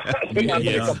that. I think that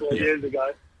was a couple of years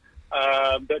ago.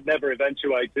 That never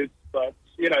eventuated. But,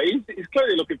 he's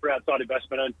clearly looking for outside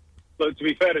investment. And look, to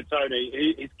be fair to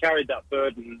Tony, he's carried that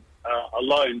burden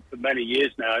alone for many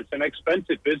years now. It's an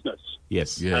expensive business.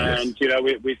 Yes. Yeah, and,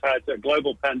 we've had a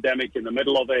global pandemic in the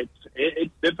middle of it.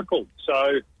 It's difficult.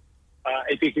 So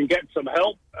if you can get some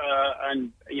help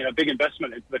and, big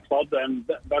investment into the club, then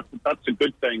that's a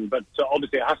good thing. But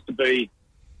obviously it has to be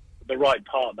the right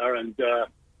partner. And,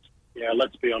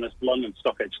 let's be honest, London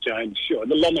Stock Exchange, sure.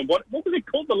 The London, what was it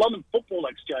called? The London Football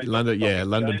Exchange.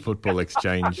 London Football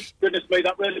Exchange. Goodness me,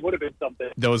 that really would have been something.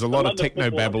 There was a lot of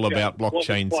techno-babble about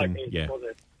blockchains and,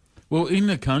 Well, in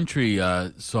the country,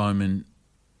 Simon,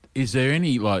 is there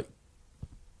any,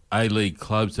 A-League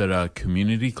clubs that are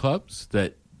community clubs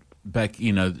that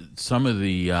some of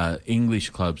the English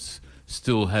clubs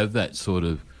still have that sort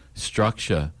of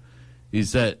structure?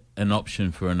 Is that an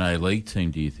option for an A-League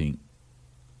team, do you think?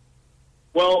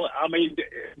 Well, I mean,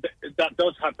 that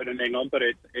does happen in England, but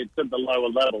it's at the lower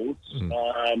levels.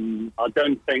 I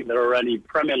don't think there are any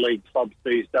Premier League clubs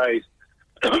these days,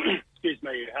 excuse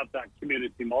me, who have that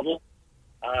community model.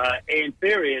 In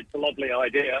theory, it's a lovely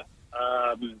idea.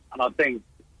 And I think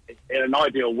in an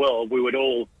ideal world, we would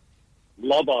all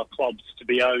love our clubs to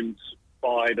be owned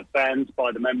by the fans,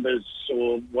 by the members,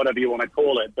 or whatever you want to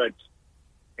call it. But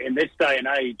in this day and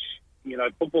age,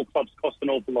 football clubs cost an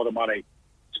awful lot of money.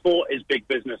 Sport is big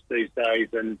business these days,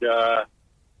 and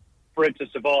for it to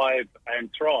survive and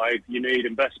thrive, you need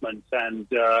investment. And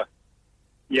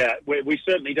we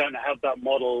certainly don't have that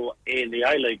model in the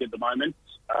A-League at the moment.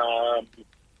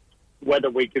 Whether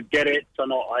we could get it or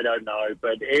not, I don't know.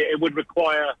 But it would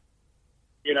require,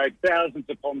 thousands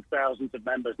upon thousands of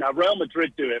members. Now, Real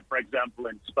Madrid do it, for example,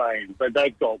 in Spain, but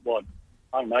they've got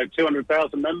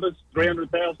 200,000 members,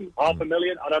 300,000,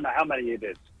 500,000. I don't know how many it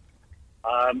is.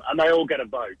 And they all get a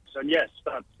vote. And yes,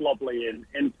 that's lovely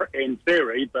in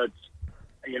theory, but,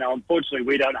 unfortunately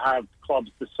we don't have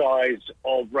clubs the size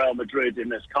of Real Madrid in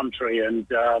this country. And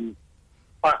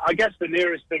I guess the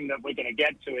nearest thing that we're going to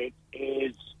get to it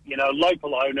is,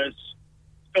 local owners,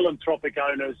 philanthropic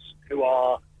owners who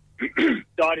are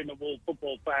dyed-in-the-wool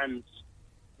football fans,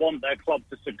 want their club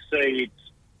to succeed.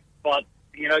 But,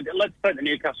 let's take the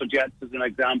Newcastle Jets as an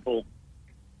example.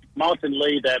 Martin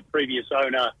Lee, their previous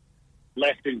owner,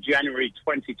 left in January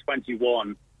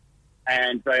 2021,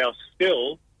 and they are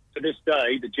still, to this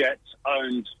day, the Jets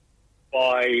owned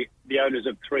by the owners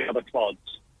of 3 other clubs.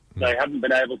 They haven't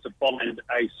been able to find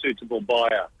a suitable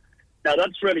buyer. Now,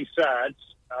 that's really sad.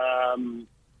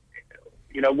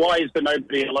 Why is there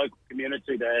nobody in the local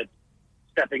community there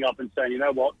stepping up and saying, you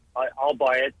know what, I'll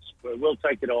buy it, we'll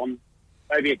take it on,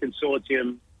 maybe a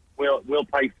consortium, we'll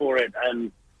pay for it,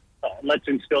 and let's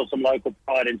instill some local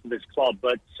pride into this club.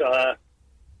 But,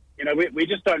 we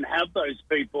just don't have those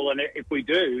people. And if we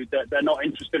do, they're not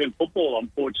interested in football,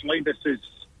 unfortunately. This is,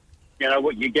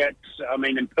 what you get. I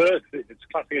mean, in Perth, it's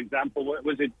a classic example.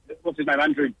 What's his name?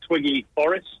 Andrew Twiggy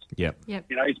Forrest. Yep.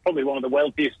 He's probably one of the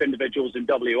wealthiest individuals in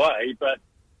WA, but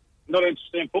not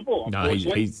interested in football, unfortunately.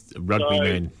 No, he's a rugby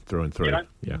man through and through.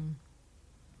 Yeah.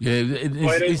 Yeah,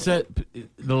 is that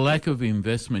the lack of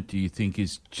investment, do you think,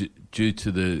 is due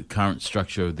to the current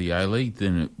structure of the A-League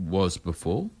than it was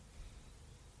before?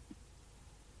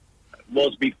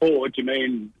 Was before? Do you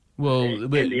mean in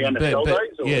the NSL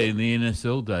days? Or? Yeah, in the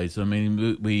NSL days. I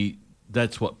mean,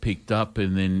 that's what picked up,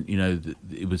 and then,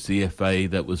 it was the FA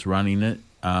that was running it,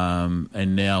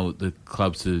 and now the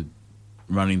clubs are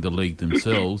running the league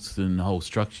themselves, and the whole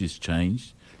structure's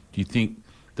changed. Do you think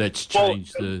that's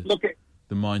changed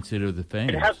the mindset of the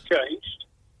fans? It has changed.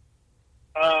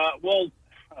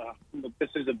 Look, this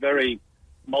is a very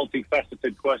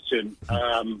multifaceted question.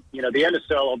 You know, the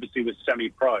NSL obviously was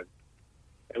semi-pro.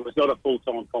 It was not a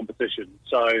full-time competition.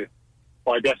 So,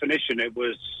 by definition, it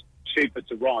was cheaper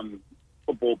to run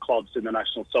football clubs in the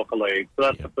National Soccer League. So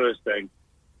that's the first thing.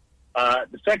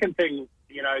 The second thing,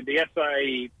 you know, the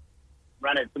FA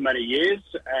ran it for many years,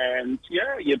 and,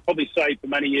 yeah, you'd probably say for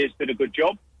many years did a good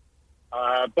job.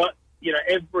 But, you know,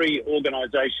 every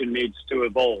organisation needs to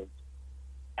evolve.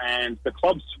 And the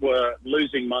clubs were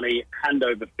losing money hand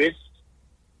over fist.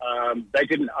 They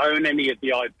didn't own any of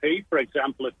the IP. For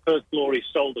example, if Perth Glory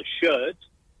sold a shirt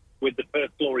with the Perth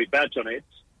Glory badge on it,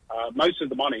 most of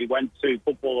the money went to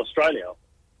Football Australia,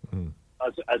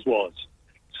 as was.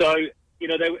 So, you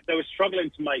know, they were struggling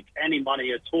to make any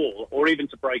money at all, or even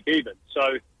to break even.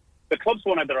 So the clubs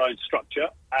wanted their own structure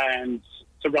and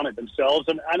to run it themselves,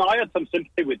 and I had some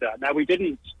sympathy with that. Now, we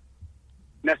didn't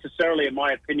necessarily, in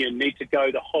my opinion, need to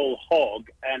go the whole hog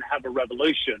and have a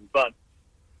revolution, but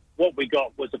what we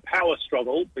got was a power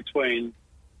struggle between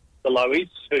the Lowies,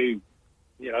 who,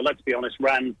 you know, let's be honest,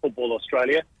 ran Football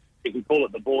Australia. You can call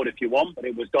it the board if you want, but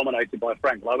it was dominated by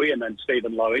Frank Lowy and then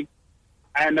Stephen Lowy,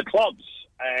 and the clubs,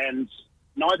 and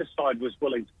neither side was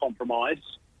willing to compromise.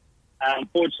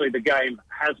 Unfortunately, the game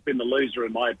has been the loser,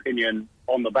 in my opinion,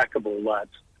 on the back of all that.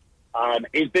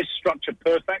 Is this structure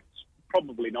perfect?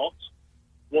 Probably not.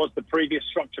 Was the previous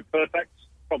structure perfect?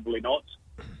 Probably not.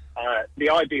 The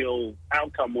ideal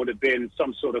outcome would have been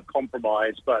some sort of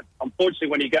compromise, but unfortunately,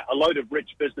 when you get a load of rich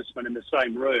businessmen in the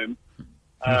same room,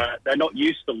 they're not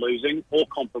used to losing or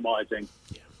compromising.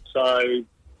 So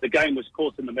the game was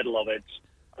caught in the middle of it.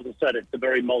 As I said, it's a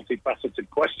very multifaceted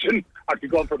question. I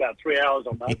could go on for about 3 hours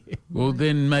on that. Well,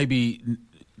 then maybe,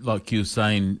 like you were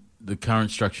saying, the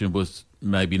current structure was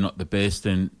maybe not the best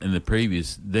and the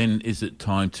previous. Then is it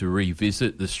time to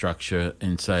revisit the structure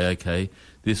and say, okay,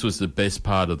 this was the best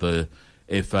part of the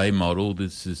FA model,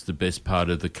 this is the best part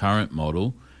of the current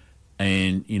model,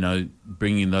 and, you know,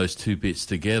 bringing those two bits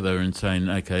together and saying,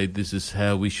 okay, this is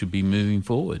how we should be moving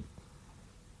forward?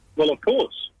 Well, of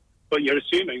course. But you're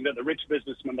assuming that the rich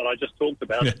businessmen that I just talked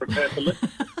about are prepared to listen,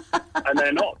 and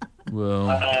they're not. Well,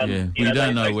 yeah, we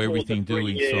don't know everything, do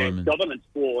we, Simon? Governance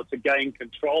war to gain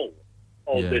control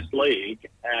of this league,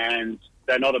 and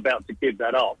they're not about to give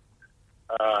that up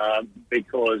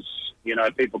because, you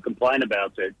know, people complain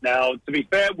about it. Now, to be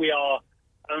fair, we are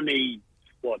only,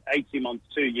 18 months,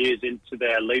 2 years into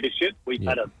their leadership. We've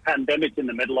had a pandemic in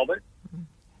the middle of it.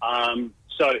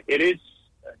 So it is,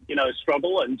 you know, a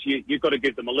struggle, and you've got to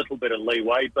give them a little bit of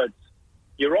leeway. But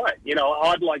you're right. You know,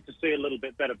 I'd like to see a little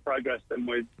bit better progress than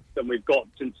we've got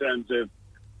in terms of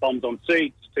bums on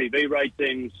seats, TV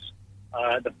ratings,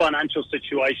 the financial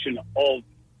situation of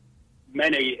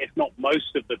many, if not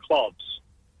most, of the clubs,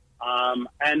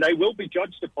 and they will be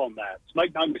judged upon that.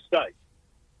 Make no mistake.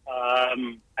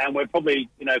 And we're probably,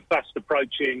 you know, fast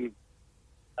approaching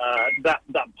that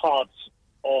part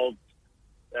of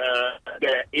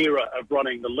their era of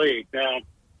running the league. Now,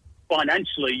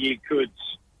 financially, you could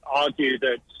argue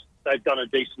that they've done a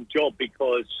decent job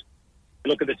because you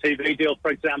look at the TV deal,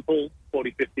 for example,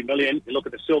 40-50 million. You look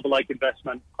at the Silver Lake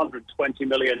investment, 120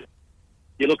 million.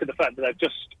 You look at the fact that they're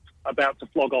just about to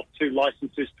flog off 2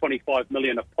 licenses, 25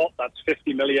 million a pop. That's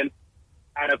 50 million.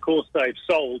 And, of course, they've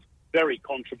sold, very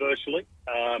controversially,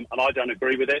 and I don't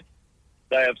agree with it,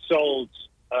 they have sold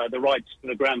the rights to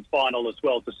the grand final as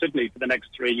well to Sydney for the next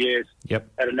 3 years at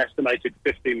an estimated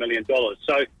 $15 million.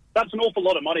 So that's an awful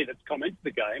lot of money that's come into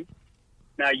the game.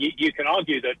 Now, you can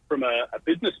argue that from a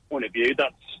business point of view,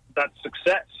 that's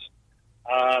success.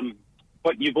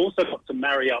 But you've also got to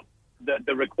marry up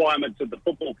the requirements of the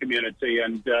football community.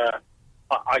 And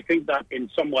I think that in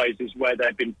some ways is where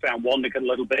they've been found wanting a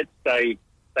little bit. They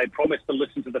promised to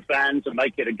listen to the fans and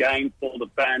make it a game for the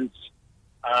fans.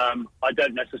 I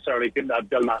don't necessarily think they've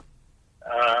done that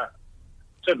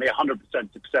certainly 100%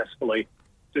 successfully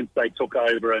since they took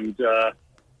over. And,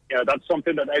 you know, that's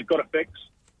something that they've got to fix.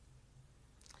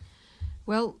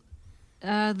 Well,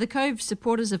 the Cove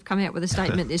supporters have come out with a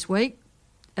statement this week.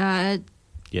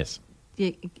 Yes.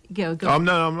 Yeah, go.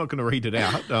 No, I'm not going to read it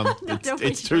out.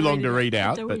 It's too long to read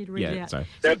out. But yeah, so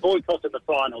they're boycotting the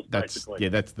finals, basically. Yeah,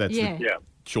 that's the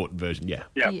short version. Yeah.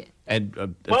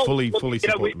 And well, fully you support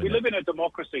know, them. we live in a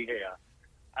democracy here,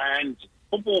 and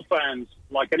football fans,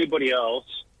 like anybody else,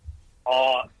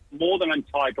 are more than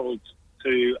entitled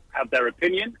to have their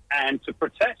opinion and to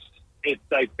protest if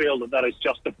they feel that is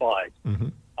justified. Mm-hmm.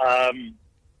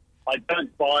 I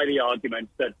don't buy the argument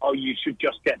that, you should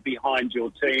just get behind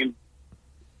your team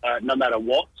no matter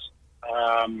what.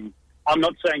 I'm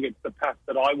not saying it's the path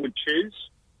that I would choose,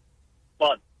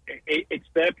 but it's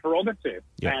their prerogative.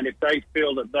 Yeah. And if they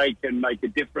feel that they can make a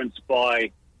difference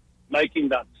by making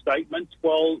that statement,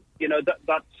 well,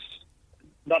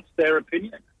 that's their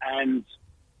opinion. And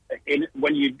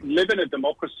when you live in a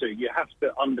democracy, you have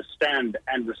to understand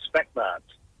and respect that.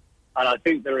 And I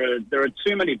think there are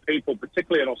too many people,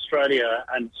 particularly in Australia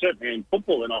and certainly in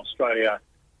football in Australia,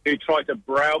 who try to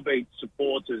browbeat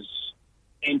supporters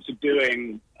into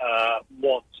doing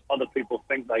what other people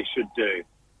think they should do.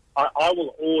 I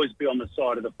will always be on the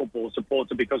side of the football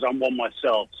supporter because I'm one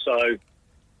myself. So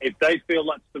if they feel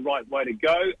that's the right way to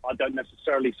go, I don't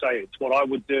necessarily say it's what I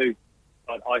would do,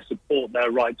 but I support their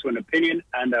right to an opinion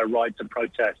and their right to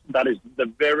protest. That is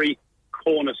the very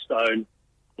cornerstone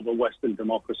of a Western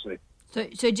democracy.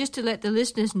 So just to let the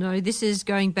listeners know, this is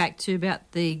going back to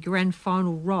about the grand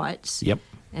final rights. Yep.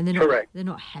 And they're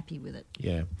not happy with it.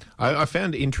 Yeah. I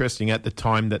found it interesting at the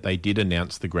time that they did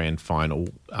announce the grand final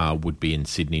would be in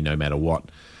Sydney no matter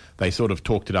what. They sort of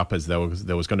talked it up as there was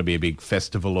going to be a big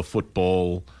festival of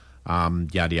football,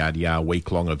 yada, yada, yada,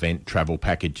 week-long event, travel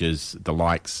packages, the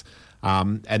likes.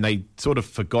 And they sort of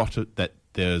forgot that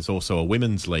there's also a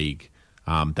women's league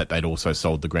that they'd also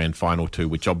sold the grand final to,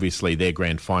 which obviously their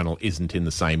grand final isn't in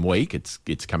the same week.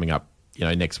 It's coming up,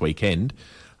 next weekend.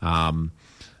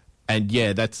 And,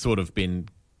 yeah, that's sort of been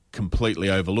completely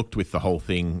overlooked with the whole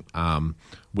thing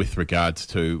with regards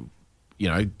to,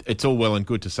 it's all well and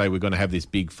good to say we're going to have this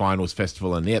big finals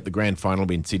festival and, the grand final will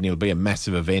be in Sydney. It'll be a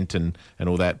massive event and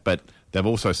all that. But they've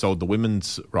also sold the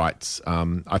women's rights.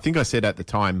 I think I said at the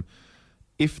time,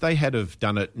 if they had have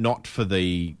done it not for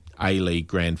the A-League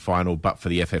grand final but for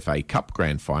the FFA Cup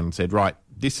grand final and said, right,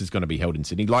 this is going to be held in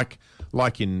Sydney, like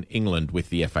in England with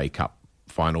the FA Cup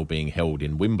final being held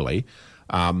in Wembley,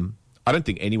 I don't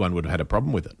think anyone would have had a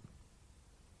problem with it.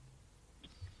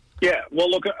 Yeah, well,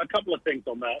 look, a couple of things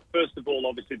on that. First of all,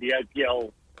 obviously, the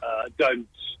APL don't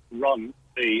run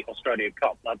the Australia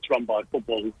Cup. That's run by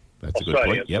Football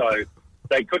Australia, yep. So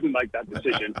they couldn't make that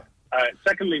decision.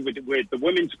 Secondly, with the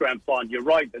women's grand final, you're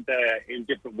right that they're in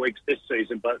different weeks this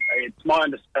season, but it's my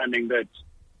understanding that,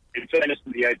 in fairness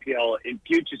to the APL, in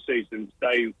future seasons,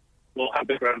 they will have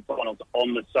the grand finals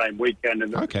on the same weekend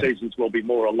and the seasons will be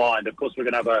more aligned. Of course, we're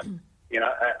going to have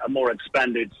a more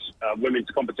expanded women's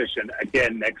competition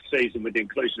again next season with the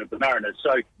inclusion of the Mariners.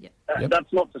 So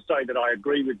that's not to say that I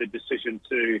agree with the decision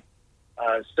to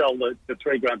sell the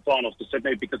three grand finals to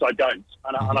Sydney, because I don't.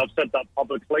 And I've said that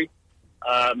publicly.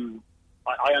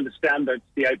 I understand that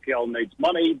the APL needs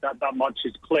money, that much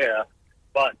is clear.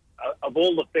 But of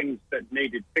all the things that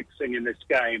needed fixing in this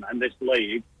game and this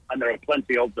league, and there are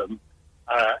plenty of them,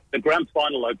 the grand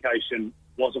final location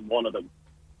wasn't one of them.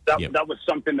 That was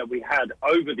something that we had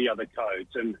over the other codes,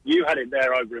 and you had it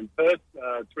there over in Perth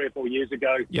 3 or 4 years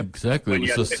ago. Yep, exactly.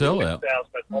 It was a sellout.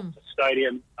 Optus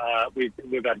Stadium.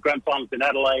 We've had grand finals in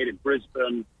Adelaide, in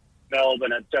Brisbane,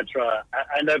 Melbourne, etc.,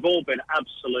 and they've all been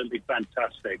absolutely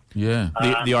fantastic. Yeah.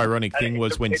 The ironic thing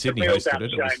was when Sydney hosted it. It's a real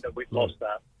damn shame that we've lost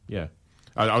that. Yeah.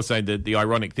 I was saying that the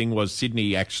ironic thing was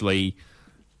Sydney actually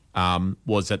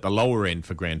was at the lower end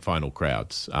for grand final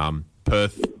crowds.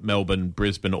 Perth, Melbourne,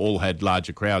 Brisbane all had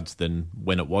larger crowds than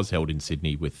when it was held in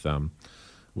Sydney with Sydney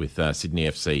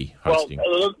FC hosting.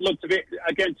 Well, look,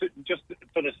 just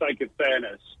for the sake of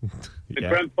fairness, the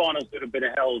grand finals that have been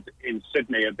held in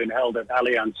Sydney have been held at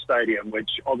Allianz Stadium, which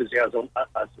obviously has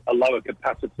a lower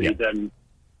capacity than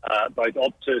both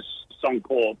Optus,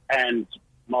 Suncorp and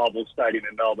Marvel Stadium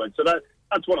in Melbourne. So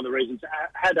that's one of the reasons.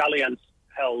 Had Allianz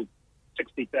held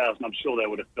 60,000, I'm sure they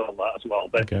would have filled that as well.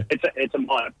 But it's a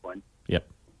minor point. Yep.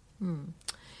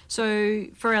 So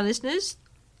for our listeners,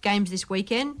 games this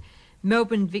weekend.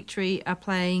 Melbourne Victory are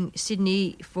playing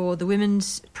Sydney for the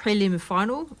women's prelim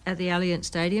final at the Allianz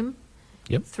Stadium.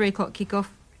 Yep. 3 o'clock kickoff,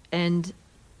 and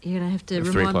you're going to have to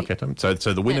remind 3 o'clock at time. So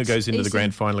the winner goes into the Eastern,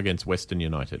 grand final against Western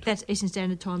United. That's Eastern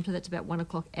Standard Time, so that's about 1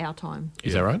 o'clock our time.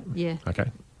 Is that right? Yeah.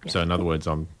 Okay. Yeah. So in other words,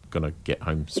 I'm going to get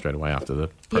home straight away after the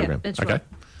program. Yeah, that's right.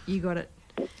 You got it.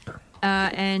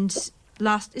 And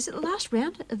is it the last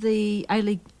round of the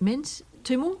A-League men's?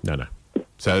 2 more? No.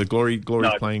 So Glory's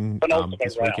playing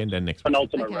this weekend and next week.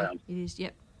 Penultimate round. It is,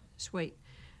 yep. Sweet.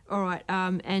 All right,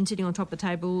 and sitting on top of the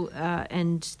table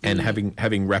and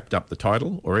having wrapped up the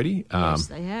title already, yes,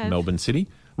 they have. Melbourne City,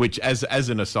 which as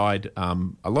an aside,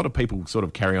 a lot of people sort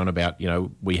of carry on about,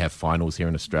 we have finals here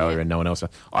in Australia and no one else.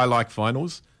 I like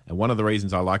finals, and one of the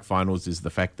reasons I like finals is the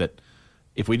fact that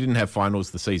if we didn't have finals,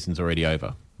 the season's already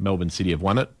over. Melbourne City have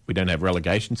won it. We don't have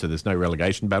relegation, so there's no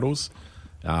relegation battles.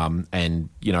 And,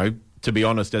 to be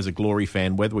honest, as a Glory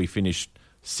fan, whether we finish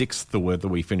 6th or whether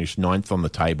we finish 9th on the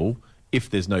table, if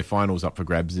there's no finals up for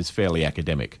grabs, is fairly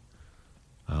academic.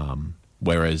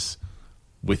 Whereas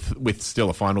with still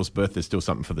a finals berth, there's still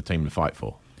something for the team to fight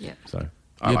for. Yeah. So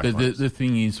I like but finals. the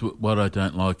thing is, what I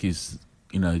don't like is,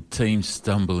 teams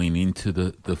stumbling into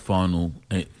the final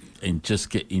and just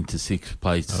get into sixth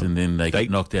place, and then they get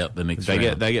knocked out the next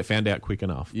round. They get found out quick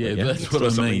enough. Yeah, that's what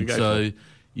I mean. So,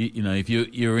 if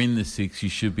you're in the six, you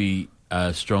should be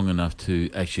strong enough to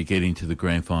actually get into the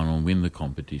grand final and win the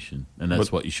competition, and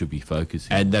that's what you should be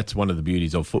focusing on. And that's one of the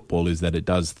beauties of football, is that it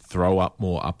does throw up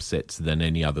more upsets than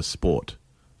any other sport.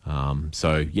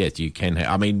 So, yes, you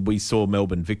can. We saw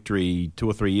Melbourne Victory 2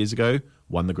 or 3 years ago,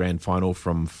 won the grand final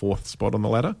from 4th spot on the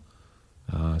ladder.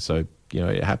 So,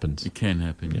 it happens. It can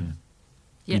happen,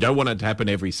 yeah. You don't want it to happen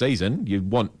every season. You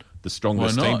want the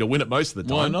strongest team to win it most of the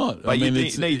time. Why not? But you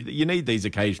need these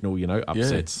occasional,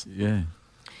 upsets. Yeah.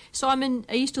 Simon,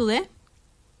 are you still there?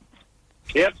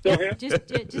 Yep, still here.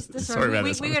 Sorry,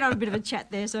 we went on a bit of a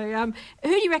chat there. So, who do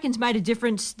you reckon's made a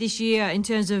difference this year in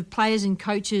terms of players and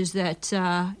coaches that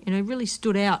really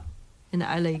stood out in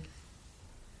the A-League?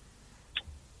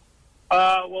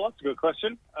 Well, that's a good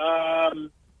question.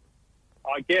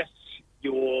 I guess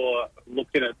you're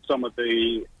looking at some of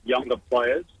the younger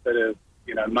players that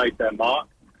have, made their mark.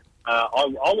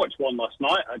 I watched one last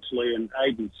night, actually, and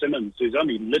Aidan Simmons, who's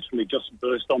only literally just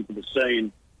burst onto the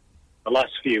scene the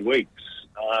last few weeks.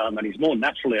 And he's more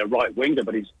naturally a right winger,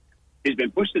 but he's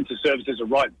been pushed into service as a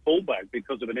right fullback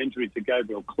because of an injury to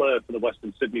Gabriel Clerc for the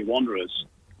Western Sydney Wanderers.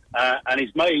 And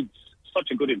he's made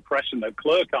such a good impression that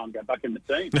Clerc can't get back in the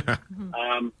team.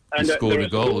 And he scored a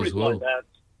goal as well. Like that,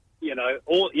 he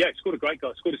scored a great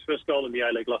goal. Scored his first goal in the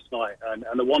A-League last night, and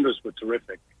the Wanderers were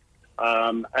terrific.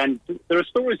 And there are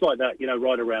stories like that,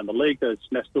 right around the league. There's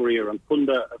Nestor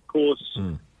Irankunda, of course,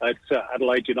 at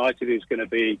Adelaide United, who's going to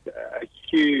be a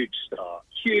huge star.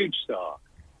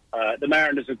 The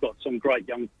Mariners have got some great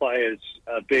young players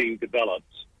being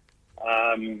developed.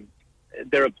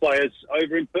 There are players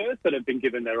over in Perth that have been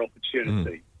given their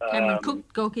opportunity. Cameron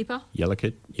Cook, goalkeeper.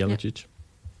 Jeličić.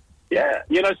 Yeah,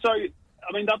 so,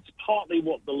 that's partly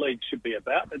what the league should be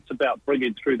about. It's about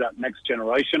bringing through that next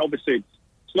generation. Obviously,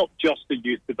 it's not just a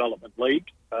youth development league.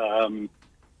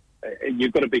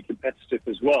 You've got to be competitive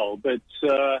as well. But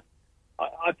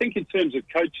I think in terms of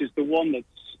coaches, the one that's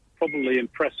probably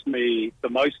impressed me the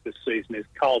most this season is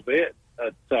Carl Beard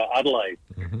at Adelaide.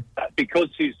 Because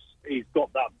he's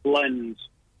got that blend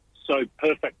so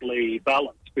perfectly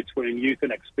balanced between youth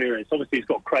and experience. Obviously, he's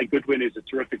got Craig Goodwin, who's a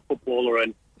terrific footballer,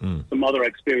 and some other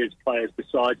experienced players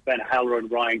besides Ben Haller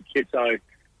and Ryan Kitto.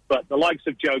 But the likes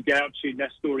of Joe Gauci,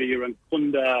 Nestor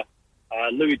Irankunda,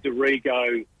 Louis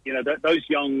Dorigo, those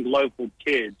young local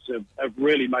kids have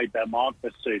really made their mark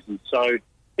this season. So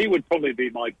he would probably be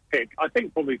my pick. I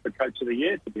think probably for Coach of the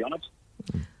Year, to be honest.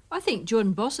 I think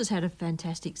Jordan Boss has had a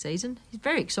fantastic season. He's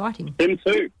very exciting. Him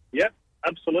too. Yep,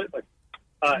 absolutely.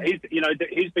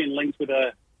 He's been linked with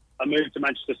a move to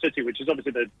Manchester City, which is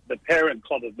obviously the parent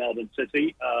club of Melbourne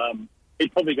City.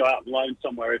 He'd probably go out and loan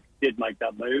somewhere if he did make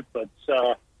that move. But,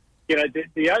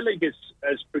 the A-League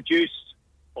has produced,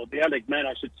 or the A-League men,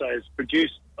 I should say, has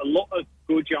produced a lot of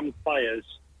good young players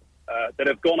that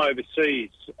have gone overseas.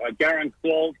 Garen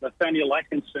Klopp, Nathaniel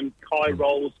Atkinson, Kai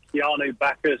Rolls, Keanu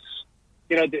Bacchus.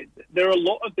 There are a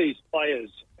lot of these players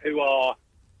who are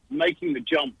making the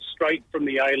jump straight from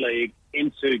the A-League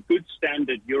into good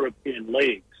standard European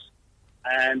leagues.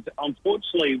 And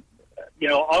unfortunately,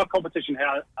 our competition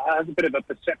has a bit of a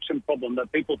perception problem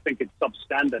that people think it's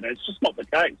substandard, and it's just not the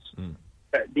case.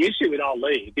 The issue with our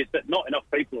league is that not enough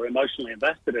people are emotionally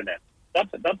invested in it.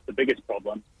 That's the biggest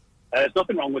problem. There's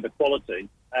nothing wrong with the quality,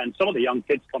 and some of the young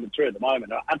kids coming through at the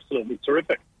moment are absolutely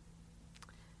terrific.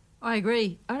 I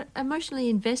agree. Emotionally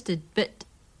invested, but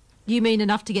you mean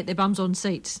enough to get their bums on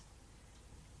seats?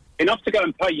 Enough to go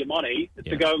and pay your money,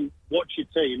 to go and watch your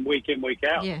team week in, week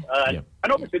out.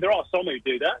 And obviously there are some who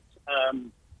do that,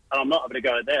 and I'm not having a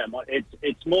go at them.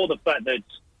 It's more the fact that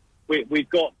we've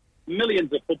got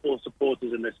millions of football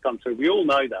supporters in this country. We all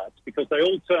know that because they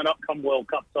all turn up come World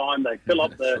Cup time. They fill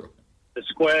up the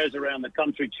squares around the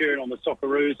country cheering on the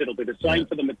Socceroos. It'll be the same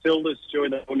for the Matildas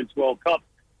during the Women's World Cup.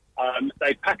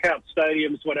 They pack out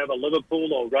stadiums whenever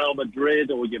Liverpool or Real Madrid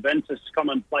or Juventus come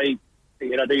and play,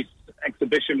 these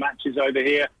exhibition matches over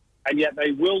here, and yet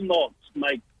they will not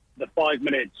make the 5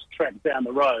 minutes trek down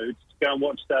the road to go and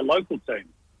watch their local team.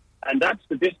 And that's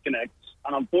the disconnect,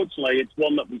 and unfortunately it's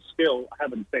one that we still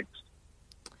haven't fixed.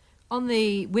 On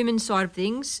the women's side of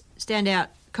things, standout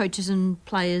coaches and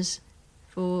players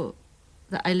for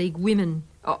the A-League women.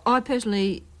 I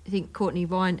personally think Courtney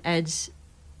Vine adds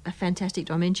a fantastic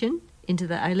dimension into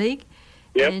the A-League.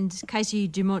 Yep. And Casey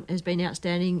Dumont has been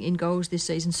outstanding in goals this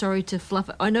season. Sorry to fluff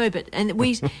it. I know, but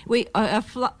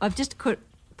I've just put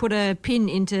put a pin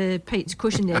into Pete's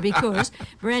cushion there because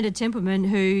Miranda Templeman,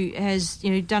 who has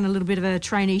done a little bit of a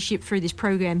traineeship through this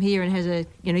program here and has a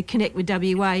connect with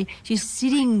WA, she's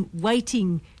sitting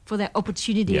waiting for that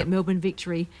opportunity at Melbourne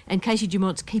Victory, and Casey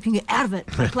Dumont's keeping her out of it,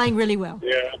 playing really well.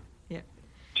 Yeah.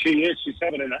 She is. She's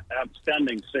having an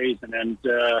outstanding season, and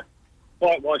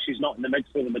quite why she's not in the mix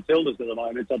for the Matildas at the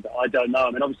moment, I don't know.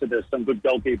 I mean, obviously there's some good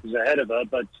goalkeepers ahead of her,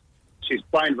 but she's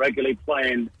playing regularly,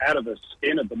 playing out of her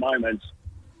skin at the moment.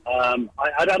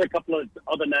 I'd add a couple of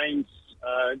other names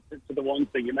to the ones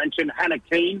that you mentioned. Hannah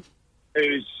Keane,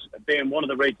 who's been one of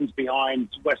the reasons behind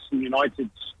Western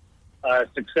United's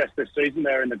success this season.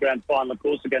 They're in the grand final, of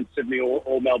course, against Sydney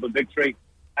or Melbourne Victory.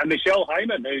 And Michelle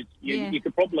Heyman, who you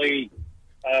could probably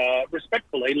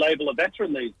respectfully label a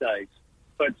veteran these days,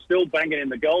 but still banging in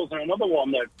the goals. And another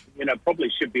one that,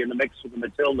 probably should be in the mix with the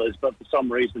Matildas, but for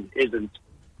some reason isn't.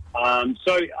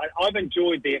 So I've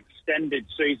enjoyed the extended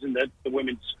season that the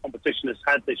women's competition has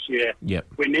had this year. Yep.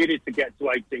 We needed to get to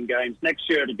 18 games. Next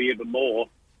year it'll be even more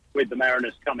with the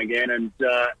Mariners coming in. And,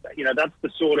 that's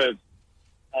the sort of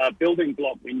building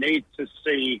block we need to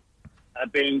see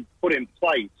being put in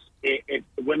place if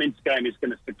the women's game is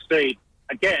going to succeed.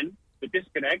 Again, the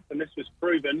disconnect, and this was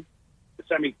proven, the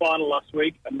semi-final last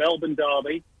week, a Melbourne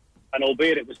derby, and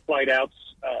albeit it was played out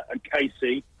at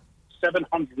KC,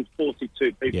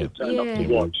 742 people turned up to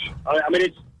watch. I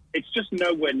mean, it's just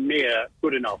nowhere near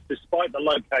good enough, despite the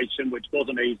location, which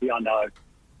wasn't easy, I know.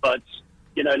 But,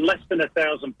 less than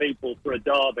 1,000 people for a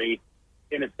derby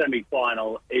in a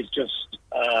semi-final is just,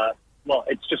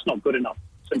 it's just not good enough.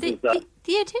 Simple as that.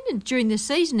 The attendance during this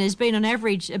season has been on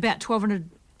average about 1,200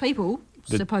 people,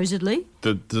 supposedly.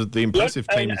 The impressive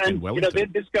team has been well.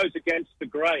 This goes against the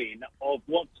grain of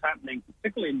what's happening,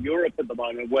 particularly in Europe at the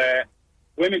moment, where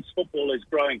women's football is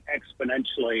growing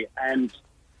exponentially. And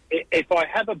if I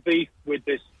have a beef with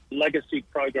this legacy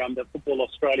program that Football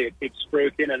Australia keeps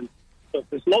spruiking, and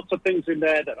there's lots of things in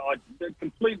there that I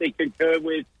completely concur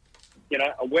with,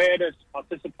 awareness,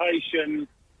 participation,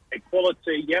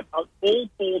 equality, all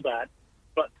for that.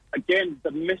 But again,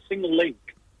 the missing link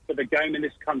for the game in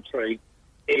this country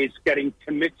is getting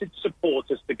committed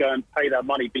supporters to go and pay their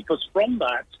money, because from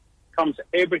that comes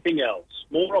everything else.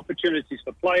 More opportunities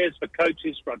for players, for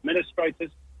coaches, for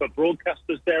administrators, for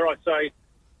broadcasters, dare I say,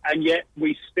 and yet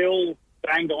we still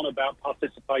bang on about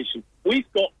participation.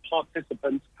 We've got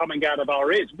participants coming out of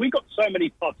our ears. We've got so many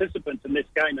participants in this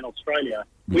game in Australia.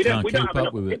 We don't have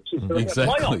enough pitches for them to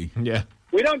play on. Yeah.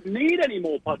 We don't need any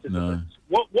more participants.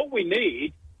 No. What we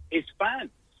need is fans.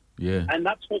 Yeah. And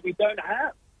that's what we don't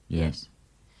have. Yes.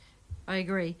 I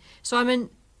agree.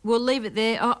 Simon, we'll leave it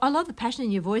there. I love the passion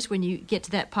in your voice when you get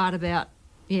to that part about,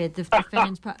 the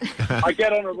fans part. I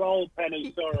get on a roll,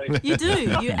 Penny, sorry. You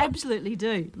do. You absolutely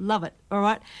do. Love it. All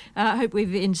right. I hope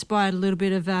we've inspired a little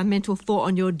bit of mental thought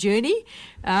on your journey.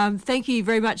 Thank you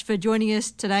very much for joining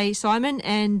us today, Simon,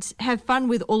 and have fun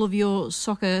with all of your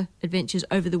soccer adventures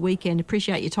over the weekend.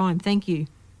 Appreciate your time. Thank you.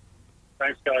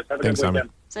 Thanks, guys. Have a good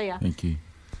weekend. See ya. Thank you.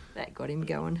 That got him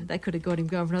going. They could have got him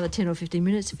going for another 10 or 15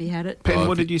 minutes if he had it. Pen,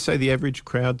 what did you say the average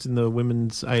crowds in the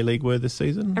Women's A-League were this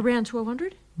season? Around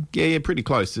 1,200? Yeah, pretty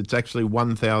close. It's actually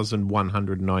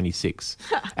 1,196.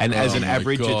 And as an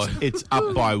average, it's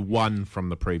up by one from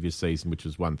the previous season, which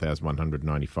was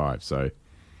 1,195. So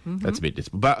that's a bit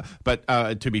dismal. But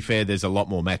to be fair, there's a lot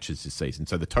more matches this season.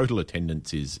 So the total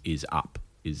attendance is up,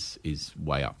 is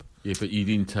way up. Yeah, but you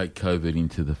didn't take COVID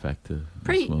into the factor.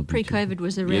 Pre-COVID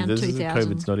was around 2,000.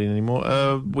 COVID's not in anymore.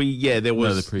 There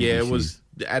was. It was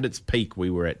at its peak. We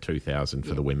were at 2,000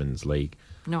 for the Women's League.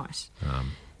 Nice,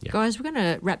 guys. We're going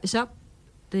to wrap this up.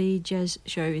 The Jazz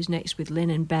Show is next with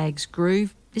Len and Bags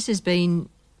Groove. This has been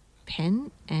Pen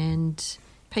and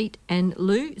Pete and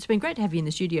Lou. It's been great to have you in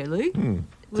the studio, Lou.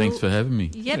 Thanks for having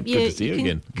me. Yep, good to see you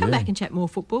again. Come back and chat more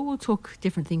football. We'll talk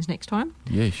different things next time.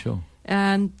 Yeah, sure.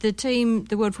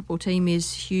 The World Football team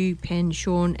is Hugh, Penn,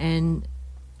 Sean and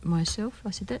myself. I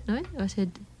said that? No, I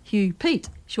said Hugh, Pete,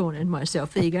 Sean and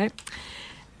myself. There you go.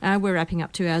 We're wrapping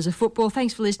up 2 hours of football.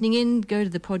 Thanks for listening in. Go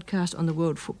to the podcast on the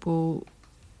World Football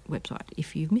website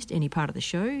if you've missed any part of the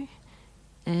show.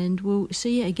 And we'll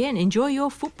see you again. Enjoy your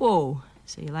football.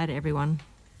 See you later, everyone.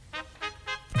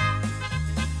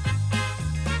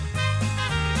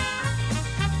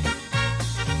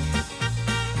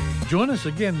 Join us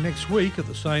again next week at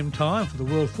the same time for the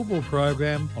World Football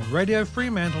Program on Radio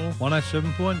Fremantle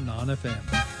 107.9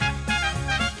 FM.